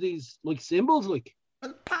does? Because of these like symbols, like.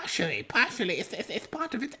 Well, partially, it's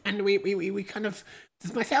part of it, and we kind of,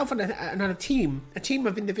 there's myself and a team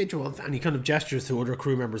of individuals, and he kind of gestures to other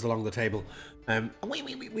crew members along the table.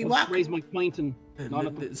 We walk. Raise my point and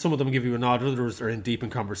some of them give you a nod, others are in deep in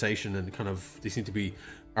conversation, and kind of they seem to be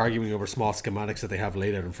arguing over small schematics that they have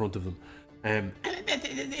laid out in front of them.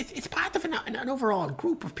 It's part of an overall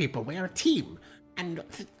group of people. We're a team. And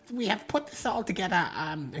we have put this all together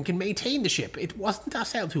and can maintain the ship. It wasn't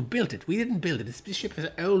ourselves who built it. We didn't build it. This ship is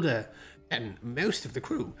older than most of the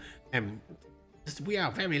crew. We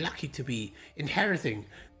are very lucky to be inheriting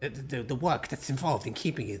the work that's involved in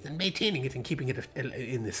keeping it and maintaining it and keeping it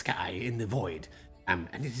in the sky, in the void. And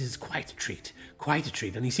it is quite a treat.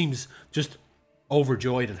 And he seems just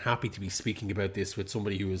overjoyed and happy to be speaking about this with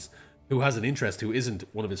somebody who has an interest, who isn't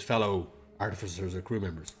one of his fellow artificers or crew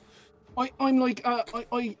members. I'm like,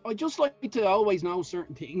 I just like to always know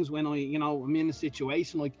certain things when I'm in a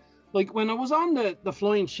situation. Like when I was on the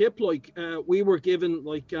flying ship, we were given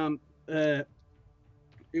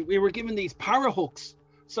these para hooks.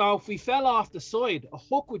 So if we fell off the side, a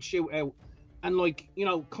hook would shoot out and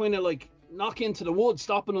kind of knock into the wood,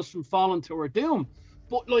 stopping us from falling to our doom.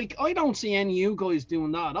 But I don't see any of you guys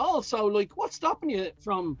doing that at all. So what's stopping you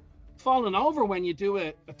from falling over when you do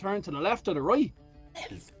a turn to the left or the right?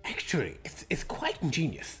 Well, actually, it's quite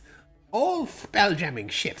ingenious. All spelljamming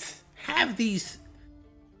ships have these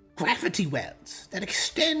gravity wells that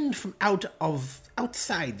extend from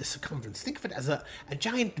outside the circumference. Think of it as a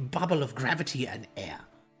giant bubble of gravity and air.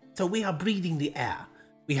 So we are breathing the air.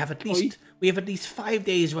 We have at least 5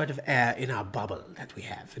 days worth of air in our bubble that we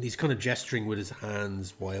have. And he's kind of gesturing with his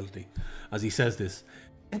hands wildly as he says this.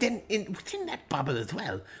 And then within that bubble as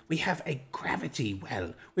well, we have a gravity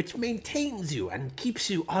well, which maintains you and keeps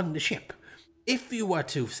you on the ship. If you were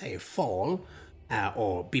to, say, fall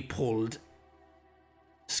or be pulled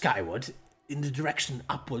skyward in the direction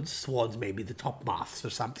upwards towards maybe the top masts or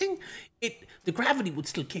something, the gravity would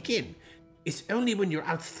still kick in. It's only when you're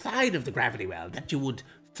outside of the gravity well that you would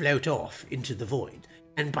float off into the void.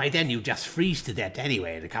 And by then you just freeze to death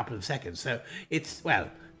anyway in a couple of seconds. So it's, well,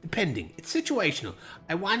 depending. It's situational.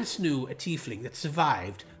 I once knew a tiefling that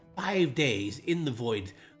survived 5 days in the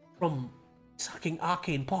void from sucking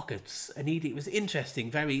arcane pockets. And it was interesting,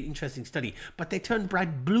 very interesting study. But they turned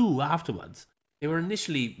bright blue afterwards. They were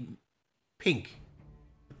initially pink,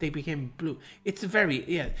 but they became blue. It's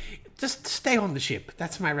just stay on the ship.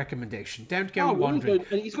 That's my recommendation. Don't go wandering.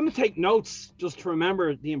 And he's going to take notes just to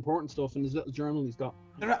remember the important stuff in his little journal he's got.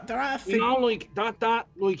 There are things...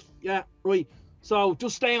 right. So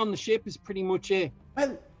just stay on the ship is pretty much it.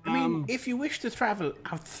 Well, I mean, if you wish to travel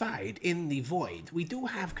outside in the void, we do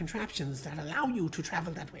have contraptions that allow you to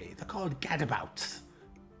travel that way. They're called gadabouts.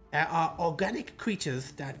 There are organic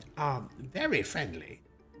creatures that are very friendly,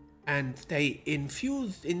 and they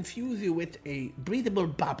infuse you with a breathable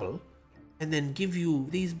bubble, and then give you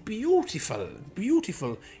these beautiful,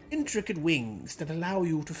 intricate wings that allow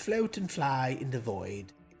you to float and fly in the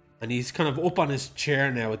void. And he's kind of up on his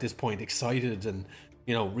chair now at this point, excited and,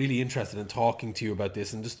 really interested in talking to you about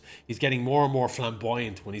this. And just, he's getting more and more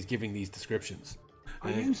flamboyant when he's giving these descriptions.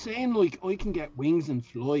 Are you saying, I can get wings and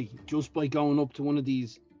fly just by going up to one of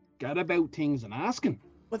these gadabout things and asking?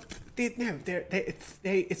 Well,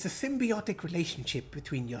 it's a symbiotic relationship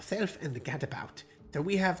between yourself and the gadabout. So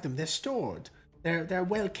we have them, they're stored. They're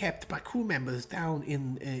well kept by crew members down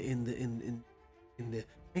in the I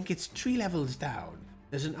think it's 3 levels down.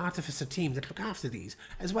 There's an artificer team that look after these,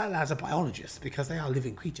 as well as a biologist, because they are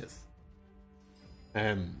living creatures.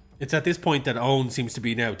 It's at this point that Owen seems to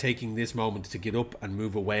be now taking this moment to get up and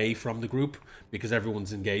move away from the group, because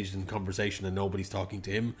everyone's engaged in conversation and nobody's talking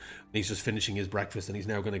to him. And he's just finishing his breakfast, and he's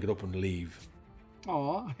now going to get up and leave.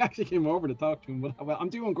 Oh, I actually came over to talk to him, but I'm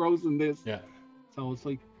doing gross in this. Yeah. So it's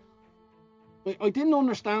I didn't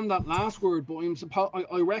understand that last word, but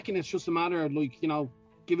I reckon it's just a matter of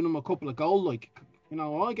giving him a couple of gold,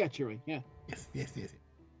 I'll get you right, yeah. Yes.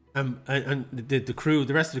 And the crew,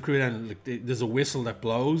 the rest of the crew then, there's a whistle that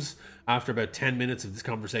blows. After about 10 minutes of this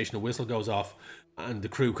conversation, a whistle goes off, and the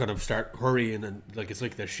crew kind of start hurrying, and it's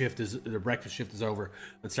like their breakfast shift is over,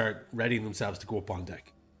 and start readying themselves to go up on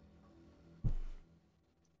deck.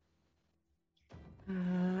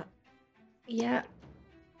 Yeah.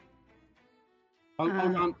 I'll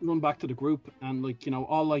run back to the group, and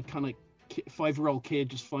all kind of 5-year-old kid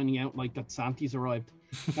just finding out that Santi's arrived.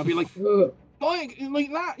 I'll be like, like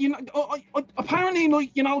that, apparently,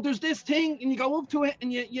 there's this thing, and you go up to it,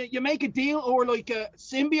 and you make a deal or a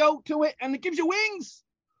symbiote to it, and it gives you wings.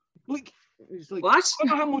 He's like, what? I don't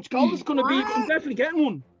know how much gold it's gonna be, but I'm definitely getting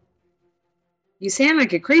one. You sound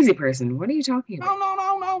like a crazy person. What are you talking about?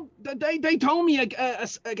 No. They told me a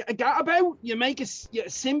gadabout. You make a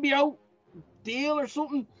symbiote deal or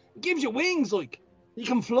something. It gives you wings, you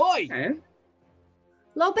can fly. Okay.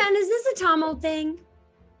 Lopan, is this a Tomo thing?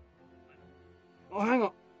 Oh, hang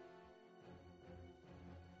on.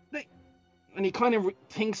 And he kind of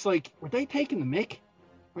thinks were they taking the mick?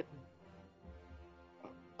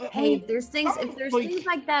 Hey, if there's things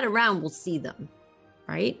like that around, we'll see them.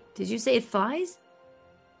 right? Did you say it flies?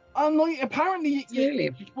 Like apparently,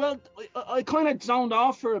 Really? well, I kind of zoned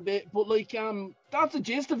off for a bit, but like that's the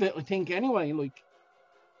gist of it, I think. Anyway, like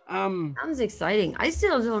Sounds exciting. I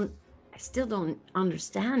still don't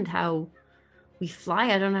understand how we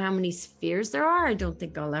fly. I don't know how many spheres there are. I don't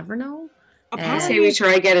think I'll ever know. I say we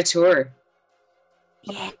try get a tour.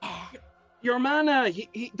 Yeah. Your man,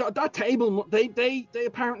 that table, they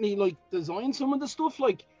apparently like designed some of the stuff,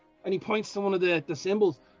 like, and he points to one of the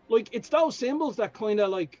symbols. Like, it's those symbols that kind of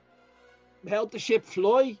like help the ship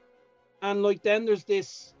fly, and like then there's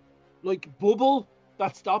this like bubble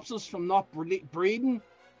that stops us from not breathing.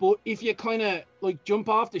 But if you kind of like jump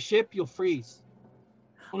off the ship, you'll freeze.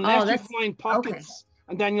 Unless you find pockets,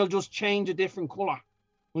 and then you'll just change a different color.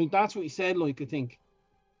 Like that's what he said. Like I think.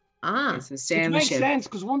 So which makes sense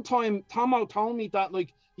because one time Tomo told me that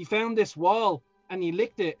like he found this wall and he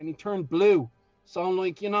licked it and he turned blue. So I'm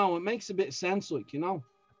like, it makes a bit of sense, like,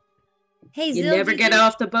 Hey, you Zil, never get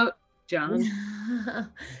off the boat, John.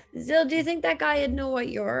 Zil, do you think that guy would know what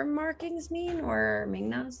your markings mean, or Ming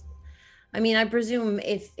knows? I mean, I presume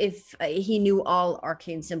if he knew all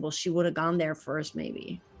arcane symbols, she would have gone there first,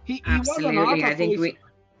 maybe. He Absolutely.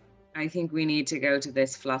 I think we need to go to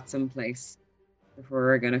this flotsam place before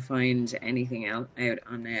we're going to find anything else out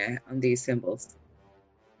on these symbols.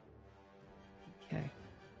 Okay.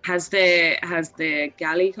 Has the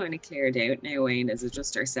galley kind of cleared out now, Wayne? Is it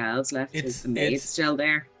just ourselves left? Is the maid still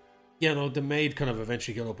there? Yeah, no, the maid kind of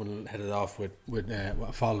eventually got up and headed off with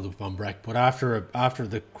followed up on Breck. But after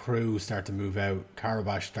the crew start to move out,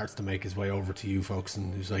 Carabash starts to make his way over to you folks,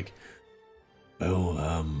 and he's like,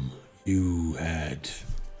 "Well, you had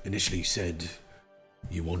initially said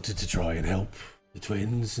you wanted to try and help the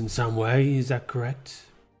twins in some way. Is that correct?"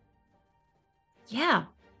 Yeah.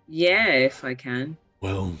 Yeah, if I can.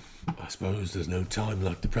 Well, I suppose there's no time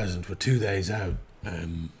like the present. We're 2 days out,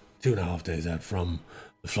 2.5 days out from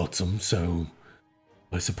the flotsam, so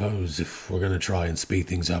I suppose if we're going to try and speed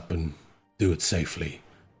things up and do it safely,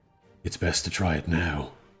 it's best to try it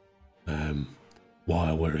now,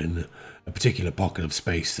 while we're in a particular pocket of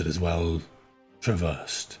space that is well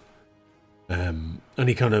traversed. And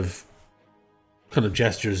he kind of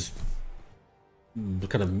gestures,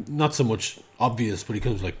 kind of not so much obvious, but he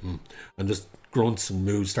comes like, and just grunts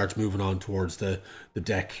and starts moving on towards the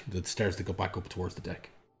deck, the stairs that go back up towards the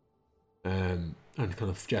deck. And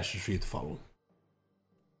kind of gestures for you to follow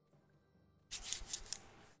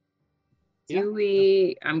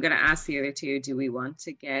him. I'm going to ask the other two, do we want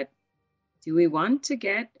to get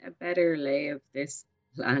a better lay of this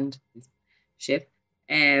land, this ship,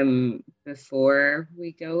 before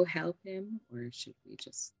we go help him, or should we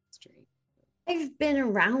just straight? I've been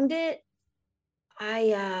around it.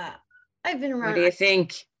 I've been around. What do you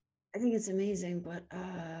think? I think it's amazing, but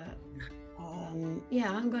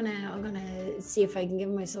yeah, I'm gonna see if I can give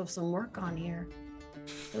myself some work on here. I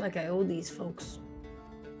feel like I owe these folks.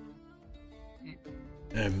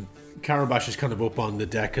 Carabash is kind of up on the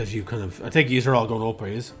deck as you I think you are all going up, are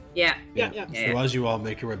you? Yeah. So as you all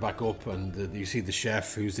make your way back up, and you see the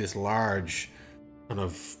chef, who's this large kind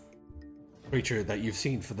of creature that you've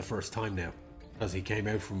seen for the first time now, as he came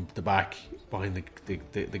out from the back behind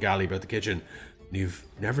the galley about the kitchen. And you've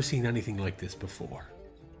never seen anything like this before.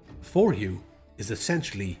 Before you is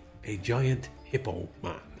essentially a giant hippo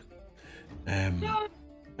man.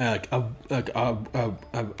 Like a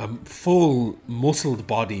full muscled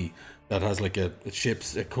body that has like a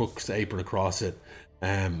cook's apron across it.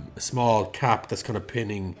 A small cap that's kind of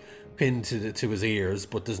pinned to his ears,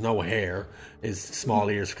 but there's no hair. His small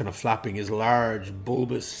ears kind of flapping. His large,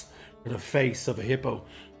 bulbous kind of face of a hippo.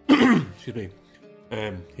 Excuse me.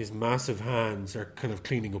 His massive hands are kind of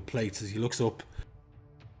cleaning up plates as he looks up.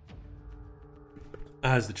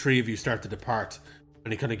 As the three of you start to depart,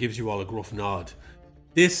 and he kind of gives you all a gruff nod.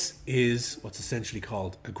 This is what's essentially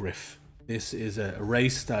called a griff. This is a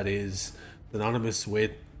race that is synonymous with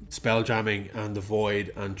spelljamming and the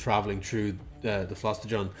void and traveling through the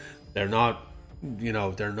Flostajon. They're not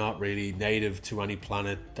really native to any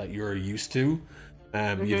planet that you're used to.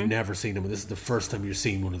 You've never seen him, and this is the first time you're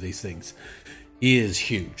seeing one of these things. He is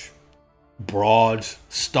huge, broad,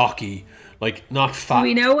 stocky, like not fat. Do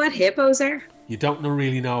we know what hippos are? You don't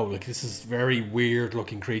really know. Like, this is very weird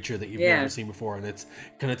looking creature that you've never seen before, and it's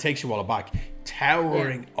kind of takes you all aback.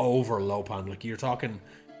 Towering over Lopan, like you're talking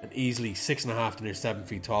an easily 6.5 to near 7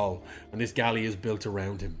 feet tall, and this galley is built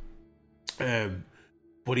around him.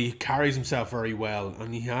 But he carries himself very well,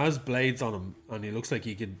 and he has blades on him, and he looks like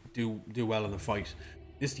he could do well in a fight.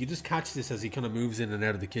 You just catch this as he kind of moves in and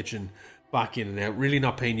out of the kitchen, back in and out, really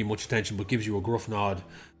not paying you much attention, but gives you a gruff nod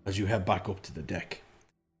as you head back up to the deck.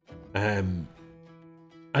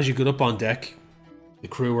 As you get up on deck, the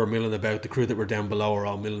crew are milling about. The crew that were down below are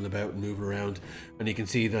all milling about and moving around. And you can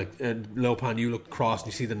see that Lopan, you look across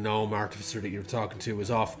and you see the gnome artificer that you're talking to is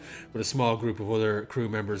off with a small group of other crew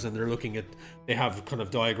members, and they're looking at. They have kind of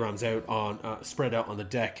diagrams out on spread out on the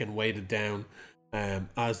deck and weighted down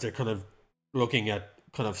as they're kind of looking at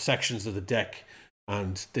kind of sections of the deck,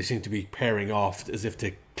 and they seem to be pairing off as if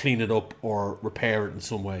to clean it up or repair it in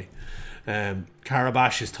some way.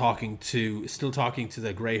 Carabash is still talking to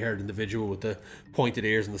the grey-haired individual with the pointed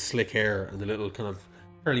ears and the slick hair and the little kind of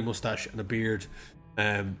curly mustache and a beard.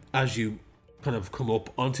 As you kind of come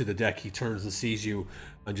up onto the deck, he turns and sees you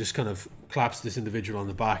and just kind of claps this individual on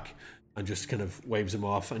the back and just kind of waves him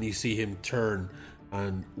off, and you see him turn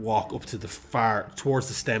and walk up to towards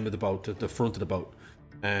the stem of the boat, to the front of the boat.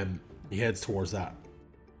 He heads towards that,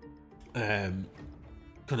 kind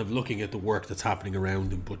of looking at the work that's happening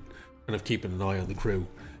around him, but kind of keeping an eye on the crew.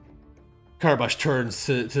 Carabash turns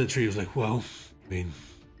to the tree. He's like, well, I mean,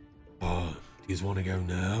 do you want to go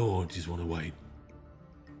now or do you want to wait?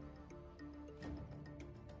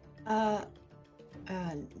 Now?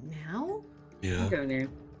 Yeah. I'll go now.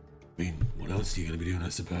 I mean, what else are you going to be doing, I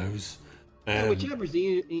suppose? Whichever's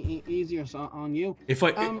easier on you. If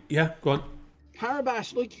I, yeah, go on.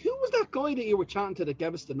 Carabash, like, who was that guy that you were chatting to that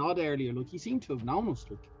gave us the nod earlier? Like, he seemed to have known us.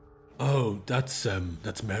 Like. Oh, that's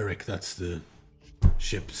Merrick. That's the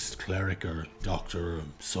ship's cleric or doctor or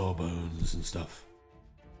sawbones and stuff.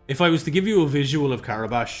 If I was to give you a visual of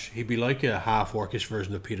Carabash, he'd be like a half-orcish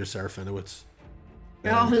version of Peter Serafinowicz.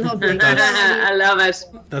 Lovely. I love it.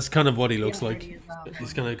 That's kind of what he looks like.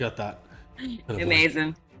 He's kind of got that. Kind of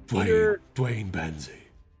Amazing. Dwayne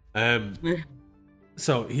Benzie.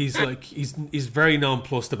 So he's like he's very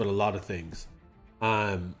nonplussed about a lot of things.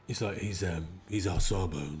 He's our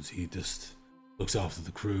sawbones. He just looks after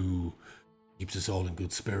the crew, keeps us all in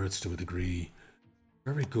good spirits to a degree.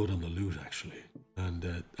 Very good on the loot, actually.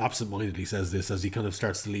 And absent-mindedly says this as he kind of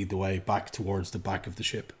starts to lead the way back towards the back of the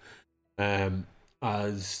ship.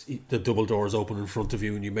 As the double doors open in front of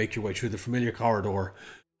you, and you make your way through the familiar corridor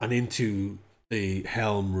and into the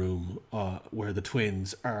helm room, where the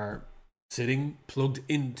twins are sitting plugged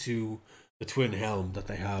into the twin helm that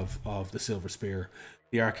they have of the Silver Spear,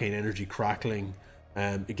 the arcane energy crackling.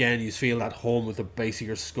 Again, you feel that home with the base of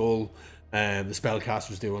your skull. The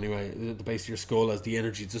spellcasters do anyway. The base of your skull, as the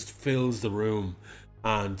energy just fills the room,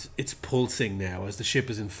 and it's pulsing now as the ship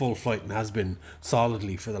is in full flight and has been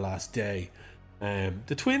solidly for the last day.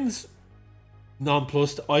 The twins,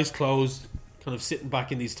 nonplussed, eyes closed, kind of sitting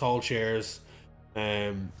back in these tall chairs,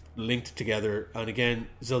 linked together. And again,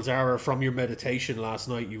 Zelzara, from your meditation last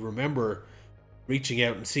night, you remember reaching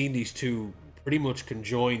out and seeing these two pretty much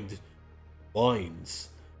conjoined minds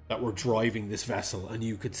that were driving this vessel, and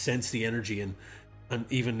you could sense the energy, and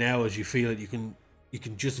even now as you feel it, you can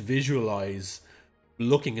just visualize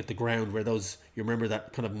looking at the ground where those, you remember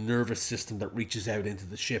that kind of nervous system that reaches out into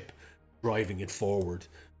the ship, driving it forward.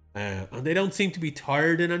 And they don't seem to be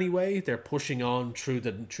tired in any way. They're pushing on through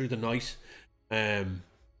the night, and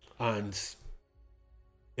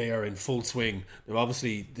they are in full swing. Now,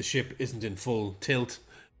 obviously, the ship isn't in full tilt,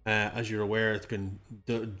 as you're aware. It's been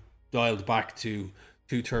dialed back to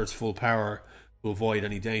 2/3 full power to avoid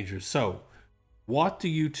any dangers. So, what do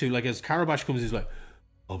you two, like, as Carabash comes, he's like,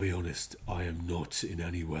 I'll be honest, I am not in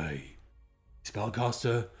any way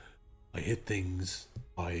spellcaster. I hit things.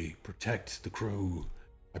 I protect the crew.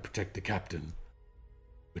 I protect the captain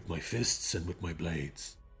with my fists and with my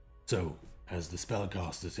blades. So, as the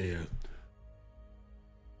spellcasters here,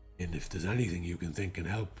 and if there's anything you can think can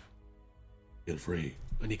help, feel free.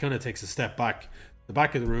 And he kind of takes a step back, the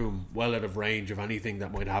back of the room, well out of range of anything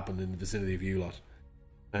that might happen in the vicinity of you lot.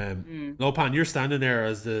 Lopan, you're standing there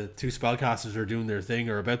as the two spellcasters are doing their thing,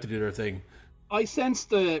 or about to do their thing. I sense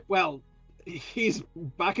he's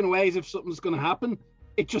backing away as if something's going to happen.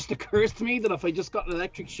 It just occurs to me that if I just got an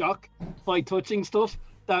electric shock by touching stuff,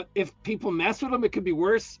 that if people mess with them, it could be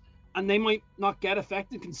worse, and they might not get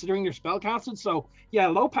affected considering they're spellcasted. So yeah,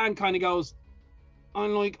 Lopan kind of goes,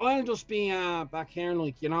 I'm like, I'll just be back here and,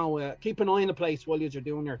 like, keep an eye on the place while you're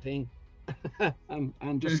doing your thing.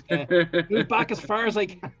 and just move back as far as I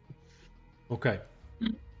can. Okay.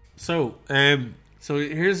 So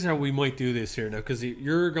here's how we might do this here now, because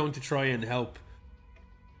you're going to try and help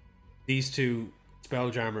these two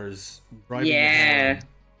spelljammers driving the helm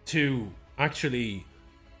to actually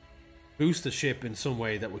boost the ship in some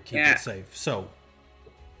way that would keep it safe. So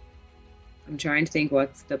I'm trying to think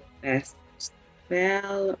what's the best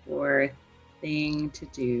spell or thing to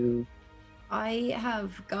do. I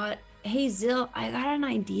have got... Hey, Zil, I got an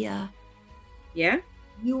idea. Yeah?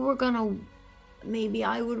 You were gonna maybe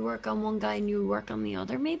I would work on one guy and you would work on the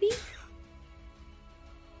other, maybe?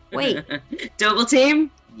 Wait. Double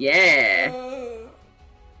team? Yeah.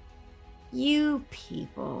 You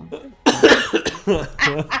people.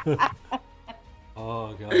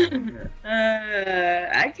 Oh god.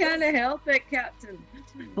 I can't help it, Captain.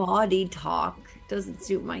 Body talk doesn't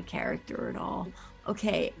suit my character at all.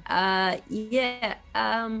 Okay. Yeah.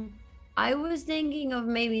 I was thinking of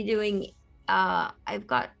maybe doing. I've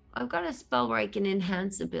got a spell where I can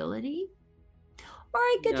enhance ability, or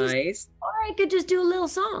I could just do a little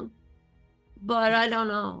song. But I don't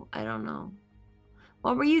know.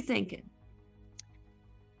 What were you thinking?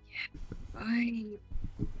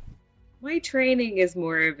 My training is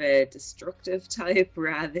more of a destructive type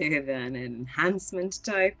rather than an enhancement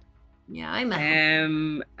type. Yeah,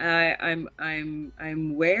 I'm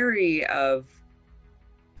wary of.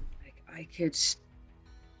 Like, I could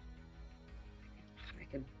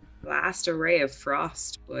blast a ray of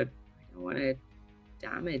frost, but I don't want to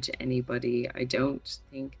damage anybody. I don't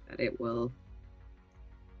think that it will.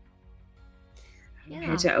 I don't know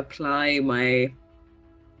how to apply my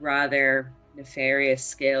rather nefarious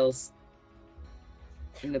skills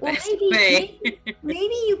in the best way.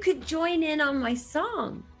 Maybe you could join in on my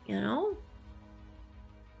song,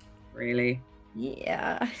 Really?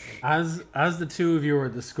 Yeah. As the two of you are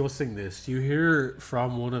discussing this, you hear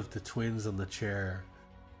from one of the twins on the chair,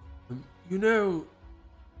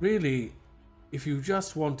 really, if you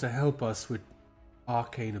just want to help us with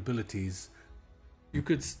arcane abilities, you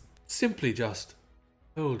could simply just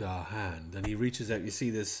hold our hand. And he reaches out. You see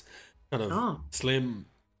this kind of slim,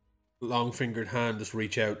 long-fingered hand just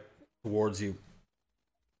reach out towards you.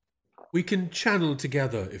 We can channel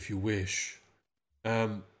together if you wish.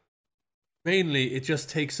 Mainly, it just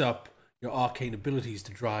takes up your arcane abilities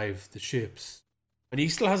to drive the ships. And he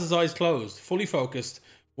still has his eyes closed, fully focused,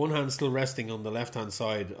 one hand still resting on the left-hand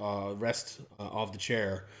side of the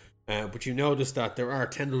chair. But you notice that there are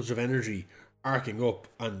tendrils of energy arcing up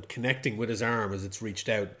and connecting with his arm as it's reached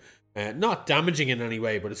out. Not damaging in any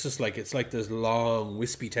way, but it's like there's long,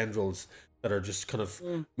 wispy tendrils that are just kind of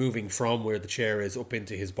moving from where the chair is up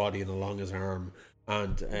into his body and along his arm,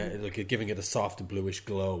 and like giving it a soft bluish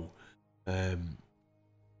glow. Both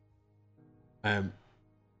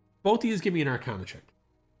of you give me an Arcana check.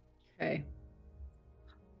 Okay.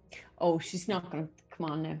 Oh, she's not gonna come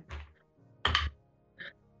on now.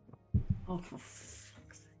 Oh, for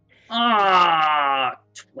fuck's sake.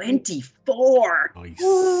 24. Nice.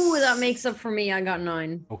 Ooh, that makes up for me. I got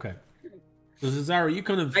 9. Okay. So Zara, you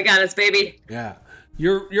kind of... I got us, baby. Yeah.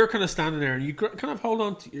 You're kind of standing there and you kind of hold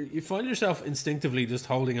on to... You find yourself instinctively just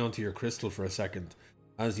holding on to your crystal for a second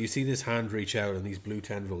as you see this hand reach out and these blue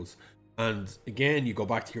tendrils. And again, you go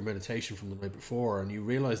back to your meditation from the night before and you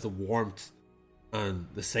realize the warmth and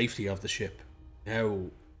the safety of the ship,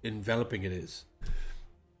 how enveloping it is.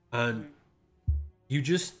 And you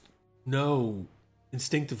just know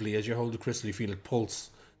instinctively as you hold the crystal, you feel it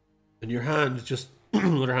pulse. And your hand just,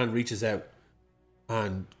 other hand reaches out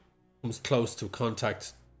and comes close to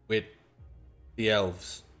contact with the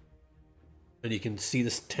elves. And you can see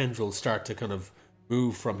this tendrils start to kind of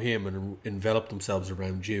move from him and envelop themselves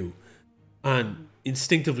around you. And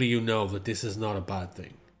instinctively you know that this is not a bad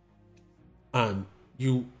thing. And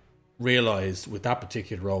you realize with that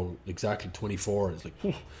particular roll, exactly 24 is like,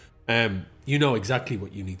 you know exactly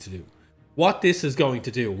what you need to do. What this is going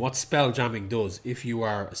to do, what spell jamming does, if you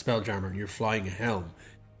are a spell jammer and you're flying a helm,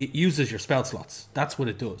 it uses your spell slots. That's what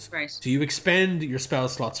it does. Right. So you expend your spell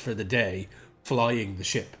slots for the day flying the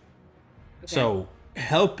ship. Okay. So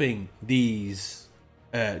helping these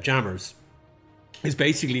jammers is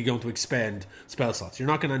basically going to expend spell slots. You're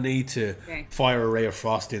not going to need to fire a ray of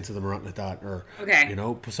frost into them or anything like that, or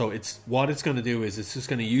So it's going to do is it's just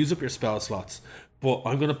going to use up your spell slots. But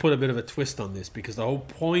I'm going to put a bit of a twist on this because the whole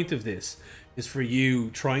point of this is for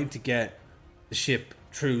you trying to get the ship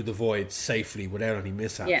through the void safely without any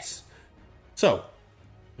mishaps. Yeah. So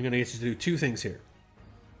I'm going to get you to do two things here.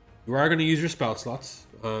 You are going to use your spell slots,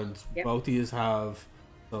 and both of you have.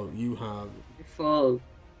 So you have full.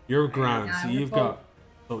 You're grand. So you've got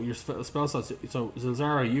your spell slots. So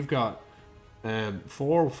Zara, you've got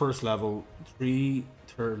 4 first level, 3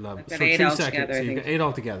 third level, so 3 second. So you've got 8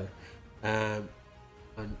 altogether. And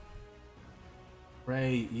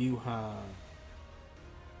Ray, you have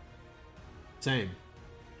same.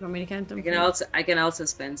 You want me to count them? I can also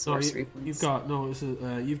spend sorcery points. You've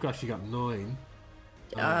actually got 9.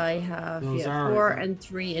 I have 4 and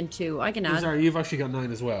 3 and 2. I can add. Zara, you've actually got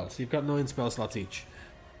 9 as well. So you've got 9 spell slots each.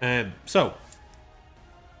 So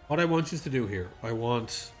what I want you to do here,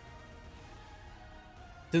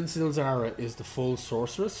 since Zara is the full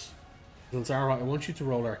sorceress, Zara, I want you to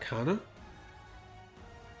roll Arcana.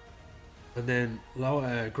 And then,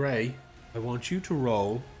 Gray, I want you to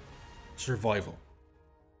roll Survival.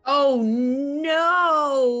 Oh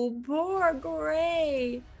no, poor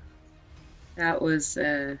Gray. That was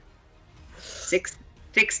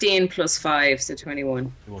 16 plus 5, so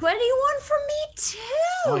 21. 21 for me too.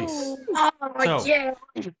 Nice. Oh, yeah.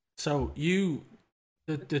 So you,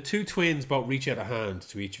 the two twins both reach out a hand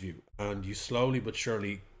to each of you, and you slowly but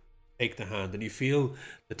surely take the hand, and you feel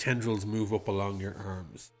the tendrils move up along your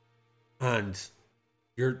arms, and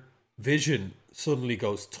your vision suddenly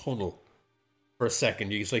goes tunnel for a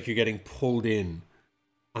second. It's like you're getting pulled in,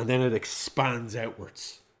 and then it expands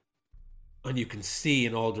outwards, and you can see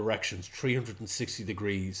in all directions 360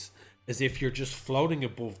 degrees, as if you're just floating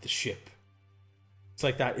above the ship. It's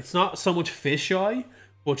like that. It's not so much fisheye,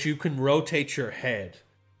 but you can rotate your head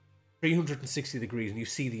 360 degrees and you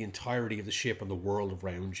see the entirety of the ship and the world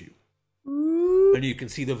around you. And you can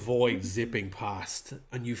see the void zipping past,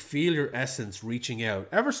 and you feel your essence reaching out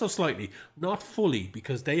ever so slightly, not fully,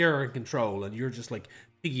 because they are in control and you're just like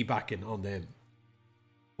piggybacking on them.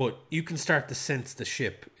 But you can start to sense the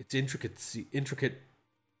ship, its intricate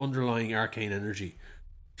underlying arcane energy.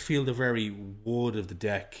 Feel the very wood of the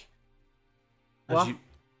deck. As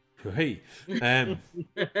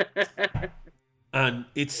and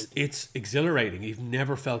it's exhilarating. You've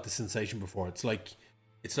never felt this sensation before. It's like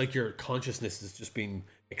your consciousness has just been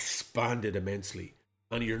expanded immensely,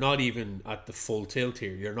 and you're not even at the full tilt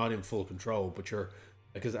here. You're not in full control, but you're,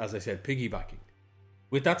 like, as I said, piggybacking.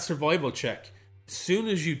 With that survival check, as soon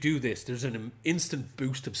as you do this, there's an instant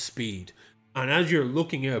boost of speed. And as you're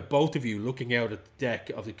looking out, both of you looking out at the deck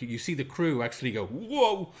of you see the crew actually go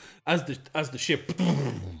whoa as the ship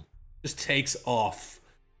just takes off,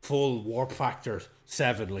 full warp factor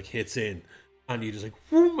 7 like hits in, and you just like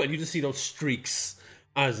whoom, and you just see those streaks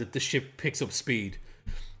as the ship picks up speed.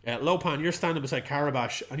 Lopan, you're standing beside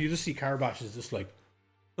Carabash, and you just see Carabash is just like,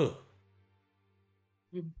 and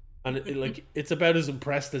it's about as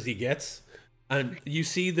impressed as he gets. And you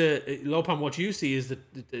see Lopan, what you see is the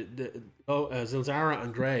Zilzara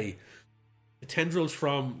and Grey, the tendrils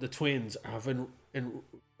from the twins have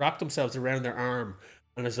wrapped themselves around their arm,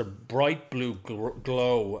 and as a bright blue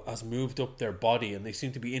glow has moved up their body, and they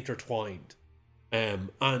seem to be intertwined.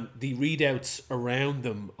 And the readouts around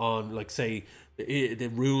them on, like, say, the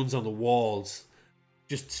runes on the walls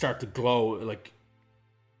just start to glow, like,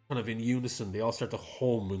 kind of in unison. They all start to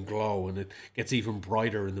hum and glow, and it gets even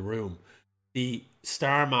brighter in the room. The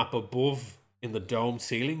star map above in the dome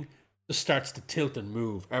ceiling just starts to tilt and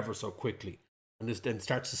move ever so quickly, and this then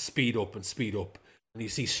starts to speed up, and you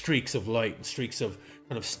see streaks of light and streaks of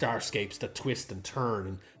kind of starscapes that twist and turn,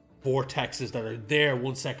 and vortexes that are there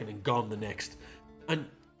 1 second and gone the next. And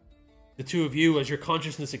the two of you, as your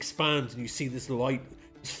consciousness expands and you see this light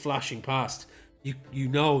just flashing past, you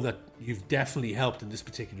know that you've definitely helped in this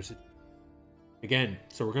particular situation. Again,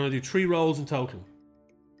 so we're going to do 3 rolls in total.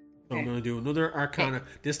 So I'm going to do another Arcana. Okay.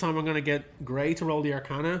 This time I'm going to get Gray to roll the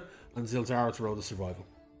Arcana and Zilzara to roll the Survival.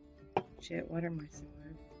 Shit, what are my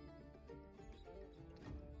survival?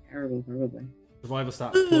 Terrible, probably. Survival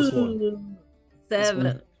stat +1.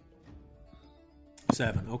 7.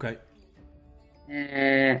 7, okay.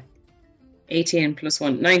 18 plus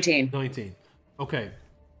 1, 19. 19. Okay.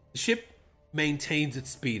 The ship maintains its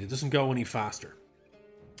speed. It doesn't go any faster.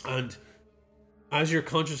 And as your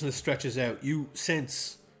consciousness stretches out, you start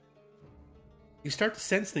to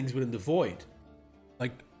sense things within the void,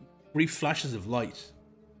 like brief flashes of light.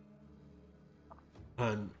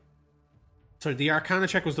 And sorry, the Arcana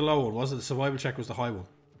check was the low one, wasn't it? The survival check was the high one.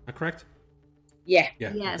 Is that correct? Yeah. Yeah,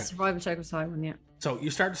 okay. Survival check was the high one, yeah. So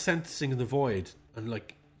you start to sense things in the void, and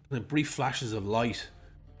like brief flashes of light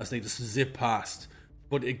as they just zip past.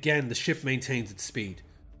 But again, the ship maintains its speed.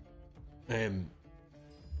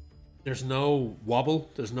 There's no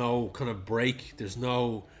wobble, there's no kind of break, there's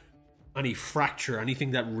no any fracture,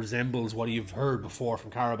 anything that resembles what you've heard before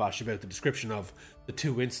from Carabash about the description of the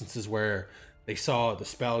 2 instances where they saw the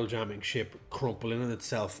spelljamming ship crumple in on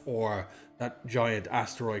itself, or that giant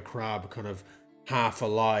asteroid crab kind of half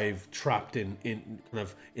alive, trapped in kind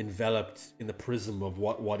of enveloped in the prism of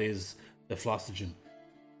what is the Phlostogen.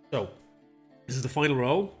 So this is the final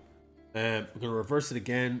roll. We're going to reverse it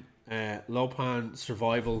again. Lopan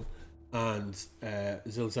Survival and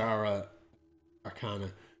Zilzara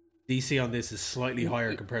Arcana. DC on this is slightly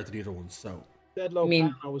higher compared to the other ones. So Dead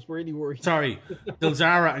Lopan, I was really worried. Sorry,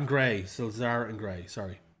 Zilzara and Grey.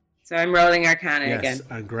 Sorry. So I'm rolling Arcana again. Yes,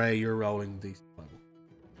 and Grey, you're rolling the Survival.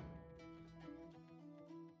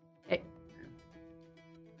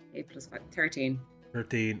 8 plus 5, 13.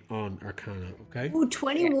 13 on Arcana, okay? Ooh,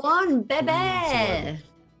 21, baby!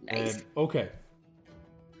 Nice. Okay.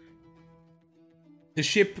 The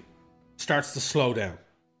ship starts to slow down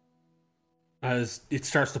as it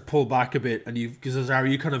starts to pull back a bit, and because Azara,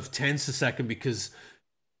 you kind of tense a second because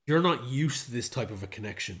you're not used to this type of a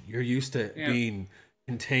connection. You're used to being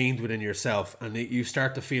contained within yourself, and you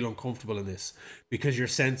start to feel uncomfortable in this because you're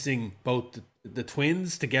sensing both the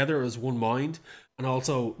twins together as one mind, and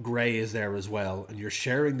also Grey is there as well, and you're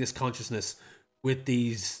sharing this consciousness with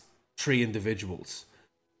these three individuals,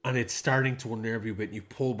 and it's starting to unnerve you a bit. And you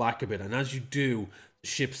pull back a bit, and as you do, the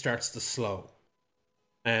ship starts to slow.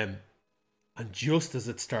 And just as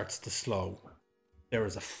it starts to slow, there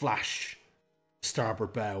is a flash,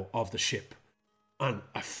 starboard bow of the ship, and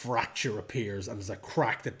a fracture appears, and there's a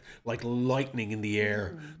crack that, like lightning in the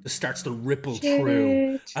air, that starts to ripple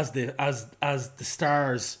through as the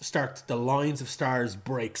stars start, the lines of stars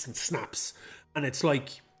breaks and snaps, and it's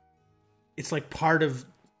like part of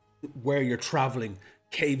where you're traveling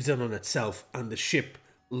caves in on itself, and the ship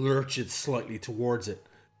lurches slightly towards it.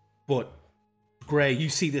 But Grey, you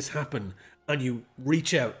see this happen, and you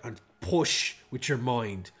reach out and push with your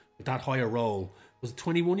mind with that higher roll. Was it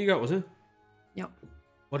 21 you got, was it? Yep.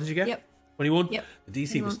 What did you get? Yep. 21? Yep. The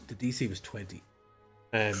DC was 20.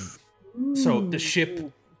 So the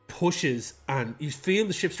ship pushes, and you feel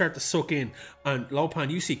the ship start to suck in, and Lopan,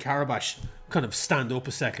 you see Karabash kind of stand up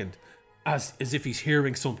a second as if he's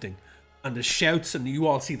hearing something. And the shouts, and you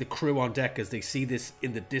all see the crew on deck as they see this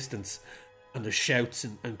in the distance, and the shouts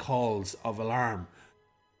and calls of alarm.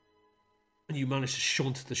 And you manage to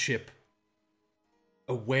shunt the ship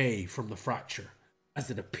away from the fracture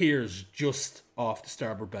as it appears just off the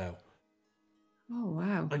starboard bow. Oh,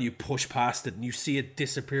 wow. And you push past it, and you see it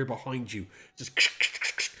disappear behind you. Just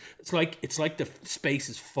it's like the space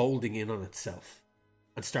is folding in on itself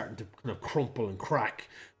and starting to kind of crumple and crack.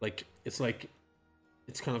 It's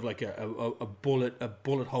kind of like a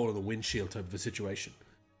bullet hole in the windshield type of a situation.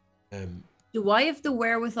 Do I have the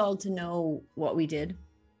wherewithal to know what we did?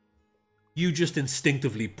 You just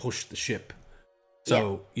instinctively pushed the ship,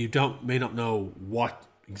 so you may not know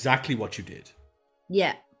exactly what you did.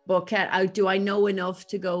 Yeah, but do I know enough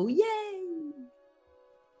to go yay?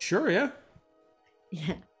 Sure, yeah.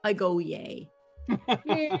 Yeah, I go yay.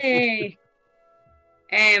 Yay.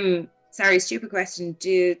 Sorry, stupid question.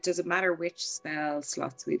 Does it matter which spell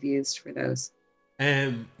slots we've used for those?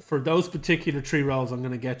 For those particular 3 rolls, I'm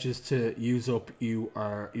going to get you to use up.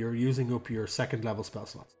 You're using up your 2nd level spell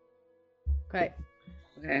slots. Okay.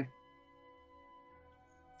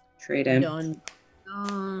 Trade in. Done.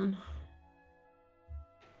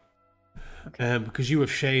 Okay. Because you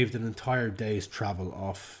have shaved an entire day's travel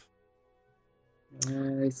off.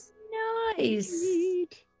 Nice.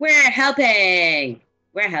 We're helping,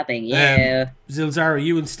 yeah. Zilzara,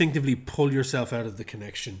 you instinctively pull yourself out of the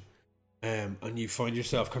connection, and you find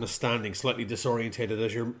yourself kind of standing slightly disorientated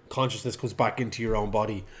as your consciousness comes back into your own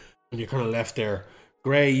body, and you're kind of left there.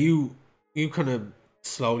 Grey, you kind of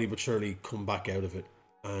slowly but surely come back out of it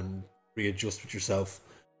and readjust with yourself,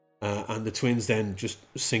 and the twins then just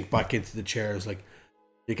sink back into the chairs. Like,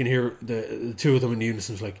 you can hear the two of them in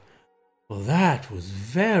unison, like, well, that was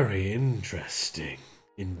very interesting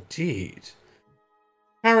indeed.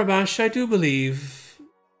 Karabash, I do believe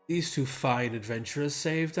these 2 fine adventurers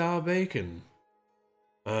saved our bacon.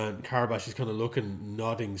 And Karabash is kind of looking,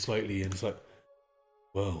 nodding slightly, and it's like,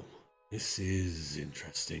 well, this is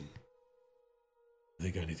interesting. I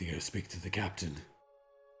think I need to go speak to the captain.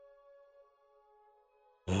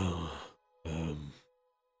 Alone.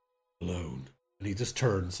 And he just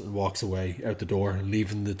turns and walks away out the door,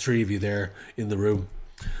 leaving the 3 of you there in the room.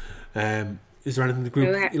 Is there anything in the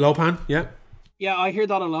group? Lopan? Yeah? Yeah, I hear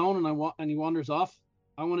that alone, and he wanders off.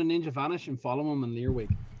 I want to ninja vanish and follow him in Learwig.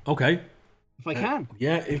 Okay. If I can.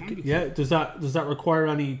 Does that require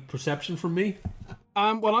any perception from me?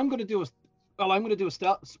 Well, I'm going to do a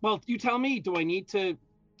stealth. Well, you tell me. Do I need to?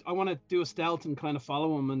 I want to do a stealth and kind of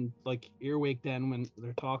follow him and like earwig then when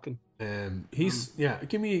they're talking.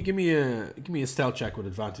 Give me a stealth check with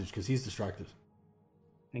advantage because he's distracted.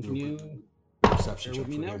 Thank you. Perception check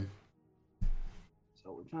for him.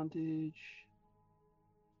 So advantage.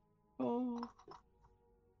 Oh,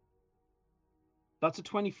 that's a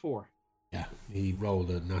 24. Yeah, he rolled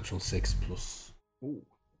a natural 6 plus. Ooh.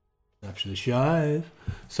 Naturally shy.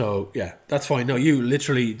 So yeah, that's fine. No, you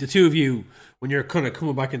literally, the 2 of you, when you're kind of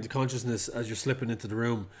coming back into consciousness as you're slipping into the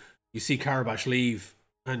room, you see Karabash leave,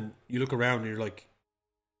 and you look around and you're like,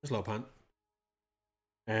 "There's Lopan."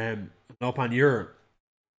 Lopan, you're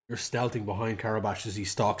stealthing behind Karabash as he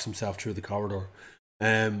stalks himself through the corridor.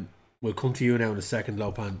 We'll come to you now in a second,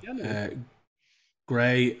 Lopan.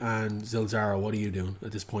 Gray and Zilzara, what are you doing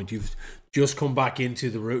at this point? You've just come back into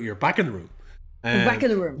the room. You're back in the room. I'm back in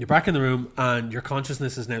the room. You're back in the room, and your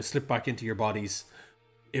consciousness has now slipped back into your bodies.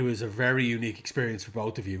 It was a very unique experience for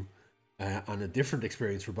both of you, and a different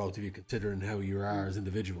experience for both of you, considering how you are as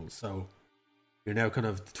individuals. So you're now kind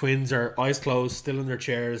of, the twins are eyes closed, still in their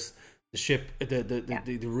chairs. The ship,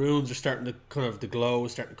 the runes are starting to kind of, the glow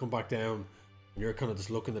is starting to come back down, and you're kind of just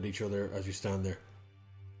looking at each other as you stand there.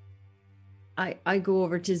 I go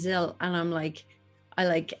over to Zill and I'm like,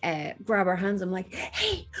 grab her hands. I'm like,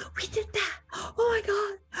 hey, we did that. Oh my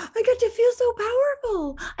God. I got to feel so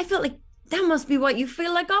powerful. I felt like that must be what you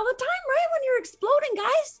feel like all the time, right? When you're exploding,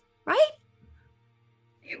 guys, right?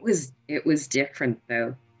 It was different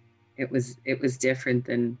though. It was different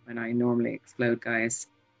than when I normally explode, guys.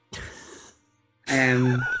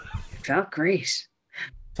 It felt great.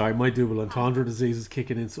 Sorry, my double entendre disease is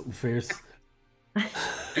kicking in something fierce.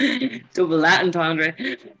 Double Latin entendre.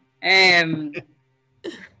 Oh damn it!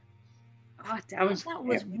 That was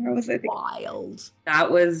wild.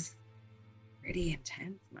 That was pretty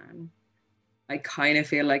intense, man. I kind of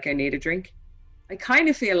feel like I need a drink. I kind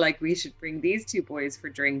of feel like we should bring these two boys for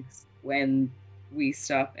drinks when we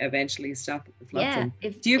eventually stop at the float room.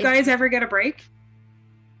 Do you guys ever get a break?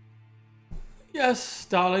 Yes,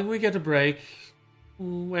 darling, we get a break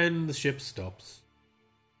when the ship stops.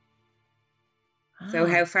 So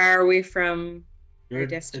how far are we from our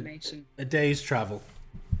destination? A day's travel.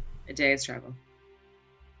 A day's travel.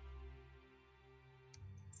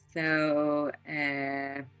 So,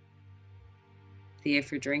 see you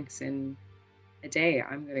for drinks in a day.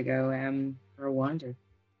 I'm going to go for a wander.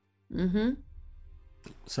 Mm-hmm.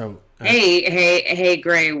 So, hey,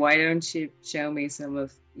 Gray, why don't you show me some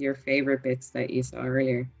of your favorite bits that you saw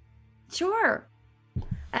earlier? Sure.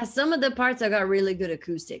 Some of the parts I got really good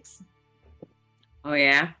acoustics. Oh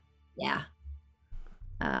yeah? Yeah.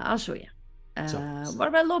 I'll show you. What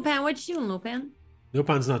about Lopan? What you doing, Lopan?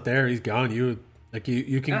 Lopan's not there. He's gone. You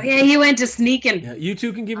can. Oh yeah, he went to sneaking. Yeah, you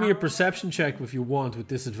two can give me a perception check if you want with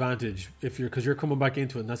disadvantage, because you're coming back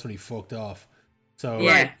into it, and that's when he fucked off. So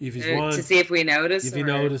yeah, if he's one, to see if we notice. If you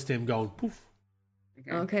noticed him going poof.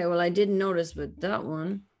 Okay, well I didn't notice with that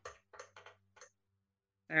one.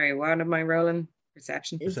 Sorry, what am I rolling?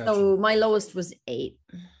 Perception. So my lowest was 8.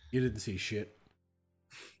 You didn't see shit.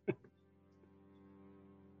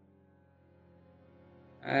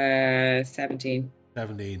 17.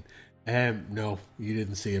 17. No, you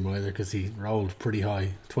didn't see him either because he rolled pretty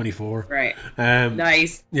high, 24. Right.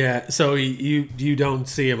 Nice. Yeah. So you don't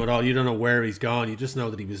see him at all. You don't know where he's gone. You just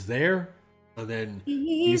know that he was there, and then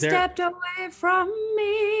he stepped away from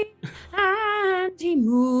me, and he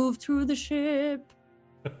moved through the ship.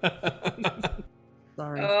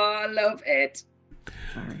 Sorry. Oh, I love it.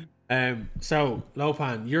 Sorry. So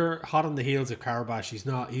Lopan, you're hot on the heels of Karabash.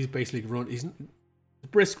 He's basically run. He's a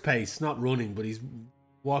brisk pace, not running, but he's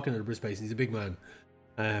walking at a brisk pace. He's a big man.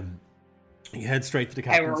 He heads straight to the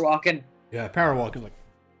captain. Power walking. Yeah, power walking. Like,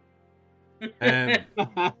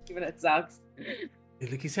 giving it sucks.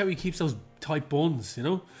 Like, he's how he keeps those tight buns, you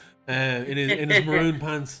know, in his maroon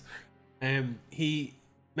pants. He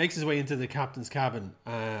makes his way into the captain's cabin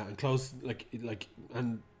and closes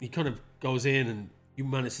and he kind of goes in, and you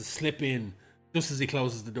manage to slip in just as he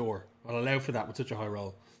closes the door. I'll allow for that with such a high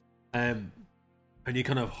roll. And you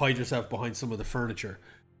kind of hide yourself behind some of the furniture,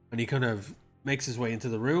 and he kind of makes his way into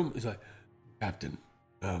the room. He's like, Captain,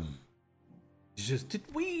 she says,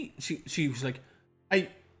 she was like,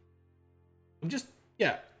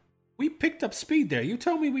 we picked up speed there. You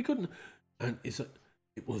told me we couldn't. And it's like,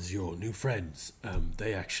 it was your new friends.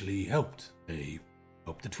 They actually helped. They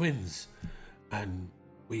helped the twins. And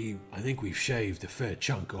I think we've shaved a fair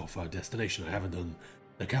chunk off our destination. I haven't done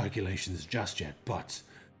the calculations just yet, but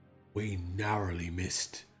we narrowly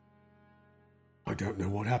missed. I don't know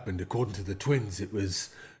what happened. According to the twins, it was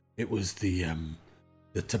the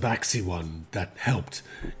Tabaxi one that helped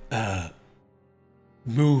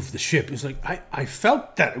move the ship. It was like I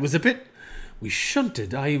felt that it was a bit. We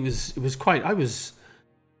shunted.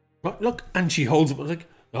 Look, and she holds up like,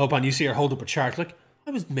 oh, and you see her hold up a chart like,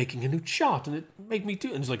 I was making a new chart, and it made me do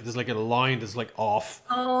it. And it's like there's like a line that's like off.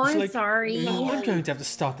 Oh, it's I'm like, sorry. No, I'm going to have to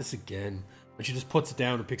start this again. And she just puts it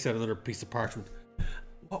down and picks out another piece of parchment.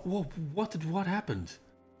 What happened?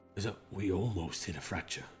 Is that we almost hit a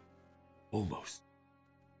fracture. Almost.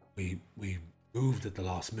 We moved at the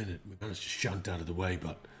last minute. We managed to shunt out of the way,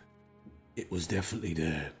 but it was definitely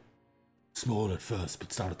there. Small at first,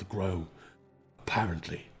 but started to grow.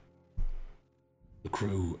 Apparently. The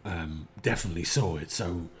crew definitely saw it,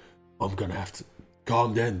 so I'm going to have to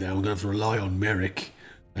calm down now. I'm going to have to rely on Merrick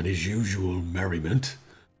and his usual merriment.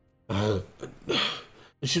 And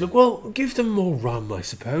she's like, well, give them more rum, I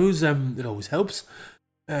suppose. It always helps.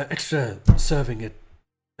 Extra serving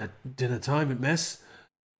at dinner time at mess.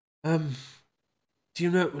 Do you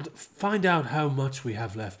know? Find out how much we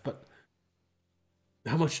have left, but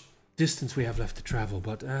how much distance we have left to travel.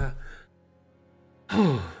 But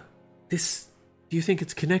this. Do you think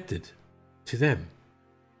it's connected to them?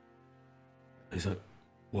 He's like,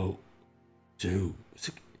 well, to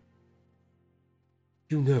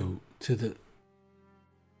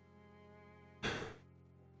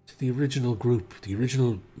the original group, the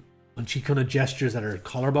original, and she kind of gestures at her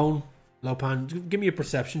collarbone. Lopan, give me a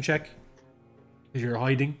perception check, because you're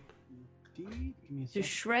hiding. To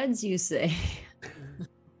shreds, you say?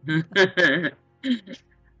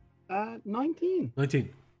 19. 19.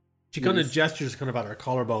 She kind of gestures kind of at her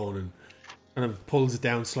collarbone and kind of pulls it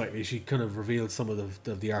down slightly. She kind of reveals some of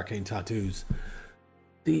the arcane tattoos.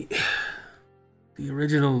 The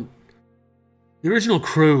original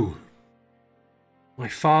crew. My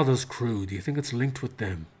father's crew. Do you think it's linked with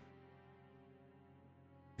them?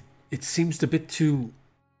 It seems a bit too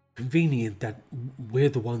convenient that we're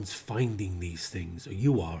the ones finding these things, or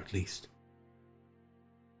you are at least.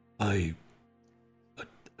 I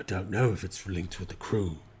don't know if it's linked with the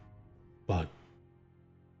crew, but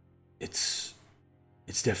it's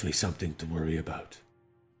definitely something to worry about.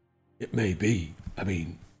 It may be. I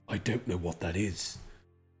mean, I don't know what that is.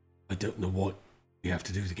 I don't know what we have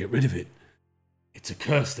to do to get rid of it. It's a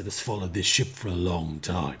curse that has followed this ship for a long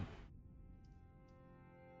time.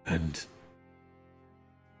 And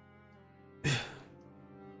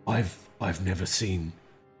I've never seen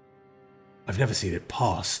it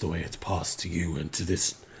pass the way it's passed to you and to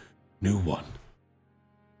this new one.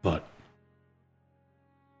 But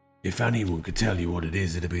if anyone could tell you what it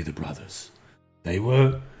is, it'd be the brothers. They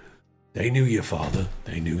knew your father.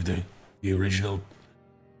 They knew the original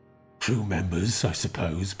crew members, I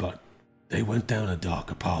suppose, but they went down a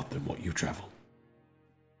darker path than what you travel.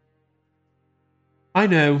 I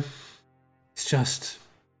know. It's just,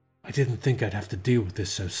 I didn't think I'd have to deal with this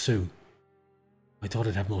so soon. I thought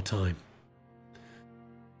I'd have more time.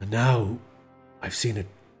 And now I've seen it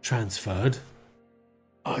transferred.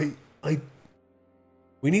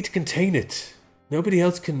 We need to contain it. Nobody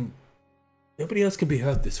else can be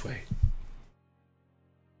hurt this way.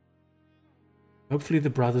 Hopefully the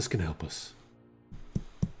brothers can help us.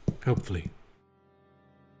 Hopefully.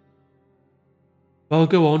 Well,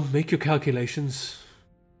 go on, make your calculations.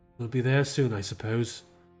 We'll be there soon, I suppose.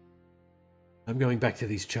 I'm going back to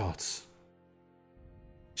these charts.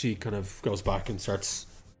 She kind of goes back and starts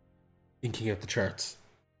inking out the charts.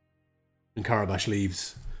 And Karabash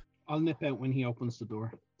leaves. I'll nip out when he opens the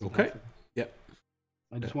door. Okay. Yep.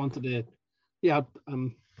 I just wanted to,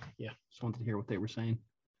 just wanted to hear what they were saying.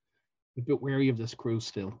 A bit wary of this crew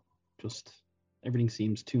still. Just everything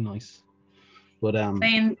seems too nice. But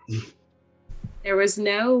there was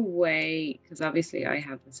no way, because obviously I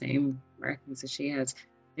have the same markings as she has.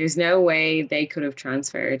 There's no way they could have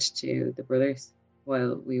transferred to the brothers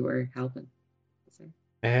while we were helping.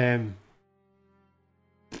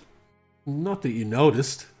 Not that you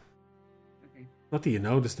noticed. Okay. Not that you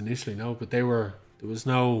noticed initially, no. But there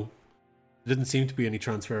didn't seem to be any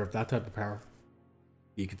transfer of that type of power.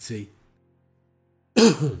 You could see.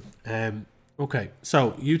 Okay,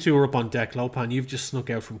 so you two are up on deck. Lopan, you've just snuck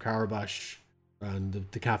out from Karabash and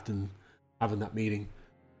the captain having that meeting.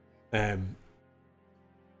 I'm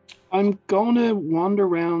going to wander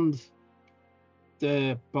around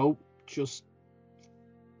the boat, just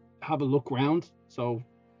have a look round. So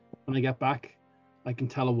when I get back, I can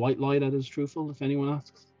tell a white lie that is truthful if anyone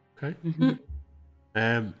asks. Okay.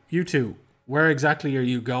 You two, where exactly are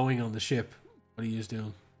you going on the ship? What are you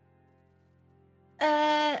doing?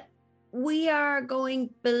 We are going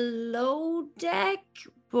below deck,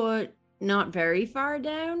 but not very far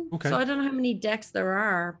down. Okay. So I don't know how many decks there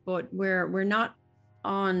are, but we're not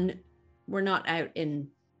out in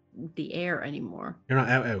the air anymore. You're not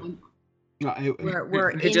out. Not out. We're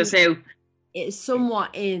in, just out. It's somewhat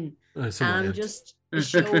in. I'm just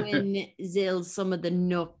showing Zil some of the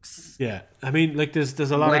nooks. Yeah, I mean, like there's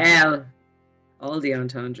a lot of all the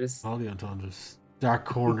entendres, dark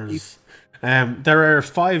corners. There are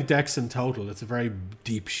 5 decks in total. It's a very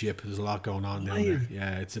deep ship. There's a lot going on down there.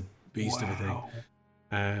 Yeah, it's a beast of a thing.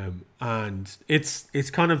 And it's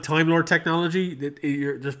kind of Time Lord technology.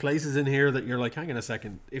 There's places in here that you're like, hang on a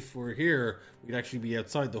second. If we're here, we'd actually be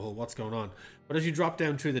outside the hull. What's going on? But as you drop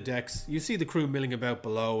down through the decks, you see the crew milling about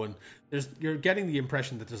below, and you're getting the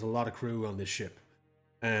impression that there's a lot of crew on this ship.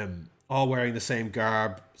 all wearing the same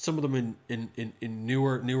garb. Some of them in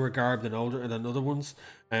newer garb than other ones.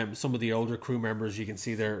 Some of the older crew members, you can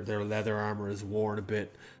see their leather armor is worn a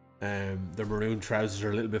bit. Their maroon trousers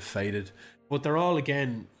are a little bit faded, but they're all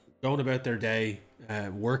again going about their day,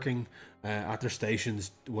 working at their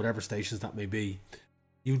stations, whatever stations that may be.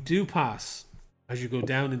 You do pass, as you go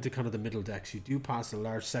down into kind of the middle decks, you do pass a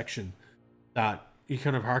large section that you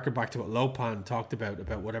kind of harken back to what Lopan talked about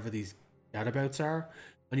whatever these gadabouts are,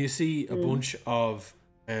 and you see a bunch of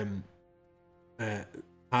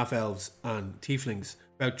half elves and tieflings,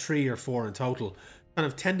 about 3 or 4 in total, kind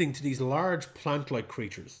of tending to these large plant-like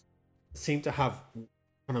creatures. Seem to have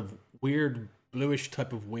kind of weird bluish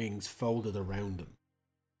type of wings folded around them.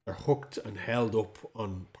 They're hooked and held up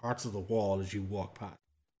on parts of the wall as you walk past.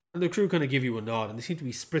 And the crew kind of give you a nod, and they seem to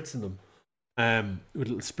be spritzing them with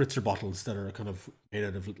little spritzer bottles that are kind of made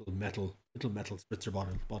out of little metal spritzer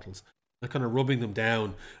bottles. They're kind of rubbing them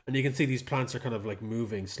down, and you can see these plants are kind of like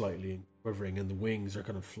moving slightly and quivering, and the wings are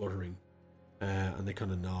kind of fluttering, and they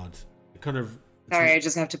kind of nod. Sorry, I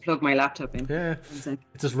just have to plug my laptop in. Yeah,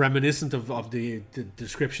 it's just reminiscent of the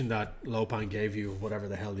description that Lopan gave you of whatever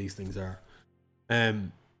the hell these things are.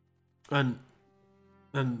 And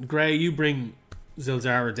Gray, you bring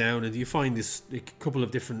Zilzara down, and you find this a couple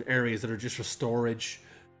of different areas that are just for storage.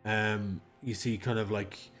 You see kind of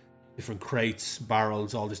like different crates,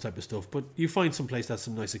 barrels, all this type of stuff. But you find some place that's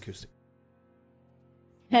some nice acoustic.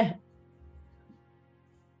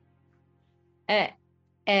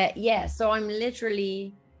 Yeah, so I'm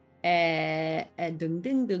literally dung dung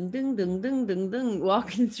dung dung dung dung dung dung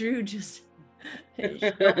walking through, just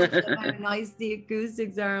how nice the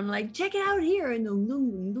acoustics are. I'm like, check it out here, and dung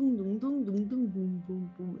dung dung dung dung dung dung dung boom boom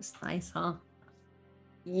boom. It's nice, huh?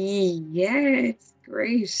 Yeah, it's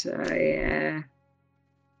great. There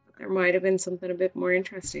might have been something a bit more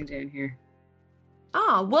interesting down here.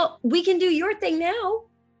 Ah, well, we can do your thing now.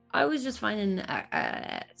 I was just finding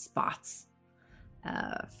spots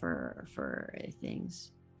for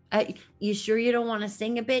things. You sure you don't want to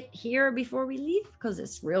sing a bit here before we leave? Because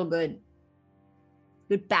it's real good.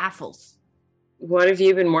 Good baffles. What have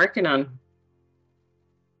you been working on?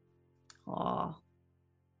 Oh.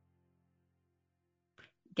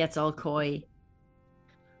 Gets all coy.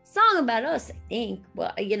 Song about us, I think.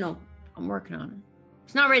 Well, I'm working on it.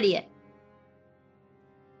 It's not ready yet.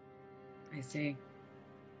 I see.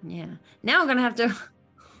 Yeah. Now I'm going to have to...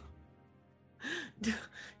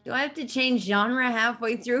 Do I have to change genre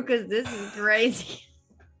halfway through? Because this is crazy.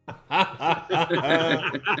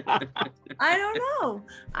 I don't know.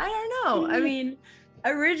 I mean,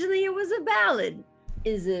 originally it was a ballad.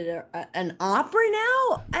 Is it an opera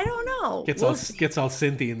now? I don't know. Gets all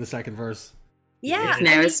synthy in the second verse. Yeah,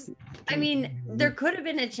 I mean, there could have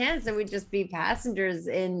been a chance that we'd just be passengers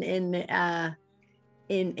in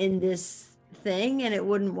this thing, and it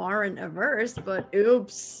wouldn't warrant a verse. But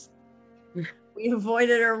oops, we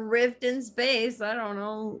avoided a rift in space. I don't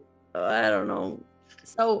know.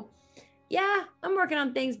 So, yeah, I'm working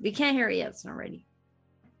on things, but you can't hear it yet. It's not ready.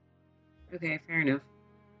 Okay, fair enough.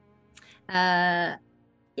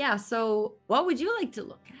 Yeah. So, what would you like to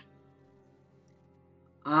look at?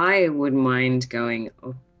 I wouldn't mind going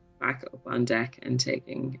back up on deck and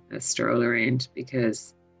taking a stroll around,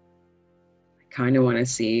 because I kind of want to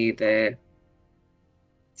see the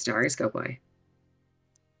stars go by.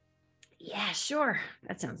 Yeah, sure.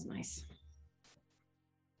 That sounds nice.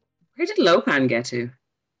 Where did Lopan get to?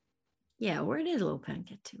 Yeah, where did Lopan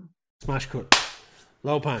get to? Smash cut.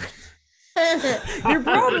 Lopan. You're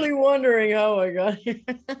probably wondering how I got here.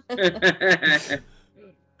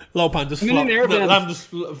 Lopan just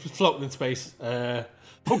floating in space. Oh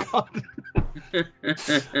God!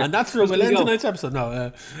 And that's where we'll end tonight's episode.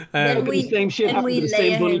 No, the same shit happened to the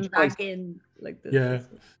same bunny twice. Like this.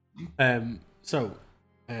 Yeah. So,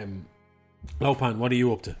 Lopan, what are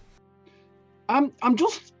you up to? I'm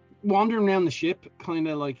just wandering around the ship, kind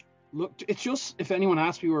of like look. It's just, if anyone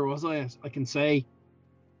asks me where was I can say,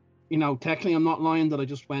 technically I'm not lying that I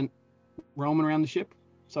just went roaming around the ship.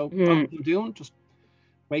 So what I'm doing, just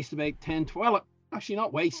waste about 10, 12. Actually,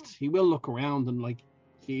 not waste. He will look around, and like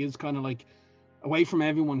he is kind of like away from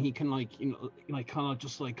everyone. He can kind of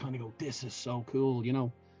go, this is so cool,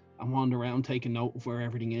 and wander around taking note of where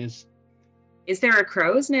everything is. Is there a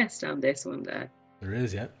crow's nest on this one? There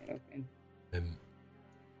is, yeah. Okay.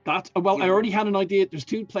 I already had an idea. There's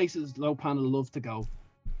 2 places Lopan will love to go.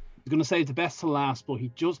 He's going to save the best to last, but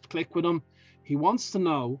he just clicked with him. He wants to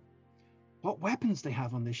know what weapons they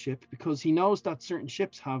have on this ship, because he knows that certain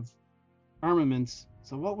ships have armaments.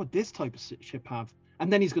 So what would this type of ship have?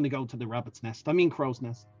 And then he's going to go to the crow's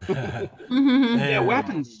nest. Yeah,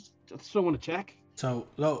 weapons. That's what I want to check. So,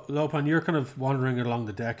 Lopan, you're kind of wandering along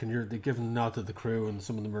the deck, and they're giving a nod to the crew, and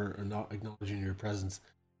some of them are not acknowledging your presence.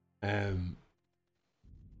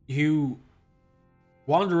 You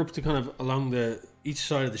wander up to kind of along each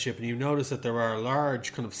side of the ship, and you notice that there are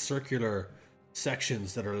large kind of circular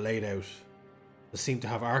sections that are laid out that seem to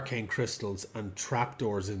have arcane crystals and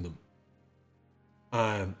trapdoors in them.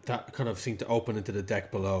 That kind of seem to open into the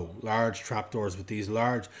deck below. Large trapdoors with these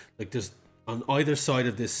large, like there's on either side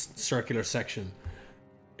of this circular section,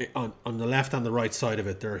 on the left and the right side of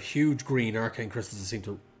it, there are huge green arcane crystals that seem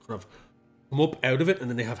to kind of come up out of it, and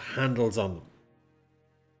then they have handles on them.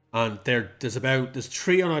 And there's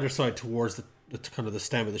 3 on either side towards the kind of the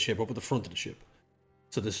stem of the ship, up at the front of the ship.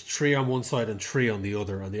 So there's 3 on one side and 3 on the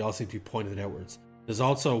other, and they all seem to be pointed outwards. There's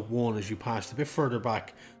also one as you pass a bit further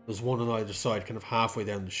back. There's one on either side, kind of halfway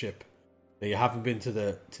down the ship. Now, you haven't been to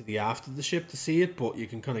the aft of the ship to see it, but you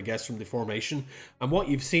can kind of guess from the formation and what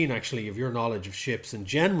you've seen, actually, of your knowledge of ships in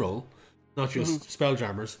general, not just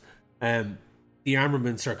Spelljammers. The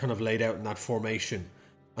armaments are kind of laid out in that formation,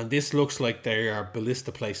 and this looks like they are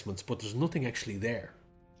ballista placements, but there's nothing actually there.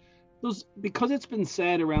 Because it's been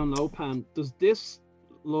said around Lopan, does this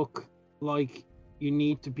look like you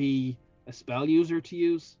need to be a spell user to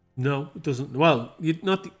use? No, it doesn't. Well,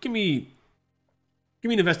 give me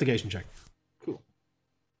an investigation check. Cool.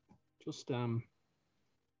 Just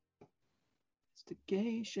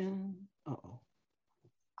investigation. Oh,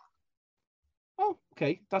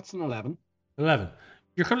 okay. That's an 11. 11.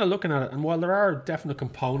 You're kind of looking at it, and while there are definite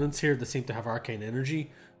components here that seem to have arcane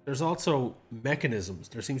energy, there's also mechanisms.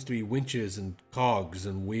 There seems to be winches and cogs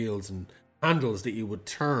and wheels and handles that you would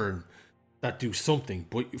turn that do something,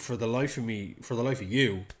 but for the life of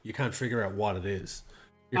you, you can't figure out what it is.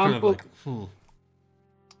 You're kind of like,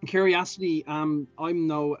 Curiosity. I'm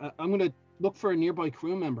going to look for a nearby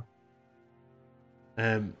crew member.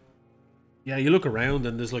 Yeah, you look around,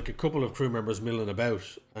 and there's like a couple of crew members milling about,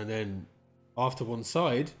 and then off to one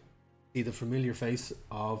side, see the familiar face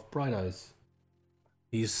of Bright Eyes.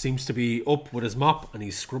 He seems to be up with his mop, and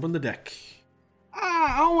he's scrubbing the deck.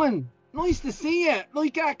 Ah, Owen, nice to see you.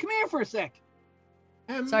 Like, come here for a sec.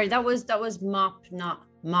 Sorry, that was mop, not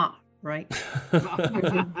mop, right?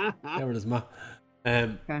 There it is, mop.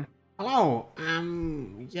 Okay. Hello.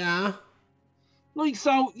 Yeah. Like,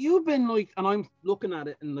 so you've been like, and I'm looking at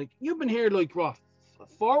it, and like, you've been here like what,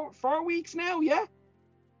 4 weeks now, yeah?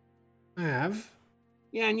 I have.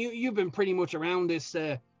 Yeah, and you've been pretty much around this.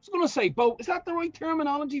 I was gonna say boat. Is that the right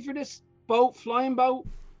terminology for this boat, flying boat,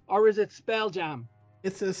 or is it Spelljam?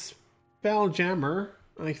 It's a Spelljammer,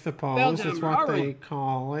 I suppose. It's what they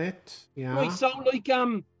call it. Yeah. Right. So, like,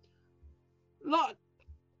 how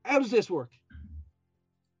does this work?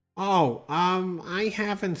 Oh, I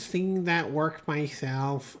haven't seen that work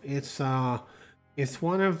myself. It's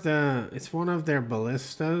one of their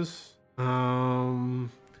ballistas.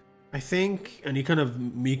 I think, and he kind of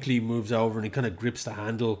meekly moves over and he kind of grips the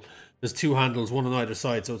handle. There's 2 handles, one on either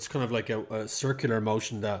side, so it's kind of like a circular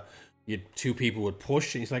motion that 2 people would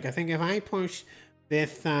push. And he's like, I think if I push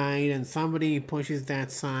this side and somebody pushes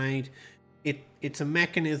that side, it's a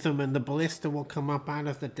mechanism, and the ballista will come up out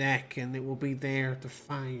of the deck, and it will be there to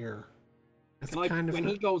fire. That's when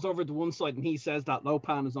he goes over to one side and he says that,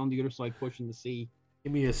 Lopan is on the other side pushing the sea.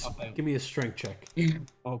 Give me a strength check.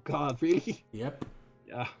 Oh God, really? Yep.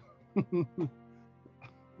 Yeah. Well,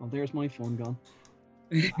 there's my fun gone.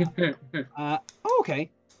 Okay.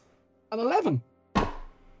 An 11.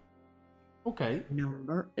 Okay.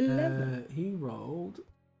 Number 11. He rolled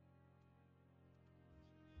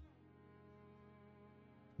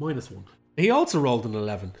 -1. He also rolled an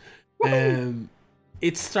 11.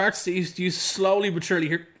 It starts to you slowly but surely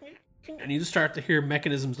hear, and you just start to hear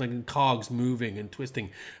mechanisms like cogs moving and twisting,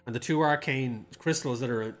 and the 2 arcane crystals that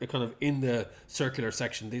are kind of in the circular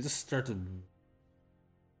section, they just start to,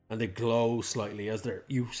 and they glow slightly as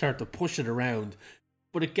you start to push it around,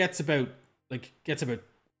 but it gets about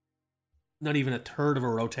not even a third of a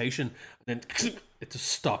rotation, and then it just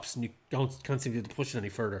stops, and you can't seem to push it any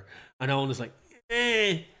further. And Owen is like,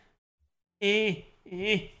 I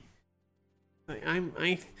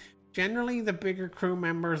generally the bigger crew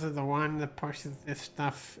members are the one that pushes this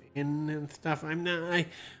stuff in and stuff. I'm not.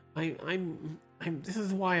 I'm. This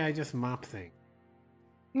is why I just mop things.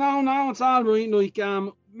 No, it's all right. Like,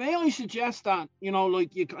 may I suggest that,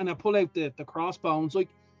 like, you kind of pull out the crossbones, like,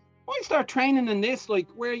 why start training in this, like,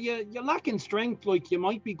 where you're lacking strength, like, you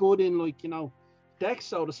might be good in, like, dex,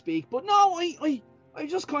 so to speak. But no, I'm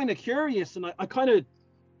just kind of curious, and I kind of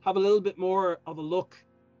have a little bit more of a look,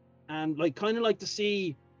 and like kind of like to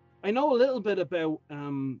see. I know a little bit about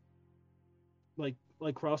like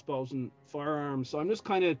crossbows and firearms, so I'm just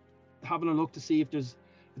kind of having a look to see if there's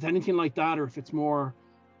anything like that, or if it's more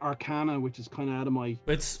Arcana, which is kind of out of my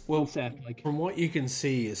set. Like, from what you can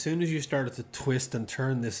see, as soon as you started to twist and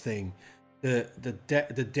turn this thing,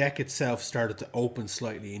 the deck itself started to open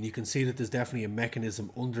slightly, and you can see that there's definitely a mechanism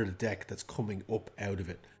under the deck that's coming up out of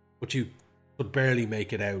it, but you could barely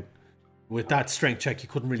make it out. With that strength check, you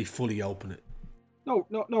couldn't really fully open it. No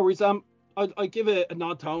worries. I give it a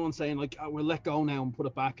nod to Owen, saying like, we'll let go now and put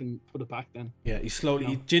it back then. Yeah, he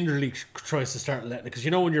gingerly tries to start letting it, because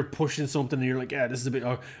when you're pushing something and you're like, yeah, this is a bit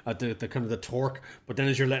at the kind of the torque, but then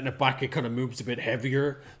as you're letting it back, it kind of moves a bit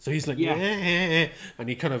heavier. So he's like, yeah, and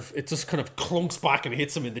it just kind of clunks back and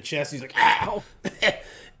hits him in the chest. He's like, ow.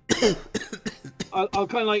 I'll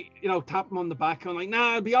kind of like, tap him on the back. I'm like,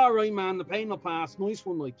 nah, it'll be all right, man. The pain will pass. Nice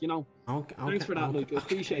one, like, Okay, thanks for that, like, I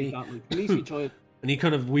appreciate that, like, at least we tried. And he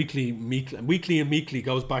kind of weakly and meekly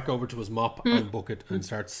goes back over to his mop and bucket and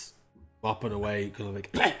starts mopping away, kind of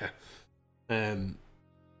like.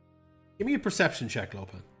 Give me a perception check,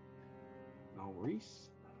 Lopan. No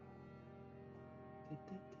worries.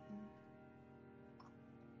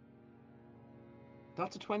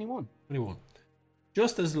 That's a 21. 21.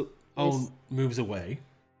 Just as Owen moves away,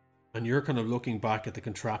 and you're kind of looking back at the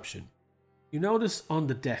contraption, you notice on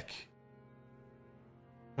the deck,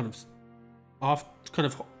 kind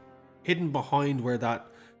of hidden behind where that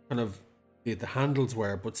kind of the handles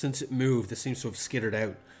were, but since it moved, it seems to have skittered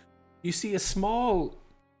out. You see a small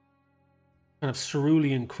kind of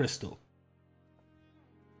cerulean crystal.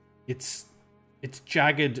 It's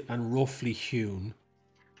jagged and roughly hewn,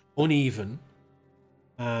 uneven,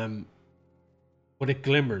 but it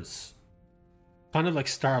glimmers, kind of like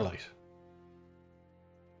starlight.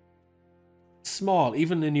 Small,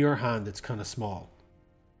 even in your hand, it's kind of small.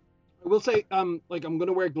 I will say, like, I'm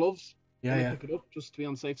gonna wear gloves. Yeah. Pick it up just to be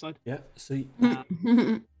on the safe side. Yeah. So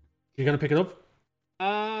you're gonna pick it up?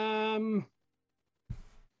 I'm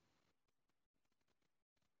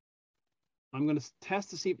gonna test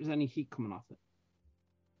to see if there's any heat coming off it.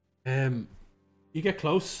 You get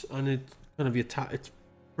close, and it kind of it's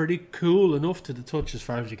pretty cool enough to the touch, as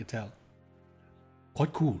far as you can tell.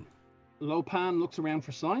 Quite cool. Lopan looks around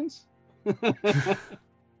for signs, and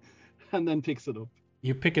then picks it up.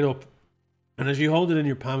 You pick it up, and as you hold it in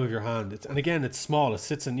your palm of your hand, it's small. It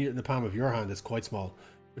sits in the palm of your hand. It's quite small,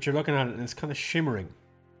 but you're looking at it, and it's kind of shimmering,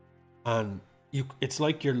 and it's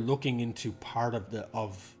like you're looking into part of the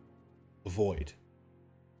void.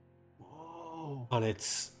 Whoa! And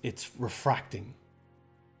it's refracting.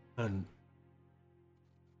 And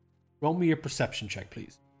roll me your perception check,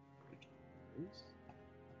 please.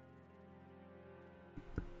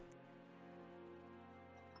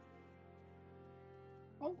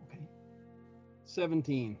 Oh, okay.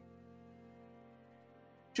 17.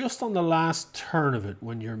 Just on the last turn of it,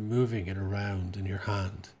 when you're moving it around in your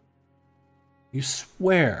hand, you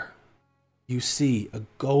swear you see a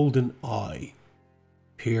golden eye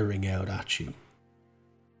peering out at you.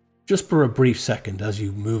 Just for a brief second, as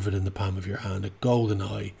you move it in the palm of your hand, a golden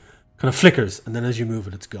eye kind of flickers, and then as you move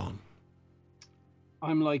it, it's gone.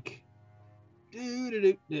 I'm like,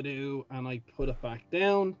 do, and I put it back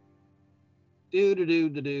down.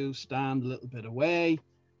 Do, stand a little bit away,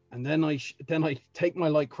 and then I take my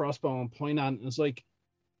light crossbow and point at it, and it's like,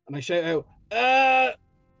 and I shout out,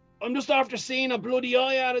 I'm just after seeing a bloody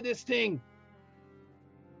eye out of this thing.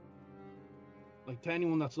 Like, to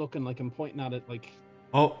anyone that's looking, like, I'm pointing at it, like.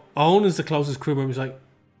 Oh, Owen is the closest crew member. He's like,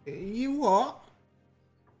 you what?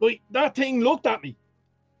 Like, that thing looked at me.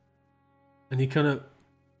 And he kind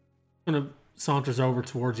of saunters over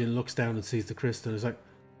towards you and looks down and sees the crystal. He's like,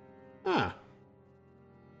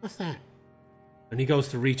 what's that? And he goes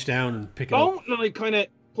to reach down and pick it up. Don't, like, kind of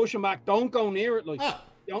push him back. Don't go near it, like.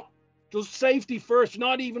 Don't. Just safety first. You're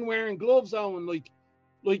not even wearing gloves, Owen. Like,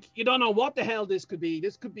 you don't know what the hell this could be.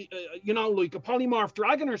 This could be, like a polymorph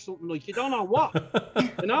dragon or something. Like, you don't know what.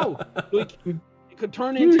 Like, it could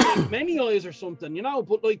turn into like, many eyes or something,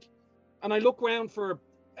 But, like, and I look around for,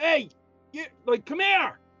 hey, you, like, come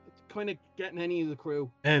here. It's kind of getting any of the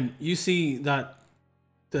crew. You see that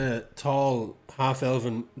the tall,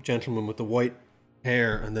 half-elven gentleman with the white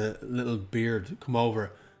hair and the little beard come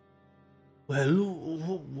over.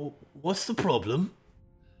 Well, what's the problem?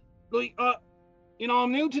 Like,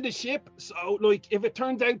 I'm new to the ship, so, like, if it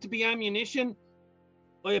turns out to be ammunition,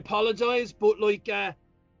 I apologize, but, like,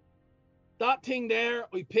 that thing there,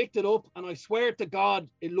 I picked it up, and I swear to God,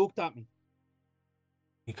 it looked at me.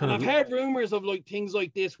 And I've heard rumors of, like, things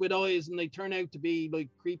like this with eyes, and they turn out to be, like,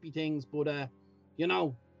 creepy things, but,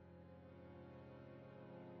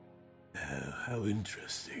 How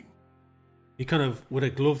interesting. He kind of, with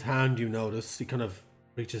a gloved hand, you notice, he kind of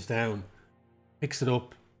reaches down, picks it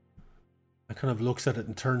up, and kind of looks at it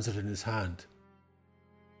and turns it in his hand.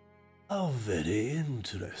 Oh, very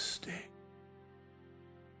interesting.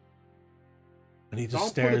 And he just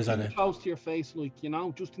stares at it. Close to your face, like,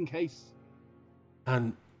 just in case.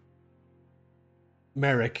 And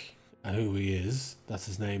Merrick, who he is, that's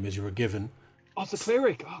his name as you were given. Oh, it's a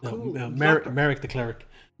cleric. Oh, cool. No, Merrick the cleric.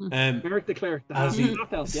 Merrick the cleric. As he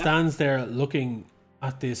stands there looking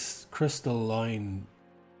at this crystalline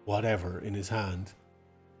whatever in his hand,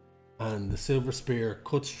 and the silver spear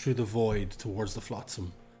cuts through the void towards the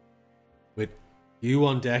flotsam, with you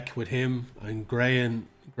on deck with him and Gray and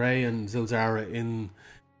Zilzara in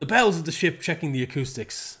the bells of the ship checking the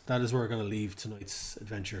acoustics. That is where we're going to leave tonight's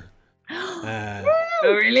adventure. Oh,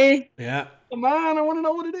 really? Yeah. Oh, man, I want to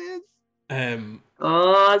know what it is.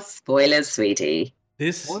 Oh, spoilers, sweetie.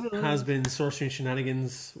 This has been Sorcery and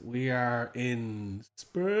Shenanigans. We are in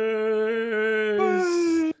space.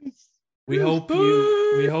 We hope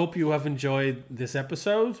you have enjoyed this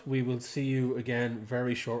episode. We will see you again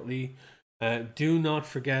very shortly. Do not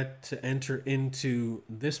forget to enter into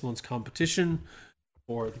this month's competition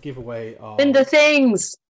for the giveaway of the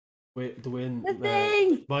things. The win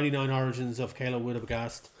Mighty Nine Origins of Caleb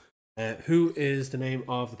Widogast. Who is the name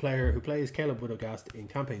of the player who plays Caleb Widogast in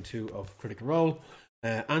Campaign 2 of Critical Role?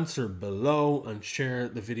 Answer below and share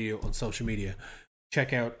the video on social media.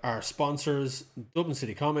 Check out our sponsors, Dublin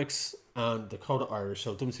City Comics and Dakota Irish.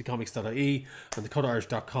 So dublincitycomics.ie and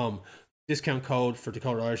dakotairish.com. Discount code for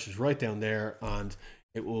Dakota Irish is right down there, and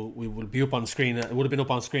we will be up on screen. It would have been up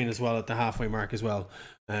on screen as well at the halfway mark as well.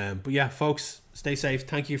 But yeah, folks, stay safe.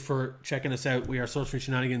 Thank you for checking us out. We are Sorcery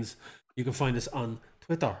Shenanigans. You can find us on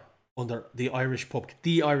Twitter under The Irish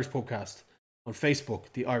Pubcast, on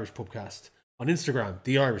Facebook, The Irish Pubcast, on Instagram,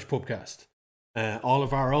 The Irish Pubcast. All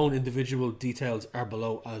of our own individual details are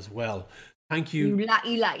below as well. Thank you, you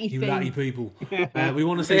latty people. We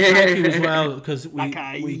want to say thank you as well, because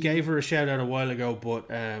we gave her a shout out a while ago, but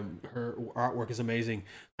her artwork is amazing.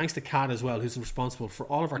 Thanks to Kat as well, who's responsible for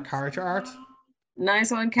all of our character art.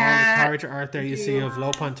 Nice one, Kat. All the character art there you see of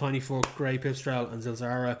Lopan 24, Grey Pipstrel, and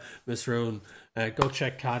Zilzara, Miss Rune. Go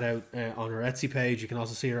check Kat out on her Etsy page. You can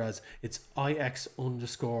also see her as it's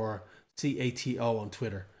IX_CATO on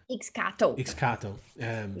Twitter. Xcato.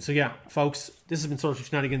 So yeah, folks, this has been Sorcery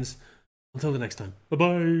Shenanigans. Until the next time.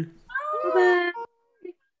 Bye-bye.